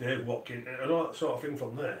Casey, Dave Watkin, and all that sort of thing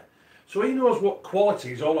from there. So he knows what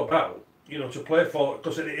quality is all about, you know, to play for,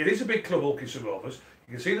 because it is a big club, Hulkinson Rovers.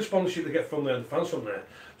 You can see the sponsorship they get from there, the fans from there.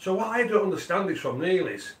 So what I don't understand is from Neil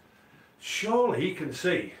is, surely he can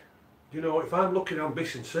see, you know, if I'm looking at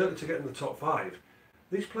ambition, certainly to get in the top 5,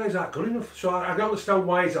 these players aren't good enough. So I don't understand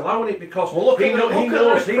why he's allowing it, because he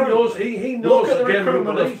knows the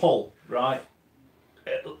recruitment of Hull, right?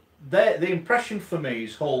 The impression for me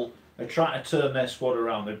is Hull are trying to turn their squad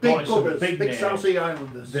around. They've got some big names. South Sea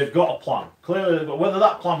Islanders. They've got a plan. Clearly, but whether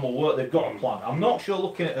that plan will work, they've got a plan. I'm not sure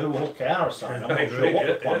looking at who Hull KR are signing. I'm not sure what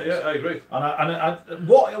the plan is. Yeah, I agree. And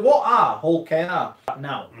what are Hull KR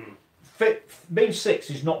now? Being 6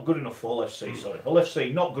 is not good enough for Hull FC. Sorry, Hull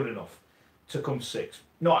FC not good enough to come 6.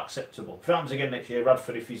 Not acceptable. If it happens again next year,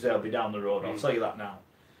 Radford, if he's there, will be down the road. I'll tell you that now.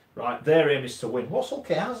 Right, their aim is to win. What's Hull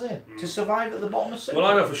KR's aim? To survive at the bottom of 6. Well,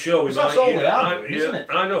 I know for sure. That's all they are, isn't it?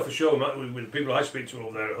 I know for sure with people I speak to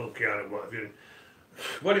over there at Hull KR and what have you.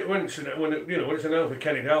 When it's announced with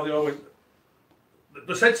Kenny Dow,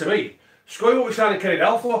 they said to me, "Screw what we signed Kenny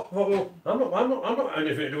Dow for." I thought, well, I'm not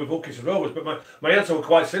anything to do with Hulkinson Rovers, but my answer was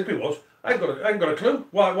quite simple: I ain't got a clue.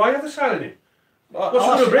 Why are they signing him? What's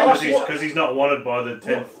going to bring? Because he's not wanted by the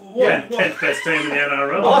 10th best team in the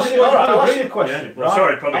NRL. I'll ask you a question. Yeah. Well,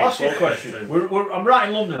 sorry, probably. I'll ask you a question. I'm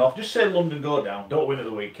writing London off. Just say London go down. Don't win at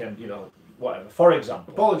the weekend. You know, whatever. For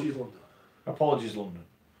example. Apologies, London.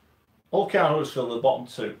 Hull KR and Huddersfield are the bottom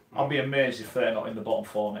 2. I'll be amazed if they're not in the bottom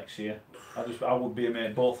 4 next year. I would be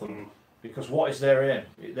amazed, both of them. Because what is their aim?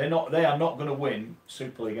 They are not going to win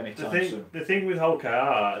Super League anytime soon. The thing with Hull KR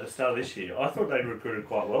at the start of this year, I thought they'd recruited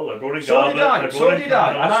quite well. They brought in So did I.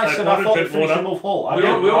 And I said I thought they'd finish above Hull. I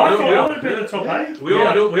thought they'd be in the top 8. We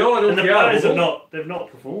all had and the players Hull. they've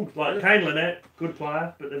not performed. Like Kane Lynette, good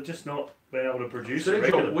player, but they've just not been able to produce it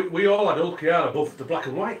regularly. We all had Hull KR above the black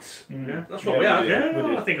and whites. Yeah. That's what we had.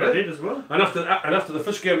 Yeah, I think I did as well. And after the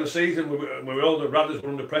first game of the season, we were all the Radlers were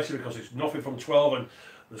under pressure because it's nothing from 12 and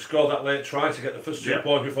they scored that late trying to get the first 2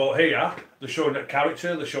 points. We thought, here, they're showing that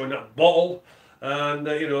character, they're showing that bottle, and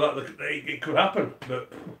that it could happen.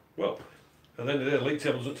 But well, at the end of the day, the league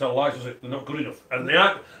table doesn't tell lies, does it? They're not good enough, and they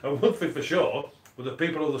aren't. And one thing for sure, with the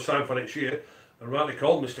people who are signed for next year, and rightly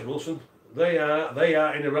called Mr. Wilson, they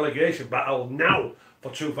are in a relegation battle now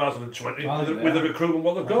for 2020 with the recruitment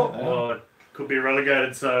what they've got. Well, it could be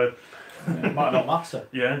relegated, so it might not matter.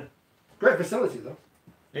 Yeah, Great facility though.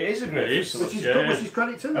 It is a great facility. Which is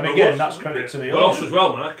credit to them. And again, that's credit to the But also as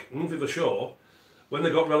well, Mark, one thing for sure, when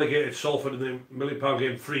they got relegated Salford in the £1 million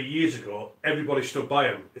game 3 years ago, everybody stood by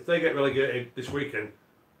them. If they get relegated this weekend,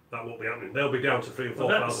 that won't be happening. They'll be down to 3,000 or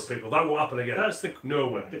 4,000 people. That won't happen again. That's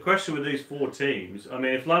nowhere. The question with these 4 teams, I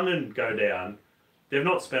mean, if London go down, they've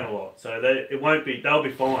not spent a lot, so they'll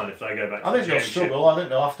be fine if they go back. I think they'll struggle. I think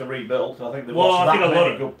they'll have to rebuild. I think they've lost that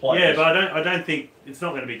many good players. Yeah, but I don't think it's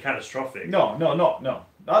not going to be catastrophic. No.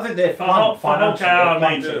 I think they're Hull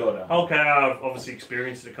KR obviously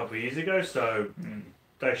experienced it a couple of years ago, so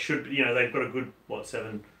they should. They've got a good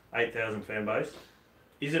 7,000-8,000 fan base.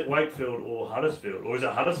 Is it Wakefield or Huddersfield, or is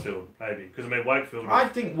it Huddersfield maybe? Because I mean Wakefield. I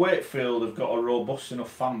think Wakefield have got a robust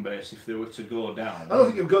enough fan base if they were to go down. I don't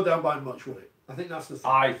think it would go down by much, would it? I think that's the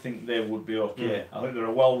thing. I think they would be okay. I think they're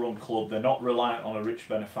a well-run club. They're not reliant on a rich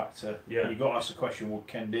benefactor. Yeah. You've got to ask the question: would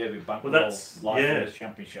Ken David bankroll that's for the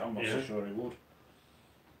championship? I'm not so sure he would.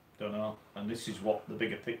 Don't know. And this is what the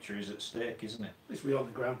bigger picture is at stake, isn't it? At least we're on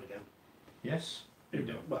the ground again. Yes.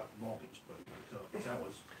 Well, mortgage, but it's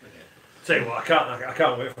ours again. Tell you what, I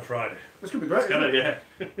can't wait for Friday. It's gonna be great. Is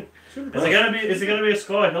it going to be a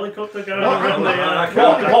Sky helicopter going around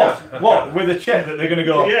What? With a check that they're going to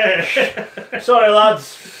go? Yeah. Sorry,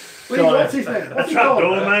 lads. What's his name? What's a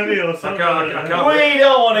trapdoor maybe or something? I can't we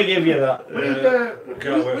don't want to give you that.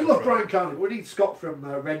 We love Brian Carney. We need Scott from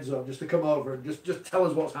Red Zone just to come over and just tell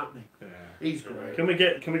us what's happening. Yeah. He's great. Can we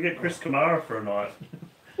get Chris Kamara for a night?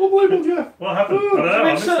 Unbelievable, Jeff. What happened?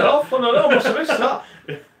 I missed that.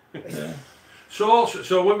 Yeah. So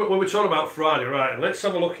when we talk about Friday, right, let's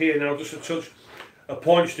have a look here now, just to touch a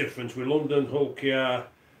points difference with London, Hull KR,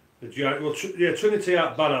 the Giants. Well, Trinity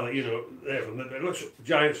aren't bad, there. Looks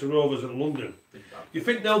Giants and Rovers and London. Do you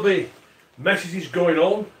think there'll be messages going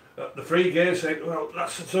on at the free game saying, well,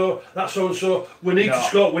 that's so and so. We need to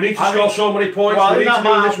score so many points. Well, we need to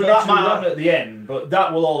do this. That might happen at the end, but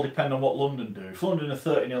that will all depend on what London do. If London are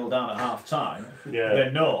 30-0 down at half time,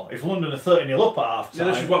 then no. If London are 30-0 up at half time,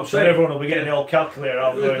 this is what I'm saying. Then everyone will be getting the old calculator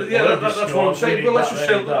out. That's what I'm saying. Well, let's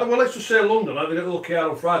just say London. They're going to look here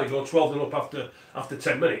on Friday, go 12-0 up after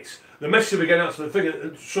 10 minutes. The message we get out to the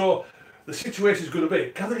thing. So the situation is going to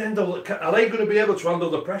be: are they going to be able to handle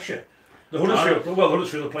the pressure? The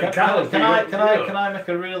Huddersfield are playing Carling. Can I make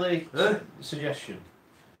a really suggestion?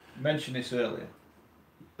 Mention this earlier.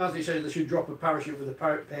 As he says, they should drop a parachute with a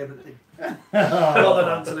pirate payment in. Rather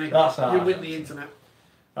than Anthony. That's hard. You win the internet.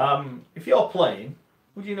 If you're playing,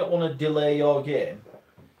 would you not want to delay your game?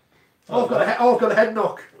 I've got a head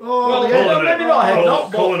knock. Maybe not a head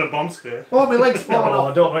knock. Calling a bomb scare. Oh, my leg's falling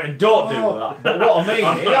off. Don't do that. But what I mean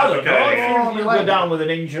is, if you go down with an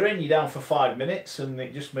injury and you're down for 5 minutes, and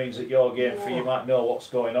it just means that your game for you might know what's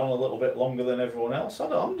going on a little bit longer than everyone else.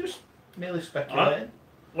 I'm just merely speculating.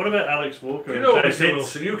 What about Alex Walker? You know what, Mr.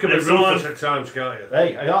 Wilson, you can be ruthless at times, can't you?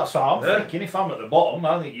 Hey, that's what I'm thinking. If I'm at the bottom,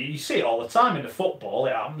 I think you see it all the time in the football.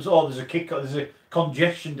 It happens. There's a kick. There's a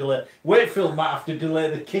congestion delay. Wakefield might have to delay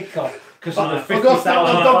the kick-off because of the 50,000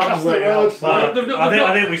 fans waiting outside.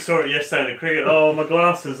 I think we saw it yesterday in the cricket. Oh, my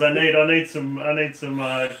glasses! I need some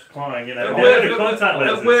climbing.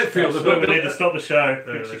 Contact Wakefield, we need to stop the show.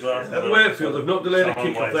 At Wakefield, they've not delayed a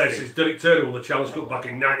kick-off there since Derek Turner won the Challenge Cup back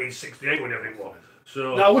in 1968, whenever it was.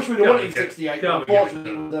 So, I wish we'd have won in 68,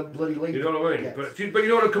 unfortunately, with the bloody league. You know what I mean? Yes. But you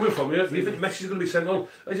know where I'm coming from, yeah? Do you think Messi's going to be sent on?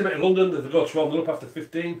 As you met in London, they've got 12-0 up after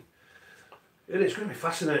 15. It's going to be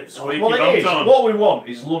fascinating. Well, it is. What we want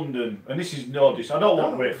is London, and this is no diss. I don't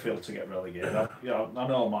want Wakefield to get relegated. I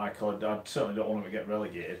know, Michael, I certainly don't want them to get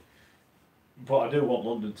relegated. But I do want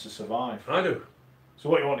London to survive. I do. So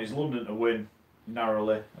what you want is London to win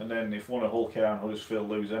narrowly, and then if one of Hull KR and Huddersfield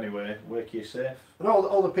lose anyway, Wakey is safe. And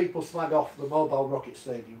all the people slag off the Mobile Rocket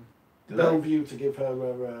Stadium, Bellevue, to give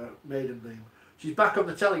her maiden name. She's back on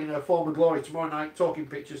the telly in her former glory tomorrow night, talking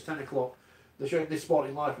pictures, 10 o'clock. They're showing This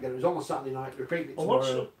Sporting Life again. It was on the Saturday night, repeating it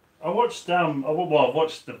tomorrow. I've watched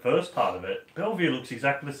the first part of it. Bellevue looks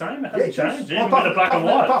exactly the same. It hasn't changed. Even apart, with the black and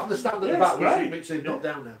white. Apart from the stand at the back, great. which they've knocked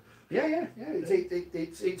down now. Yeah.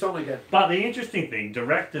 It's on again. But the interesting thing,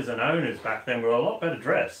 directors and owners back then were a lot better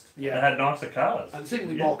dressed. Yeah. They had nicer cars. And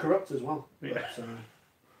seemingly more corrupt as well. Yeah. But,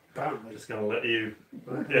 apparently. Just going to let you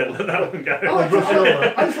let that one go.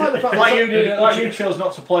 I just like the fact Like you chose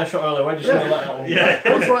not to play a shot earlier, why just let that one? Yeah. I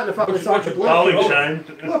just like the fact that Sergeant Bowling Blake. shame.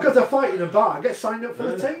 Look, as a fight in a bar, I get signed up for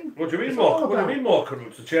the team. What do you mean It's more? all What do you about- mean more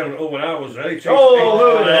corrupt? The chairman, when I was there, each Oh, of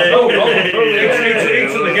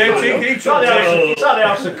the game, each of the It's at the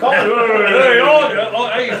House of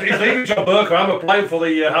Commons. He's leaving John Burker. I'm applying for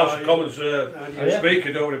the House of Commons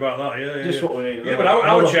speaker. Don't worry about that. Yeah. Just what we need. Yeah, but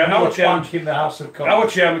our chairman in the House of Our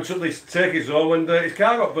Commons. chairman took this take his own when his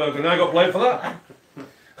car got burgled, and I got blamed for that.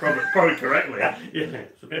 Probably correctly. Yeah.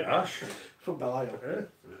 It's a bit harsh. From Belial.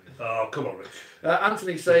 Oh, come on, Rich.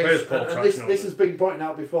 Anthony There's says, Paul and Traxton this on has been pointed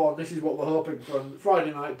out before, and this is what we're hoping from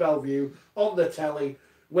Friday night, Bellevue, on the telly,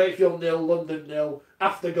 Wakefield 0, London 0,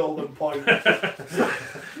 after Golden Point.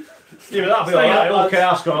 Yeah, but that'll be alright. Okay,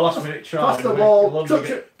 I'll score a last minute try. Pass the ball,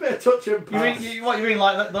 bit of touch and pass. What you mean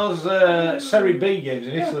like those Serie B games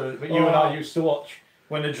in Italy that you and I used to watch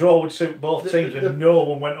when the draw would suit both teams and no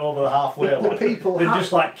one went over the halfway line? They'd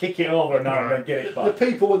just like kick it over now and then get it The back.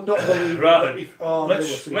 people would not believe Right, it.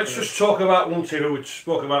 let's just talk about one team who we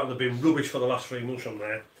spoke about and they've been rubbish for the last 3 months from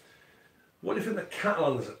there. What do you think the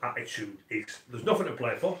Catalans' attitude is? There's nothing to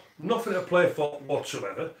play for. Nothing to play for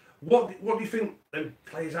whatsoever. What do you think the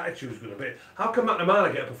players' attitude is going to be? How can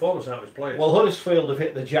McNamara get a performance out of his players? Well, Huddersfield have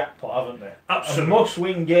hit the jackpot, haven't they? Absolutely. A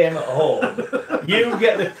must-win game at home. You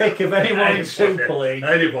get the pick of anyone in Super League,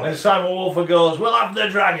 and Simon Wolfer goes, "We'll have the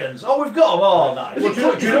Dragons." Oh, we've got them all nice. Well, do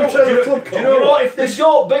you know what? If they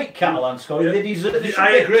don't beat Catalan, Scotty, they deserve. They should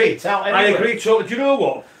I get agree. kicked out I anyway. agree totally. Do you know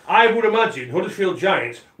what? I would imagine Huddersfield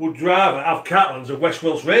Giants would rather have Catalans than West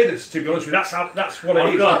Wales Raiders. To be honest with you, that's what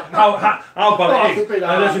it is. How bad it is. And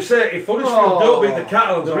as we say, if Huddersfield don't beat the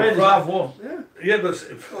Catalans The on Raiders Friday, have won. yeah, but At least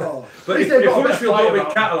if they've got a Huddersfield bit of don't beat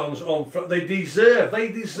fight Catalans on Friday, they deserve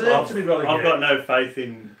to be relegated. I've got no faith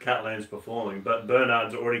in Catalans performing, but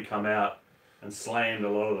Bernard's already come out and slammed a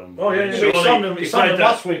lot of them. Oh, yeah, yeah. We signed them if they don't-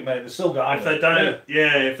 last week, mate. They still got. If they don't,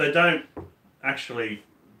 if they don't actually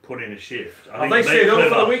put in a shift, I Have think they stayed they're over for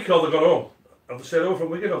the clever. week or they've gone home? Have they stayed over for the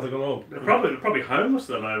weekend or have they gone home? They're probably homeless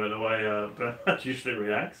at the moment, the way Bernard usually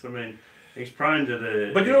reacts. I mean, he's prone to the.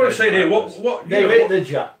 But you know what I'm saying here? What They've hit the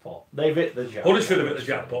jackpot. Huddersfield have hit the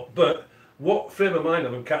jackpot, but what frame of mind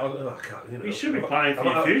have them Catalan? You should be playing for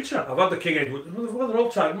your future. I've had the King Edward. Well, they're all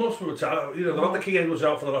tired. Most of them are tired. You know, they've had the King Edwards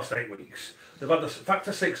out for the last 8 weeks. They've had the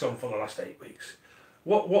Factor 6 on for the last 8 weeks.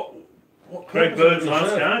 What Greg Bird's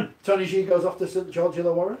last game. Tony G goes off to St George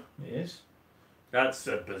Illawarra. Yes. That's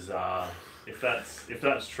a bizarre. If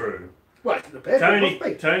that's true. Well, it's in the paper.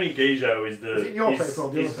 Tony Guijo is Is it in your paper or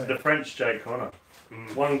the other paper? the French Jay Connor.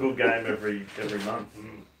 One good game every month.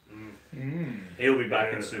 He'll be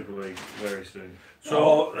back in Super League very soon.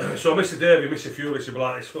 So Mr. Davey, Mr. Fury, Mr.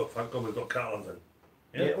 Blighty, thank God we've got Catalans then.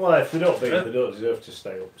 Yeah, well, if they don't beat them, they don't deserve to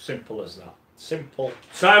stay up. Simple as that. Simple.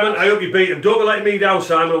 Simon, I hope you beat them. Don't be letting me down,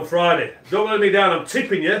 Simon, on Friday. Don't let me down. I'm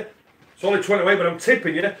tipping you. It's only 20 away, but I'm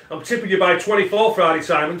tipping you. I'm tipping you by 24 Friday,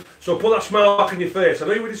 Simon. So put that smile back in your face. I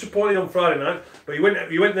know you were disappointed on Friday night, but you went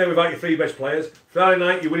there without your 3 best players. Friday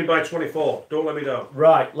night, you're winning by 24. Don't let me down.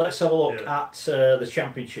 Right, let's have a look at the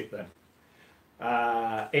Championship then.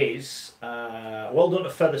 Well done to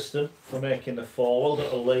Featherstone for making the 4. Well done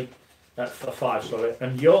to Lee for 5, sorry.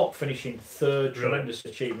 And York finishing 3rd. Tremendous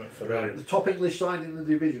achievement for them. The top English side in the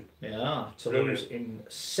division. Yeah, Toulouse in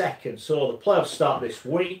 2nd. So the playoffs start this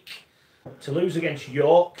week. Toulouse against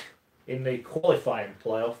York in the qualifying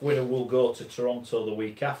playoff. Winner will go to Toronto the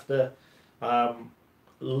week after.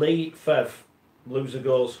 Lee, Fev, loser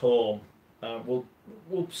goes home. We'll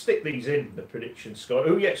stick these in, the predictions, Scott.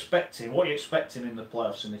 Who are you expecting? What are you expecting in the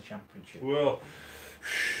playoffs in the Championship? Well,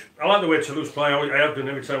 I like the way Toulouse play. I have done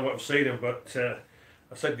every time I've seen them, but I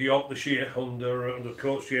said York this year under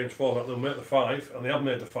coach James Ford that they'll make the 5, and they have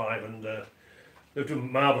made the 5, and they've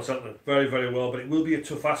done marvellous, haven't they? Very, very well. But it will be a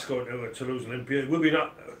tough ask going to Toulouse Olympia. It will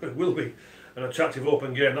be an attractive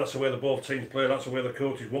open game. That's the way the both teams play. That's the way the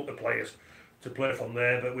coaches want the players to play from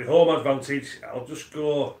there. But with home advantage, I'll just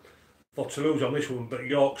go for Toulouse on this one. But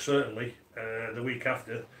York certainly the week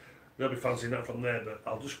after, they'll be fancying that from there. But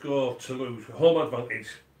I'll just go Toulouse with home advantage.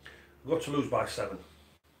 I'll go Toulouse by 7.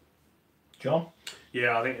 John?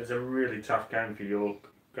 Yeah, I think it's a really tough game for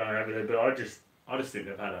York going over there. But I just think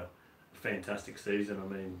they've had a fantastic season. I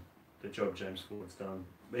mean, the job James Ford's done.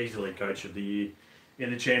 Easily Coach of the Year in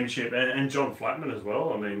the championship, and John Flatman as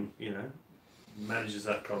well. I mean, manages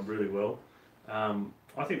that club really well.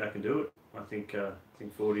 I think they can do it. I think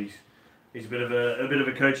Fordy's he's a bit of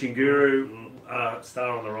a coaching guru,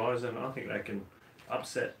 star on the rise, and I think they can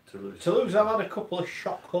upset Toulouse. Toulouse have had a couple of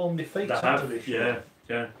shock home defeats. They have, this yeah, year.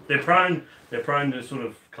 yeah. They're prone to sort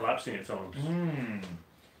of collapsing at times.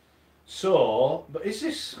 So, but is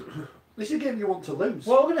this? This is a game you want to lose.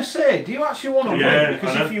 Well, I'm going to say, do you actually want to win?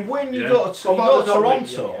 Because if you win, you go to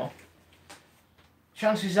Toronto.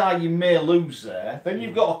 Chances are you may lose there. Then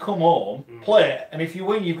you've got to come home, play it, and if you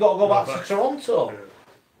win, you've got to go back to Toronto.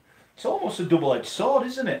 It's almost a double-edged sword,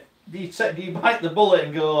 isn't it? Do you bite the bullet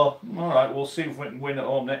and go, all right, we'll see if we can win at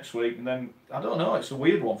home next week, and then I don't know. It's a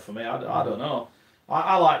weird one for me. I don't know.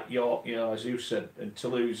 I like York, as you said, and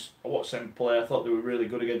Toulouse. I watched them play. I thought they were really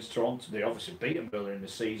good against Toronto. They obviously beat them earlier in the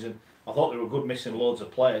season. I thought they were good, missing loads of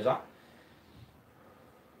players.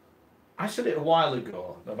 I said it a while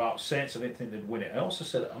ago about Saints. I didn't think they'd win it. I also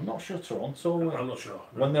said I'm not sure Toronto will. I'm not sure.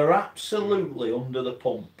 When they're absolutely under the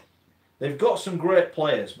pump. They've got some great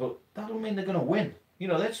players, but that doesn't mean they're going to win. They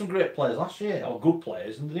had some great players last year, or good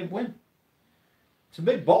players, and they didn't win. It's a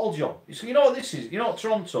big bottle job. So you know what this is? You know what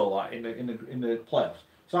Toronto like in the playoffs?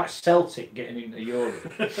 It's like Celtic getting into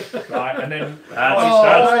Europe, right? And then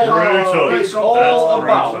that's brutal. It's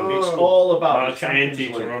all about the Champions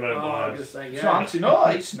League. Toronto It's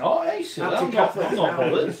not. It's not. I'm not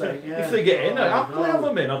bothered. If they get in, I'd happily have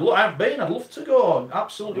them in. I'd love to go.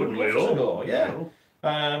 Absolutely would love to go. Yeah.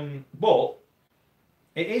 But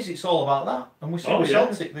it's all about that. And we see with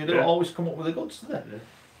Celtic, they don't always come up with the goods, do they? Yeah.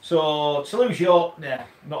 So Toulouse, York,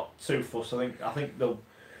 not too fussed. I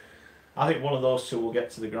think one of those two will get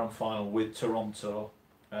to the grand final with Toronto.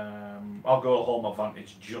 I'll go home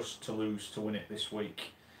advantage just Toulouse to win it this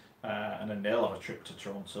week, and then they'll have a trip to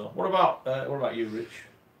Toronto. What about you, Rich?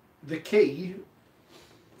 The key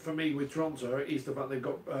for me with Toronto is the fact they've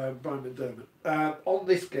got Brian McDermott. On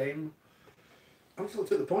this game, I just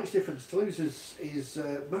looked at the points difference. Toulouse is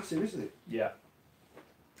massive, isn't it? Yeah.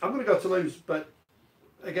 I'm going to go Toulouse, but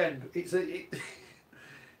again, it's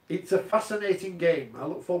a fascinating game. I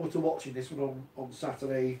look forward to watching this one on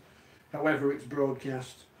Saturday, however it's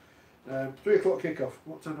broadcast. 3 o'clock kickoff.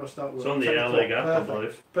 What time do I start with? It's on the Air League app, I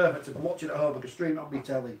believe. Perfect. I can watch it at home. I can stream it on my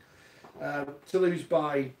telly. Toulouse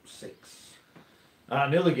by 6.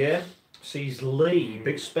 Another game sees Lee,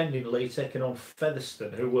 big spending Lee, taking on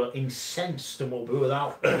Featherstone, who were incensed and will be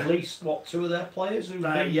without at least, 2 of their players who've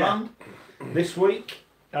been banned this week.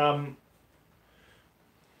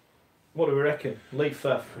 What do we reckon? Lee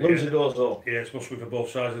Feff. Loser goes home. Yeah, it's must be for both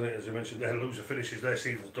sides, isn't it? As you mentioned, their loser finishes their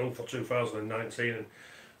season's done for 2019, and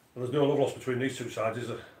there's no love lost between these two sides, is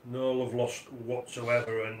there? No love lost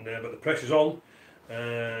whatsoever, and but the pressure's on.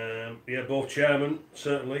 Both chairmen,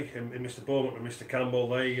 certainly, and Mr. Beaumont and Mr. Campbell,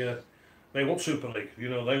 they want Super League. They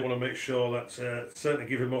want to make sure that certainly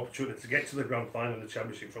give him opportunity to get to the grand final of the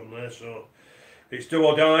championship from there. So it's do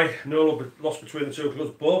or die. No love lost between the two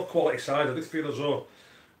clubs. Both quality sides. I did feel as though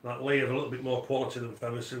that Lee had a little bit more quality than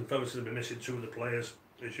Featherstone. Featherstone have been missing 2 of the players,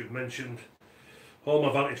 as you've mentioned. Home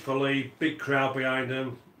advantage for Lee. Big crowd behind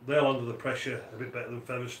them. They're under the pressure a bit better than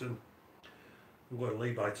Featherstone. I'm going to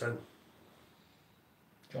Lee by 10.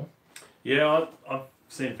 John? Yeah, I've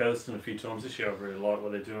seen Featherstone a few times this year. I really like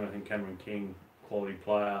what they're doing. I think Cameron King, quality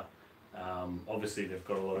player. Obviously, they've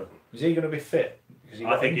got a lot of. Is he going to be fit?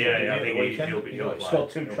 I think he'll play. He's got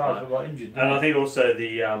 2 tries, but got injured. And I think also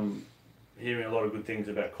hearing a lot of good things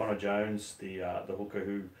about Connor Jones, the hooker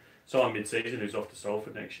who signed mid-season, who's off to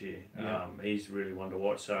Salford next year. Yeah. He's really one to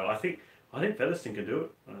watch. So I think Featherstone can do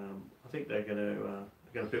it. I think they're going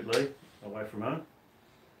to put Lee away from home.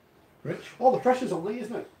 Rich? All the pressure's on Lee,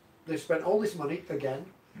 isn't it? They've spent all this money again,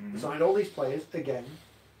 signed all these players again,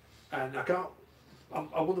 and I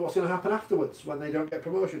wonder what's going to happen afterwards when they don't get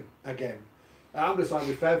promotion again. I'm going to side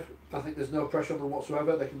with Fev. I think there's no pressure on them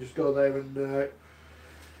whatsoever. They can just go there and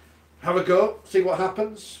have a go, see what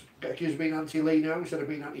happens. Get accused of being anti-Lee now instead of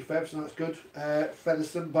being anti-Fev, so that's good.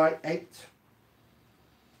 Featherstone by 8.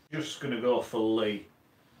 Just going to go for Lee.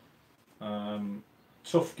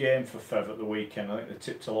 Tough game for Fev at the weekend. I think they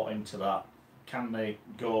tipped a lot into that. Can they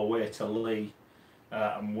go away to Lee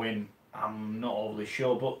and win? I'm not overly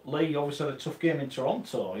sure, but Lee obviously had a tough game in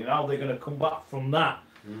Toronto. How they're going to come back from that?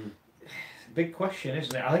 Big question,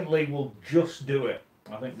 isn't it? I think Lee will just do it.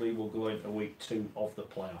 I think Lee will go into week 2 of the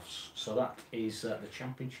playoffs. So that is the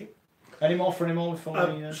championship. Any more for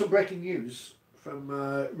me? Some breaking news from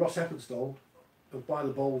Ross Heppenstall of By the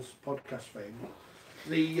Balls podcast fame.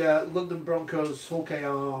 The London Broncos Hull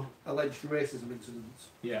KR alleged racism incident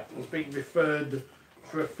has been referred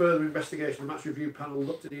for a further investigation, the match review panel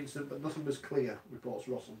looked at the incident, but nothing was clear, reports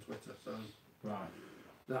Ross on Twitter. So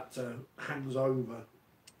that hangs over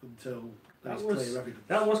until there's clear evidence.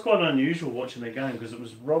 That was quite unusual watching the game because it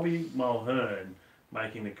was Robbie Mulhern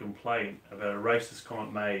making the complaint about a racist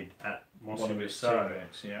comment made at one of his so,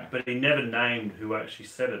 teammates, yeah. but he never named who actually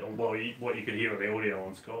said it, or what you could hear of the audio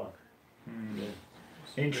on Sky. Yeah.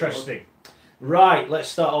 Interesting. Right, let's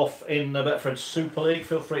start off in the Betfred Super League.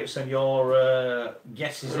 Feel free to send your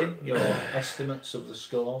guesses in, your estimates of the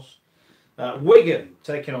scores. Wigan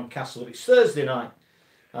taking on Castle. It's Thursday night.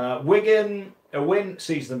 Wigan, a win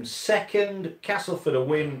sees them second. Castleford, a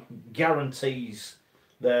win guarantees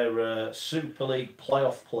their Super League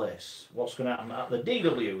playoff place. What's going to happen at the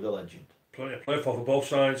DW, the legend? Plenty of play for both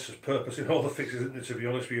sides. There's purpose in all the fixes, isn't there, to be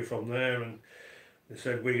honest with you, from there. And they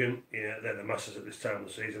said Wigan, yeah, they're the masters at this time of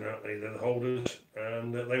the season, aren't they? They're the holders,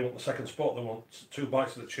 and they want the second spot. They want 2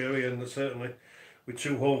 bites of the cherry, and certainly with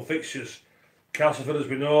 2 home fixtures. Castleford, as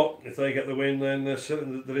we know, if they get the win, then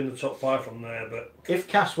they're in the top 5 from there. But if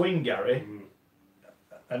Cass win, Gary,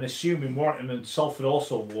 and assuming Warrington and Salford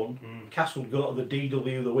also won, Cass will go to the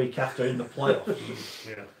DW the week after in the playoffs.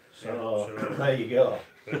 Yeah. So there you go.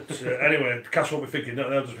 But anyway, Cass won't be thinking that.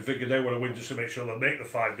 They'll just be thinking they want to win just to make sure they make the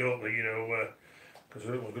 5, don't they? You know, because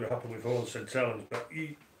I don't know what's going to happen with Hull and St Helens. But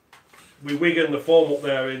with Wigan, the form up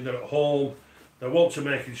there, they're at home. They want to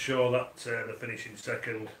make sure that they're finishing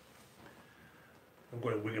second. I'm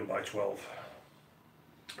going Wigan by 12.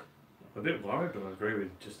 I'm a bit worried, but I agree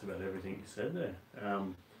with just about everything you said there.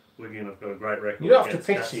 Wigan have got a great record. You don't have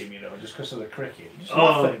to against pity him, you know, just because of the cricket.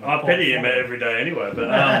 I pity him every day anyway.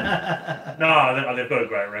 But no, they've got a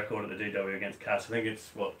great record at the DW against Cass. I think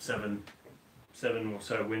it's what seven or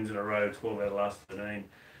so wins in a row, 12 out of the last 13.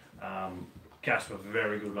 Cass were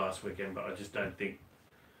very good last weekend, but I just don't think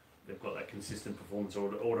they've got that consistent performance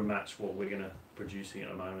or to match what we're going to producing at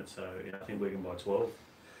the moment. So yeah, I think Wigan by 12.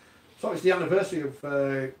 So it's the anniversary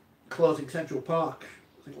of closing Central Park,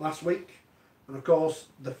 I think last week, and of course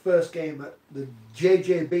the first game at the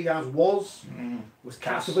JJB as was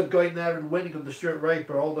Castleford going there and winning under Stuart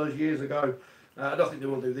Raper all those years ago. I don't think they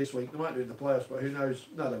will do this week. They might do in the playoffs, but who knows?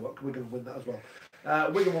 No, they won't. Wigan will win that as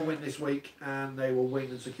well. Wigan will win this week, and they will win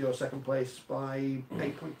and secure second place by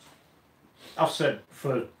 8 points. I've said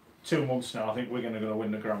for 2 months now, I think Wigan are going to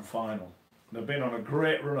win the grand final. They've been on a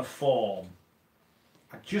great run of form.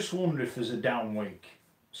 I just wonder if there's a down week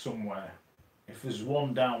somewhere. If there's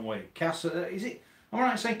one down week. Cass, is it? Am I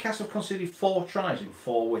right in saying Cass have conceded 4 tries in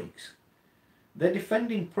 4 weeks? They're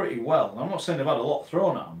defending pretty well. I'm not saying they've had a lot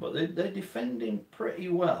thrown at them, but they're defending pretty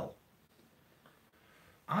well.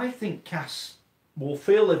 I think Cass will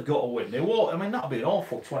feel they've got to win. They won't. I mean, that'll be an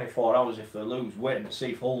awful 24 hours if they lose, waiting to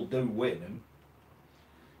see if Hull do win. And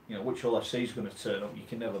you know, which Hull FC is going to turn up. You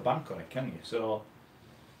can never bank on it, can you? So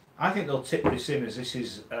I think they'll tip this in as this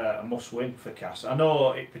is a must-win for Cass. I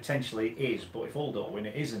know it potentially is, but if Hull don't win,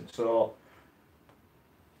 it isn't. So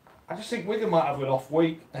I just think Wigan might have an off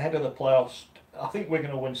week ahead of the playoffs. I think we're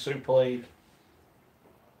going to win Super League.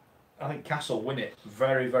 I think Cass will win it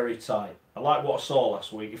very, very tight. I like what I saw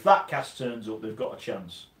last week. If that Cass turns up, they've got a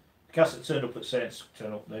chance. The Cass that turned up at Saints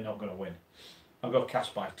turn up, they're not going to win. I've got Cass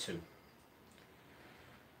by 2.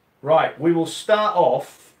 Right, we will start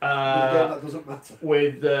off that doesn't matter.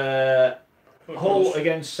 with Hull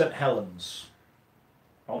against St Helens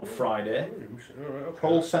on Friday.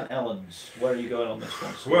 Hull St Helens. Where are you going on this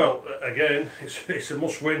one? Well, again, it's a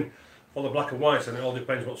must-win for the black and whites, and it all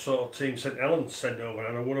depends what sort of team St Helens send over.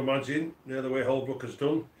 And I would imagine, the way Holbrook has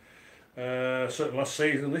done, certainly last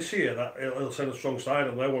season, this year, that it'll send a strong side,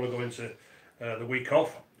 and they want to go into the week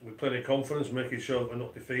off with plenty of confidence, making sure they're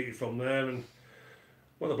not defeated from there. And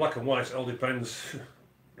well, the black and whites, it all depends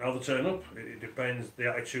how they turn up. It depends the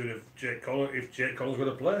attitude of Jake Connor, if Jake Connor's going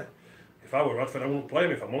to play. If I were Radford, I wouldn't play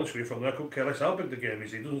him, if I'm honest with you, from there. I couldn't care less how big the game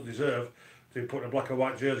is. He doesn't deserve to be putting a black and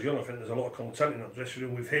white jersey on. I think there's a lot of content in that dressing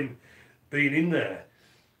room with him being in there.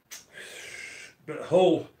 But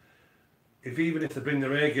Hull, even if they bring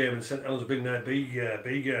their A game and St Helens bring their B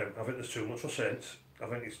game, I think there's too much for Saints. I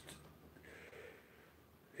think it's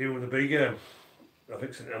even with the B game, I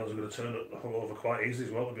think St Helens are going to turn it over quite easily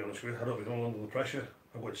as well, to be honest with you. I don't be under the pressure.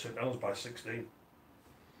 I'm going to St Helens by 16.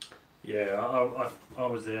 Yeah, I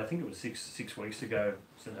was there. I think it was six weeks ago.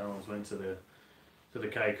 St Helens went to the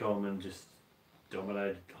KCOM and just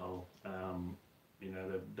dominated Hull.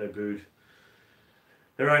 They booed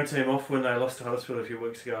their own team off when they lost to Huddersfield a few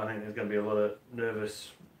weeks ago. I think there's going to be a lot of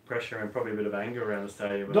nervous pressure and probably a bit of anger around the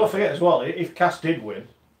stadium. Don't forget as well, if Cass did win,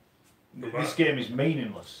 this game is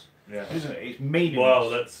meaningless. Yeah, isn't it? It's meaningless. Well,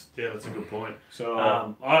 that's a good point. So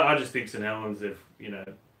I just think St Helens,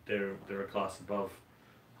 they're a class above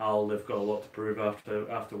Hull, they've got a lot to prove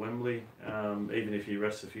after Wembley. Even if you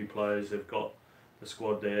rest a few players, they've got the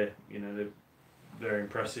squad there. You know, they're very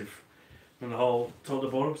impressive from the whole top to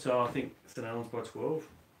bottom. So I think St Helens by 12.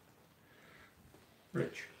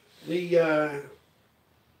 Rich. The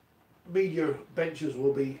media benches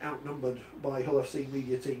will be outnumbered by Hull FC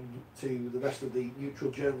media team to the rest of the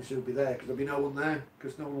neutral journalists who will be there, because there'll be no one there,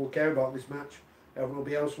 because no one will care about this match. Everyone will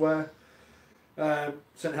be elsewhere.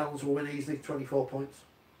 St Helens will win easily, 24 points.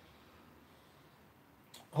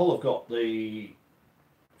 Hull have got the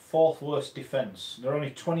 4th worst defence. They're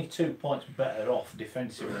only 22 points better off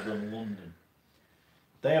defensively than London.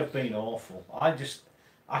 They have been awful.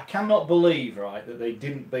 I cannot believe, right, that they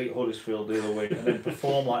didn't beat Huddersfield the other week and then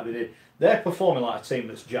perform like they did. They're performing like a team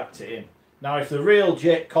that's jacked it in. Now, if the real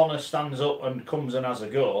Jake Connor stands up and comes and has a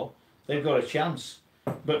go, they've got a chance.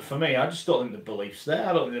 But for me, I just don't think the belief's there.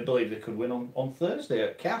 I don't think they believe they could win on Thursday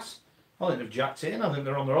at Cass. I think they've jacked it in. I think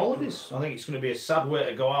they're on their holidays. I think it's going to be a sad way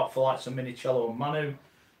to go out for like some Minicello and Manu.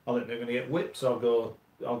 I think they're going to get whipped. So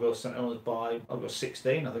I'll go St Helens I'll go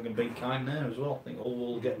 16. I think I'm being kind there as well. I think Hull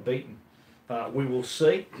will get beaten. We will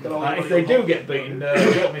see. If they do get beaten,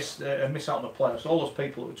 don't miss out on the playoffs. All those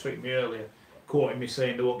people who tweeted me earlier, quoting me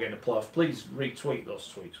saying they won't get in the playoffs, please retweet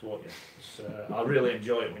those tweets, won't you? I really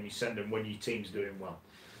enjoy it when you send them when your team's doing well.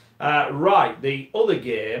 Right, the other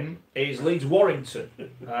game is Leeds Warrington.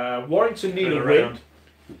 Warrington need a win.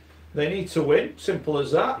 They need to win, simple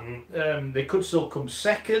as that. They could still come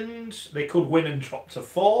second. They could win and drop to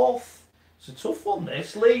 4th. It's a tough one,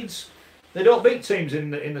 this. Leeds, they don't beat teams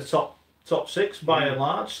in the top 6 by and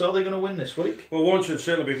large, so they're going to win this week. Well, Warrington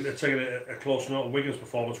certainly be taking a close note on Wigan's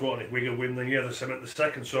performance, won't it? If Wigan win, then yeah, they're cement the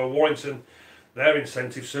second. So Warrington, their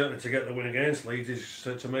incentive certainly to get the win against Leeds is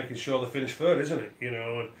to making sure they finish third, isn't it? You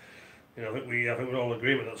know, and I think we're all in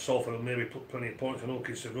agreement that Salford will maybe put plenty of points on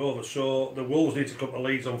Ulkins to over. So the Wolves need to come to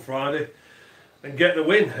Leeds on Friday and get the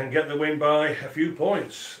win by a few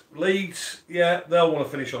points. Leeds, yeah, they'll want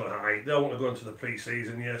to finish on a high. They'll want to go into the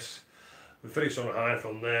pre-season, yes. We finished on a high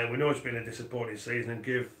from there. We know it's been a disappointing season and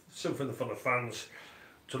give something for the fans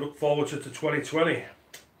to look forward to 2020.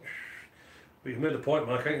 But you've made the point,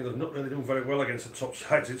 Mark, I think they've not really done very well against the top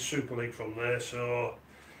sides in Super League from there. So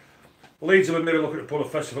Leeds will maybe looking to pull a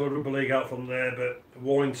Festival of Rugby League out from there, but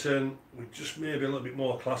Warrington, with just maybe a little bit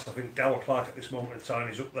more class. I think Gower Clark at this moment in time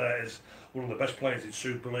is up there as one of the best players in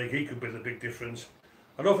Super League. He could be the big difference.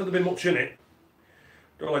 I don't think there'll be much in it.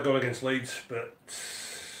 Don't like going against Leeds, but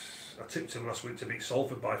I tipped him last week to beat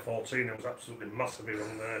Salford by 14. I was absolutely massively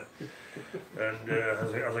wrong there. And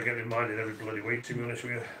as I get reminded every bloody week, to be honest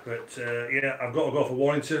with you. But yeah, I've got to go for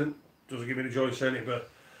Warrington. Doesn't give me the joy saying it, but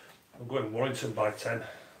I'm going Warrington by 10.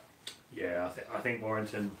 Yeah, I think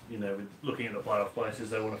Warrington, you know, looking at the playoff places,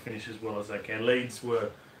 they want to finish as well as they can. Leeds were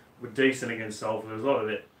decent against Salford. There was a lot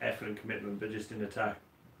of effort and commitment, but just in attack,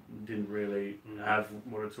 didn't really have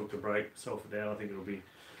what it took to break Salford down. I think it'll be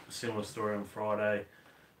a similar story on Friday.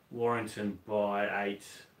 Warrington by 8,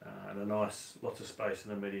 and lots of space in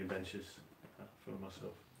the medium benches for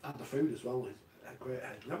myself. And the food as well is a great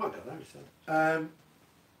head. No, I got that, he said.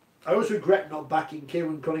 I always regret not backing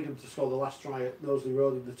Kieran Cunningham to score the last try at Knowsley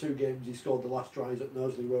Road. In the 2 games he scored the last tries at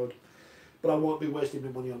Knowsley Road. But I won't be wasting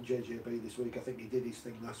my money on JJB this week. I think he did his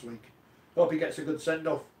thing last week. Hope he gets a good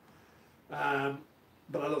send-off. But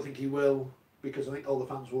I don't think he will, because I think all the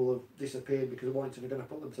fans will have disappeared because Warrington are going to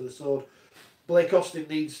put them to the sword. Blake Austin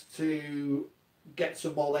needs to get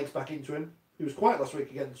some more legs back into him. He was quiet last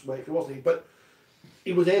week against Wakefield, wasn't he? But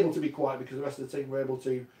he was able to be quiet because the rest of the team were able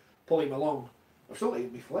to pull him along. I've still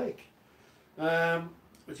eaten me flake,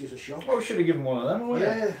 which is a shock. Well, we should have given one of them,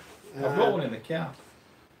 wouldn't Yeah. I've got one in the car.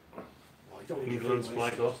 Well, you don't want to give England's it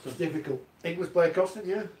Blake Austin. It's difficult. England's Blake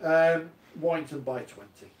Austin, yeah. Warrington by 20.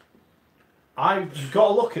 I've got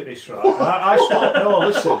to look at this, right? I spoke. No,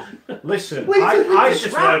 listen. I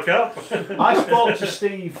Just woke up. I spoke to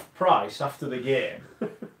Steve Price after the game,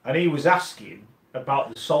 and he was asking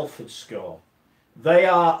about the Salford score. They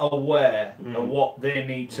are aware of what they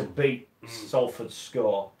need to beat Salford's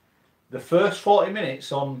score. The first 40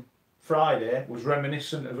 minutes on Friday was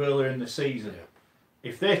reminiscent of earlier in the season.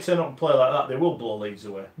 If they turn up and play like that, they will blow Leeds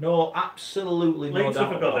away. No, absolutely no Leeds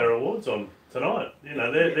doubt. have got their awards on tonight. You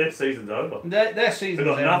know, their season's over. Their season's They've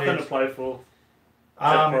got nothing ended. to play for.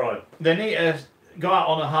 Pride. They need to go out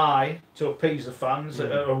on a high to appease the fans.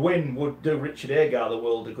 A win would do Richard Agar the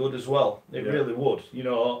world of good as well. It really would. You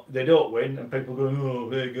know, they don't win and people go,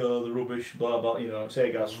 oh, Agar, the rubbish, blah, blah. You know, it's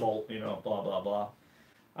Agar's fault, you know, blah, blah, blah.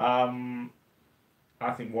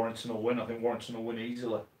 I think Warrington will win. I think Warrington will win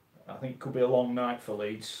easily. I think it could be a long night for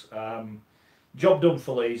Leeds. job done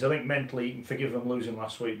for Leeds. I think mentally you can forgive them losing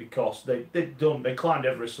last week because they climbed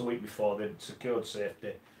Everest the week before, they'd secured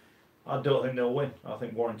safety. I don't think they'll win. I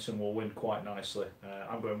think Warrington will win quite nicely.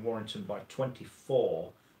 I'm going Warrington by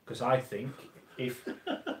 24 because I think if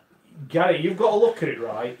Gary, you've got to look at it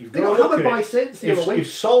right. You've got to look at it.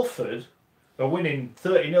 If Salford are winning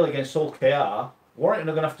 30-0 against Hull KR, Warrington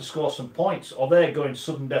are going to have to score some points, or they're going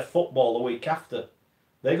sudden death football the week after.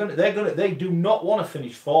 They do not want to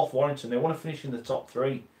finish fourth. Warrington. They want to finish in the top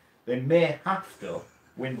 3. They may have to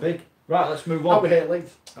win big. Right, let's move on. I'll be here,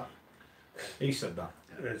 Leeds. He said that.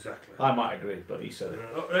 Exactly. I might agree, but he said it.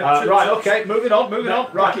 Right, okay, moving on.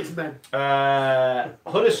 Right, it's men.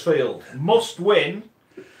 Huddersfield must win,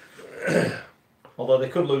 although they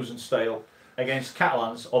could lose and stale against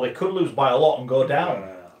Catalans, or they could lose by a lot and go down.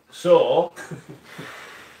 So,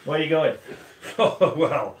 where are you going?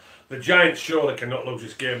 Well, the Giants surely cannot lose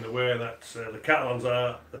this game the way that the Catalans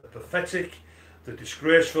are. They're pathetic, they're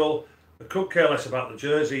disgraceful. They could care less about the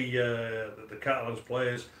jersey that the Catalans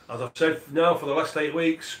players. As I've said now for the last 8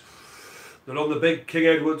 weeks, they're on the big King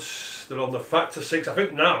Edwards, they're on the Factor 6. I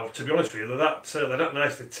think now, to be honest with you, they're that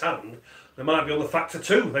nicely tanned. They might be on the Factor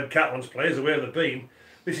 2, them Catalans players, the way they've been.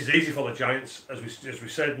 This is easy for the Giants, as we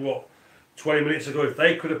said, 20 minutes ago. If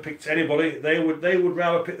they could have picked anybody, they would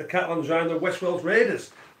rather pick the Catalans round than West Wales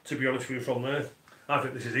Raiders, to be honest with you, from there. I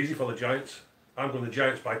think this is easy for the Giants. I'm going the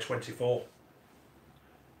Giants by 24.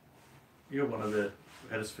 You're one of the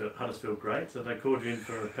Huddersfield greats. Have they called you in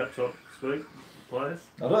for a pep talk this week, players?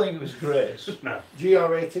 I don't think it was Grace. No.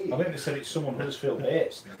 GRAT. I think they said it's someone Huddersfield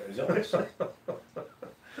hates. Is that what they said?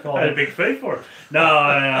 I had a big fee for it. No,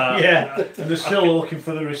 yeah, and they're still looking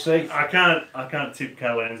for the receipt. I can't tip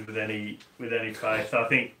Callens with any faith. I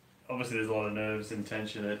think obviously there's a lot of nerves and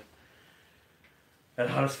tension at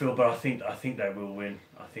Huddersfield, but I think they will win.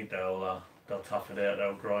 I think they'll tough it out.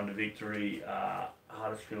 They'll grind a victory.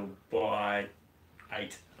 Huddersfield by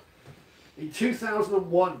 8. In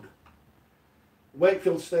 2001,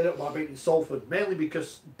 Wakefield stayed up by beating Salford, mainly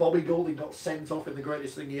because Bobby Goulding got sent off in the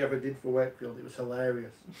greatest thing he ever did for Wakefield. It was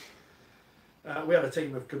hilarious. We had a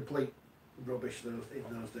team of complete rubbish in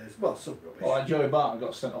those days. Well, some rubbish. Well, like Joey Barton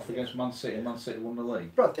got sent off against Man City, and Man City won the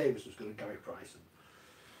league. Brad Davis was good, and Gary Price,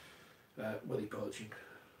 and Willie Poaching.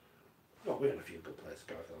 Well, we had a few good players,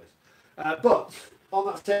 Gareth Ellis. But on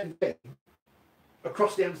that same day,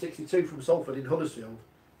 across the M62 from Salford in Huddersfield,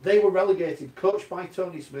 they were relegated, coached by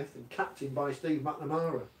Tony Smith and captained by Steve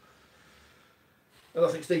McNamara. And I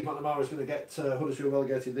think Steve McNamara is going to get Huddersfield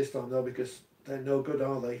relegated this time, though, because they're no good,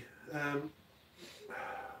 are they?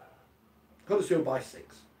 Huddersfield by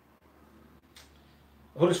 6.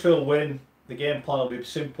 Huddersfield win. The game plan will be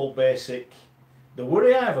simple, basic. The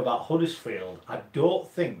worry I have about Huddersfield, I don't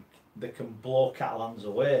think they can blow Catalans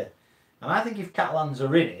away. And I think if Catalans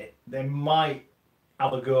are in it, they might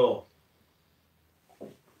have a go.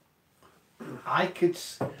 I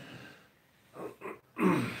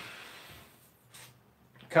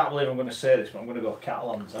can't believe I'm going to say this, but I'm going to go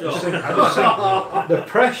Catalans. I just think the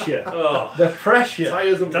pressure. The pressure.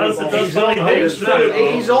 He's on Huddersfield.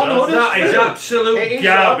 That is absolute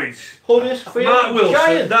garbage. Huddersfield Mark Wilson,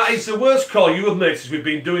 Giants. that is the worst call you have made since we've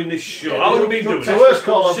been doing this show. How long have we been doing It's this? the worst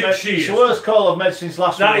call I've 6 made. years. It's the worst call I've made since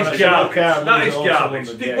last That week. is garbage. That is garbage.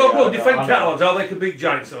 Well, defend Catalans, how they can beat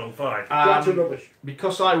Giants on 5. Rubbish.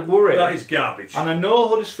 Because I worry. That is garbage. And I know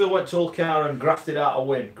Huddersfield went to Hull KR and grafted out a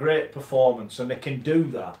win. Great performance, and they can do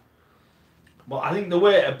that. But I think the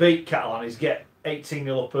way to beat Catalan is get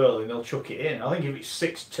 18-0 up early and they'll chuck it in. I think if it's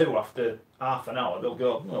 6-2 after half an hour, they'll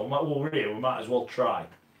go, well, we're here, we might as well try.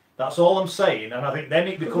 That's all I'm saying, and I think then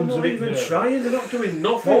it becomes a bit... They're not even trying, they're not doing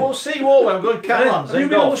nothing. Well, we'll see what way. I'm going Catalans. Have you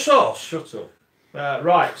been on the sauce? Shut up.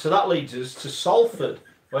 Right, so that leads us to Salford,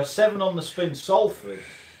 where 7 on the spin Salford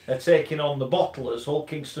are taking on the bottlers, Hull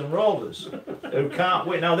Kingston Rovers, who can't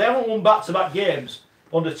win. Now, they haven't won back-to-back games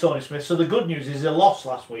under Tony Smith, so the good news is they lost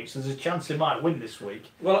last week, so there's a chance they might win this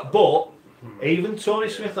week. Well, but even Tony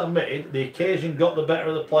Smith admitted the occasion got the better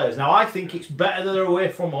of the players. Now, I think it's better that they're away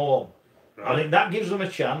from home. Right. I think that gives them a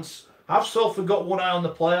chance. Have Salford got one eye on the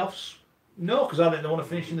playoffs? No, because I think they want to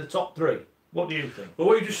finish in the top 3. What do you think? Well,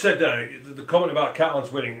 what you just said there, the comment about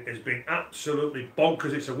Catalans winning has been absolutely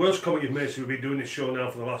bonkers. It's the worst comment you've made since we've been doing this show now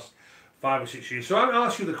for the last 5 or 6 years. So I'll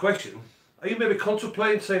ask you the question. Are you maybe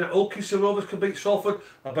contemplating saying that Hull Kingston Rovers can beat Salford?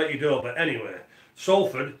 I bet you don't, but anyway.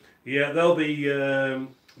 Salford, yeah, they'll be...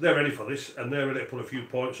 they're ready for this, and they're ready to put a few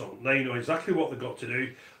points on. They know exactly what they've got to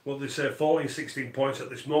do. What they say, 14, 16 points at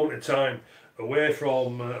this moment in time away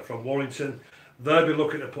from Warrington. They'll be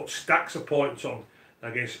looking to put stacks of points on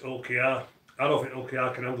against Hull KR. I don't think Hull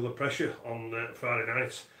KR can handle the pressure on Friday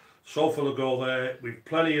nights. Salford will go there with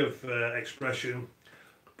plenty of expression,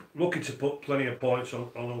 looking to put plenty of points on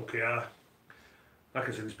OKR. I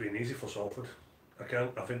can see this being easy for Salford. I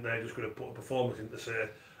think they're just going to put a performance in to say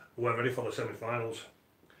we're ready for the semi-finals.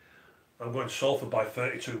 I'm going Salford by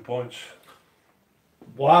 32 points.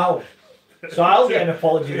 Wow. So I'll get an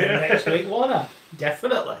apology then next week, won't I?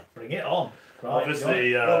 Definitely. Bring it on. Right,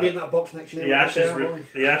 Obviously, I'll be in that box next year. the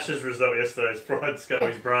Ashes result yesterday's fried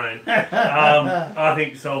Scully's brain. I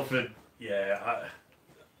think Salford,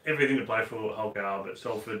 everything to play for Hulk are, but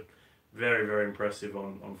Salford, very, very impressive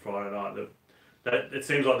on Friday night. It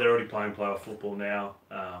seems like they're already playing playoff football now.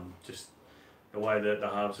 Just the way that the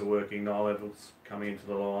halves are working, Niall Evans coming into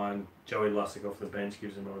the line, Joey Lussick off the bench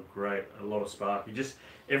gives him a lot of spark.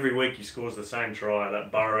 Every week he scores the same try, that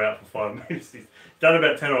Burrow out for 5 minutes. He's done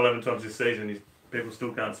about 10 or 11 times this season. People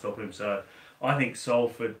still can't stop him. So I think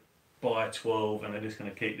Salford by 12, and they're just going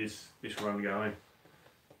to keep this run going.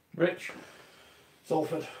 Rich?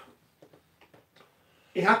 Salford.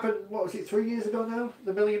 It happened, 3 years ago now?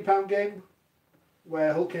 The £1 million game?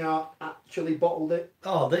 Where Hull KR actually bottled it.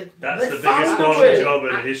 Oh, That's they the biggest bottle job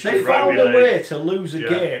in the history of rugby league. They found a way league to lose a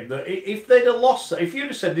game that if they'd have lost, if you'd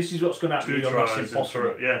have said this is what's going to happen, that's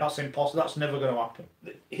impossible. That's impossible. That's never going to happen.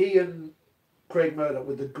 He and Craig Murdoch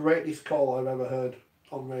with the greatest call I've ever heard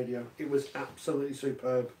on radio. It was absolutely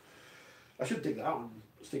superb. I should dig that out and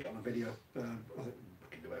stick it on a video. I think we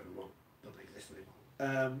can do whatever we want. Don't exist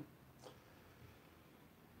anymore.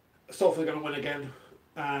 Salford are going to win again,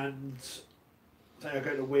 and they are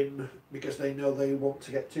going to win because they know they want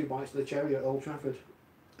to get 2 bites of the cherry at Old Trafford.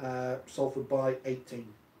 Salford by 18.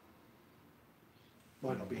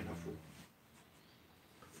 Might not be enough.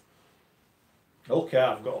 Okay,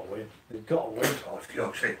 I've got to win. They've got to win.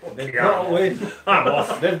 They've got to win. I'm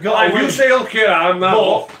off. They've got to win. If you say okay, I'm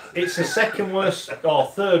off. It's the second worst or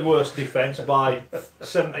third worst defence by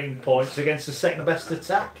 17 points against the second best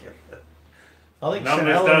attack. I think St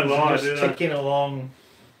Helens just ticking along.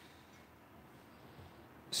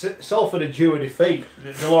 Salford are due a defeat.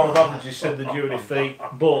 The law of averages said they're due a defeat,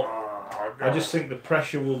 but I just think the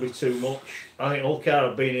pressure will be too much. I think Ulcar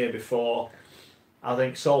have been here before. I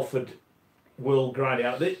think Salford will grind it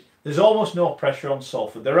out. There's almost no pressure on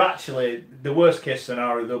Salford. They're actually, the worst case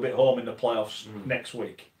scenario, they'll be home in the playoffs next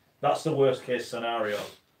week. That's the worst case scenario.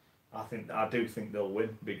 I do think they'll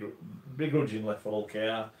win begrudgingly for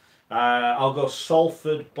Ulcar. I'll go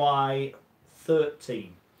Salford by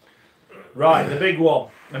 13. Right, the big one,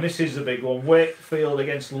 and this is the big one. Wakefield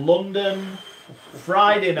against London,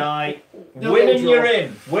 Friday night. Winning you're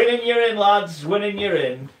in. Winning you're in, lads. Winning you're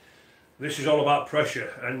in. This is all about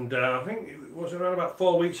pressure, and I think it was around about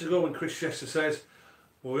 4 weeks ago when Chris Chester says,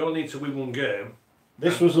 well, we only need to win one game.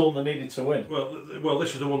 This was all they needed to win. Well,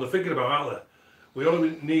 this is the one they're thinking about, aren't they? We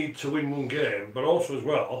only need to win one game, but also as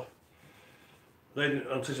well, they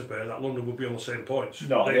didn't anticipate that London would be on the same points.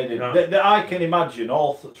 No, they didn't. I can imagine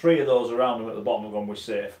all three of those around them at the bottom have gone, we're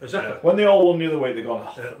safe. Exactly. When they all won the other way, they've gone,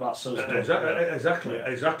 that's us.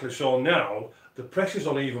 Exactly. So now, the pressure's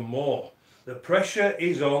on even more. The pressure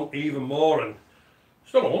is on even more, and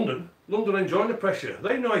it's not London. London enjoying the pressure.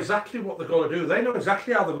 They know exactly what they're going to do. They know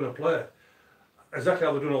exactly how they're going to play. Exactly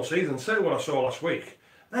how they're doing all season. Same what I saw last week.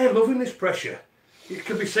 They're loving this pressure. It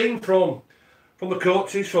can be seen from the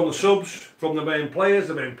coaches, from the subs, from the main players.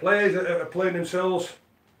 The main players are playing themselves.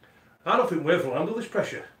 I don't think Wales will handle this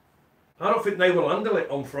pressure. I don't think they will handle it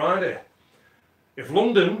on Friday. If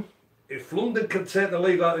London can take the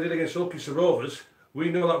lead like they did against Ulster Rovers, we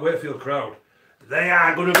know that Wakefield crowd, they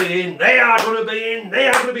are going to be in. They are going to be in. They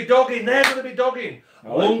are going to be dogging. They're going to be dogging.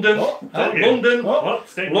 London are going to be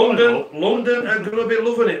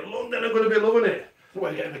loving it. London are going to be loving it.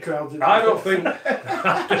 We're getting the crowds in. I don't think.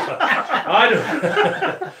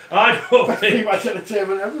 I don't think. Much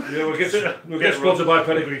entertainment ever. Yeah, we'll get sponsored by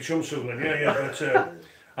Pedigree Chum soon. Then. Yeah. But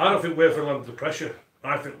I don't think Wakefield will have the pressure.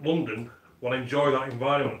 I think London will enjoy that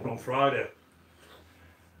environment on Friday.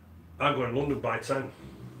 I'm going London by 10.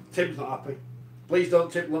 Tim's not happy. Please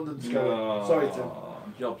don't tip London, Scott. Sorry, Tim.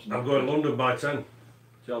 Job's knackered. I'm going London by 10.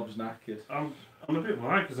 Job's knackered. I'm a bit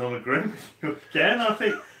worried because I'm agreeing with you again. I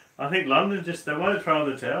think London they won't throw in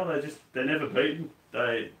the towel. They're never beaten.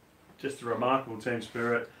 They just a remarkable team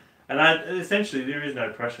spirit, and essentially there is no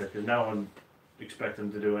pressure because no one expects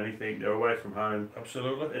them to do anything. They're away from home.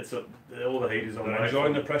 Absolutely. It's all the heat is on. They're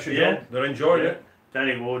enjoying the pressure. Yeah, John. They're enjoying it.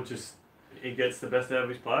 Danny Ward he gets the best out of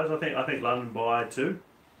his players. I think London by 2.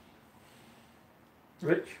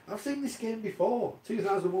 Rich? I've seen this game before.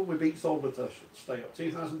 2001 we beat Salford to stay up.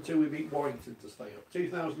 2002 we beat Warrington to stay up.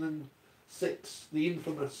 2006 the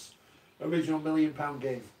infamous original £1 million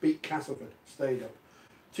game beat Castleford, stayed up.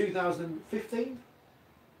 2015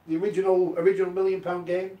 the the original £1 million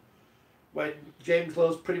game, when James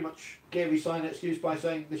Lowe's pretty much gave his sign excuse by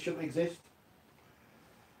saying this shouldn't exist.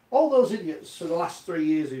 All those idiots for the last 3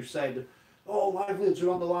 years who've said, oh, livelihoods are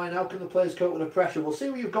on the line, how can the players cope with the pressure? Well, see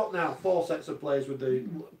what you've got now, 4 sets of players with the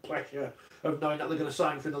pressure of knowing that they're going to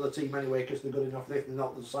sign for another team anyway because they're good enough. If they're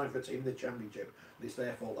not, they'll sign for a team in the Championship. And it's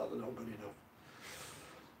their fault that they're not good enough.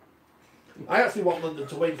 I actually want London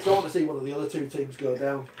to win because I want to see one of the other 2 teams go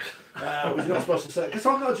down. Which you're not supposed to say, because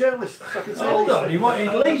I'm not a journalist. So I can say Hold on, you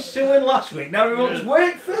wanted Leeds to win last week, now he wants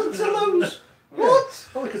Wakefield to lose. What?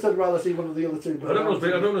 Only because I'd rather see one of the other 2 go I don't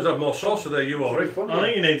down. know if have more sauce there, you or It's funny. I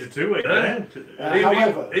think you need a 2-week.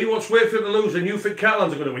 However, he wants Wakefield to lose and you think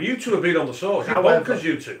Catalans are going to win. You two have been on the sauce. You're However- bonkers,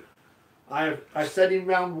 you two. I said in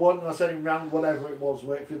round 1, and I said in round whatever it was,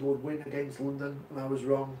 Wakefield would win against London, and I was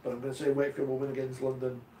wrong, but I'm going to say Wakefield will win against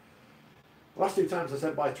London. The last 2 times I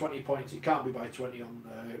said by 20 points, it can't be by 20 on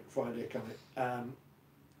Friday, can it?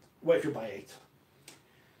 Wakefield by 8.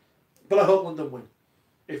 But I hope London win,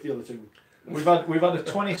 if the other 2 win. We've had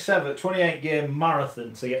a 28 game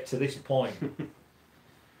marathon to get to this point.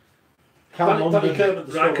 Can London,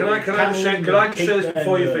 Right, can I just say this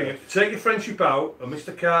before you think it? Take your friendship out, and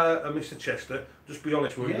Mr. Carter and Mr. Chester, just be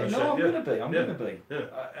honest with what you're going to say. I'm going to be. I'm going to be.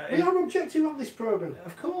 Yeah. We are objective on this programme.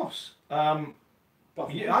 Of course. I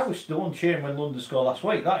was the one cheering when London scored last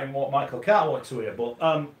week. That ain't what Michael Carter wanted to hear. But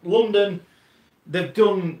London, they've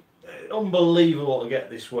done unbelievable to get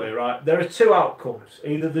this way, right? There are 2 outcomes.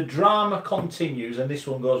 Either the drama continues and this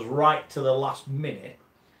one goes right to the last minute,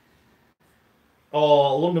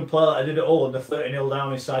 or London play like I did at all and they're 30-0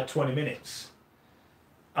 down inside 20 minutes.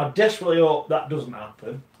 I desperately hope that doesn't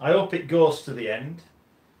happen. I hope it goes to the end.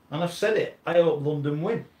 And I've said it. I hope London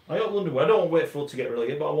win. I don't want Wakefield to get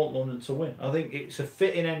relegated, but I want London to win. I think it's a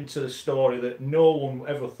fitting end to the story that no one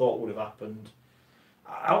ever thought would have happened.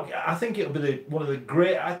 I think it'll be one of the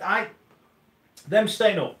great... them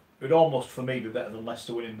staying up would almost, for me, be better than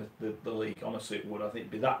Leicester winning the league. Honestly, it would. I think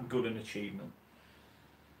it'd be that good an achievement.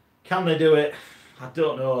 Can they do it? I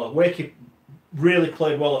don't know. Wakey really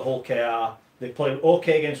played well at Hull KR. They played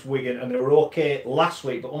okay against Wigan, and they were okay last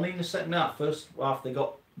week, but only in the second half. First half, they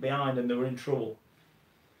got behind and they were in trouble.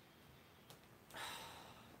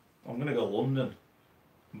 I'm going to go London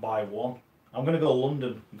by 1. I'm going to go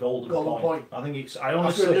London golden point. I think it's. I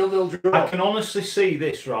can honestly see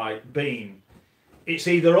this being. It's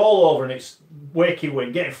either all over and it's Wakey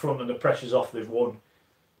win, get in front and the pressure's off. They've won,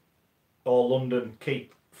 or London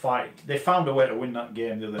keep fighting. They found a way to win that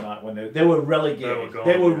game the other night when they were relegated.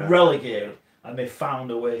 They were relegated and they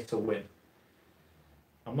found a way to win.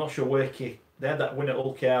 I'm not sure Wakey. They had that win at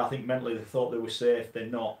Hull KR. I think mentally they thought they were safe. They're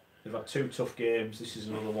not. They've had 2 tough games. This is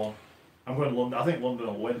another one. I'm going London. I think London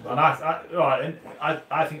will win. And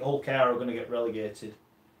I think Hull KR are going to get relegated.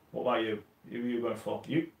 What about you? Who are you going for?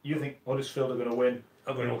 You think Huddersfield are going to win?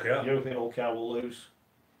 I'm going Hull KR. You think Hull KR will lose?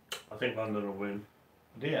 I think London will win.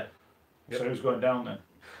 Do you? Yep. So who's going down then?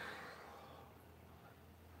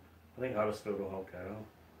 I think Huddersfield will Hull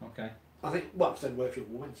KR. Okay. I think, well, I've said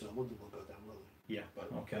Wakefield will win, so London will go down, will they? Yeah.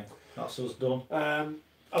 But okay. That's us done.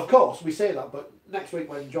 Of course, we say that, but next week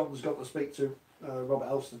when John's got to speak to Robert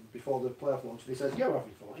Elston before the playoff launch, he says, you're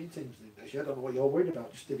having 14 teams in this year. I don't know what you're worried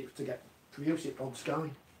about. Just did it to get Music on Sky.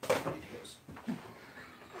 Idiots.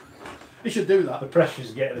 He should do that. The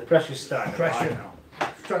pressure's starting. Pressure.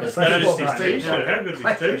 Trying to Noticed pressure his t-shirt. How good is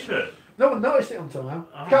his t-shirt? No one noticed it until now.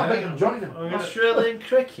 Can't beat him joining him. Australian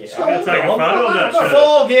cricket. I'm going to take a photo of that shirt.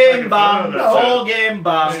 4-game ban. 4-game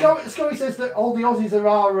ban. Scotty says that all the Aussies are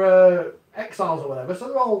our exiles or whatever, so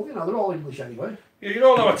they're all English anyway. Yeah, you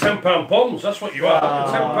don't have £10 bonds, that's what you are.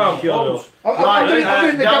 £10 bonds. I'm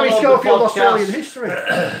doing the Gary Schofield Australian history.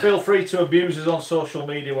 Feel free to abuse us on social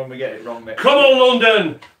media when we get it wrong, mate. Come on,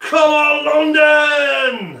 London! Come on,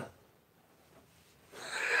 London!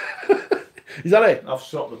 Is that it? I've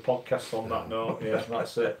stopped the podcast on that note. Yes,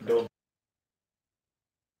 that's it. Done.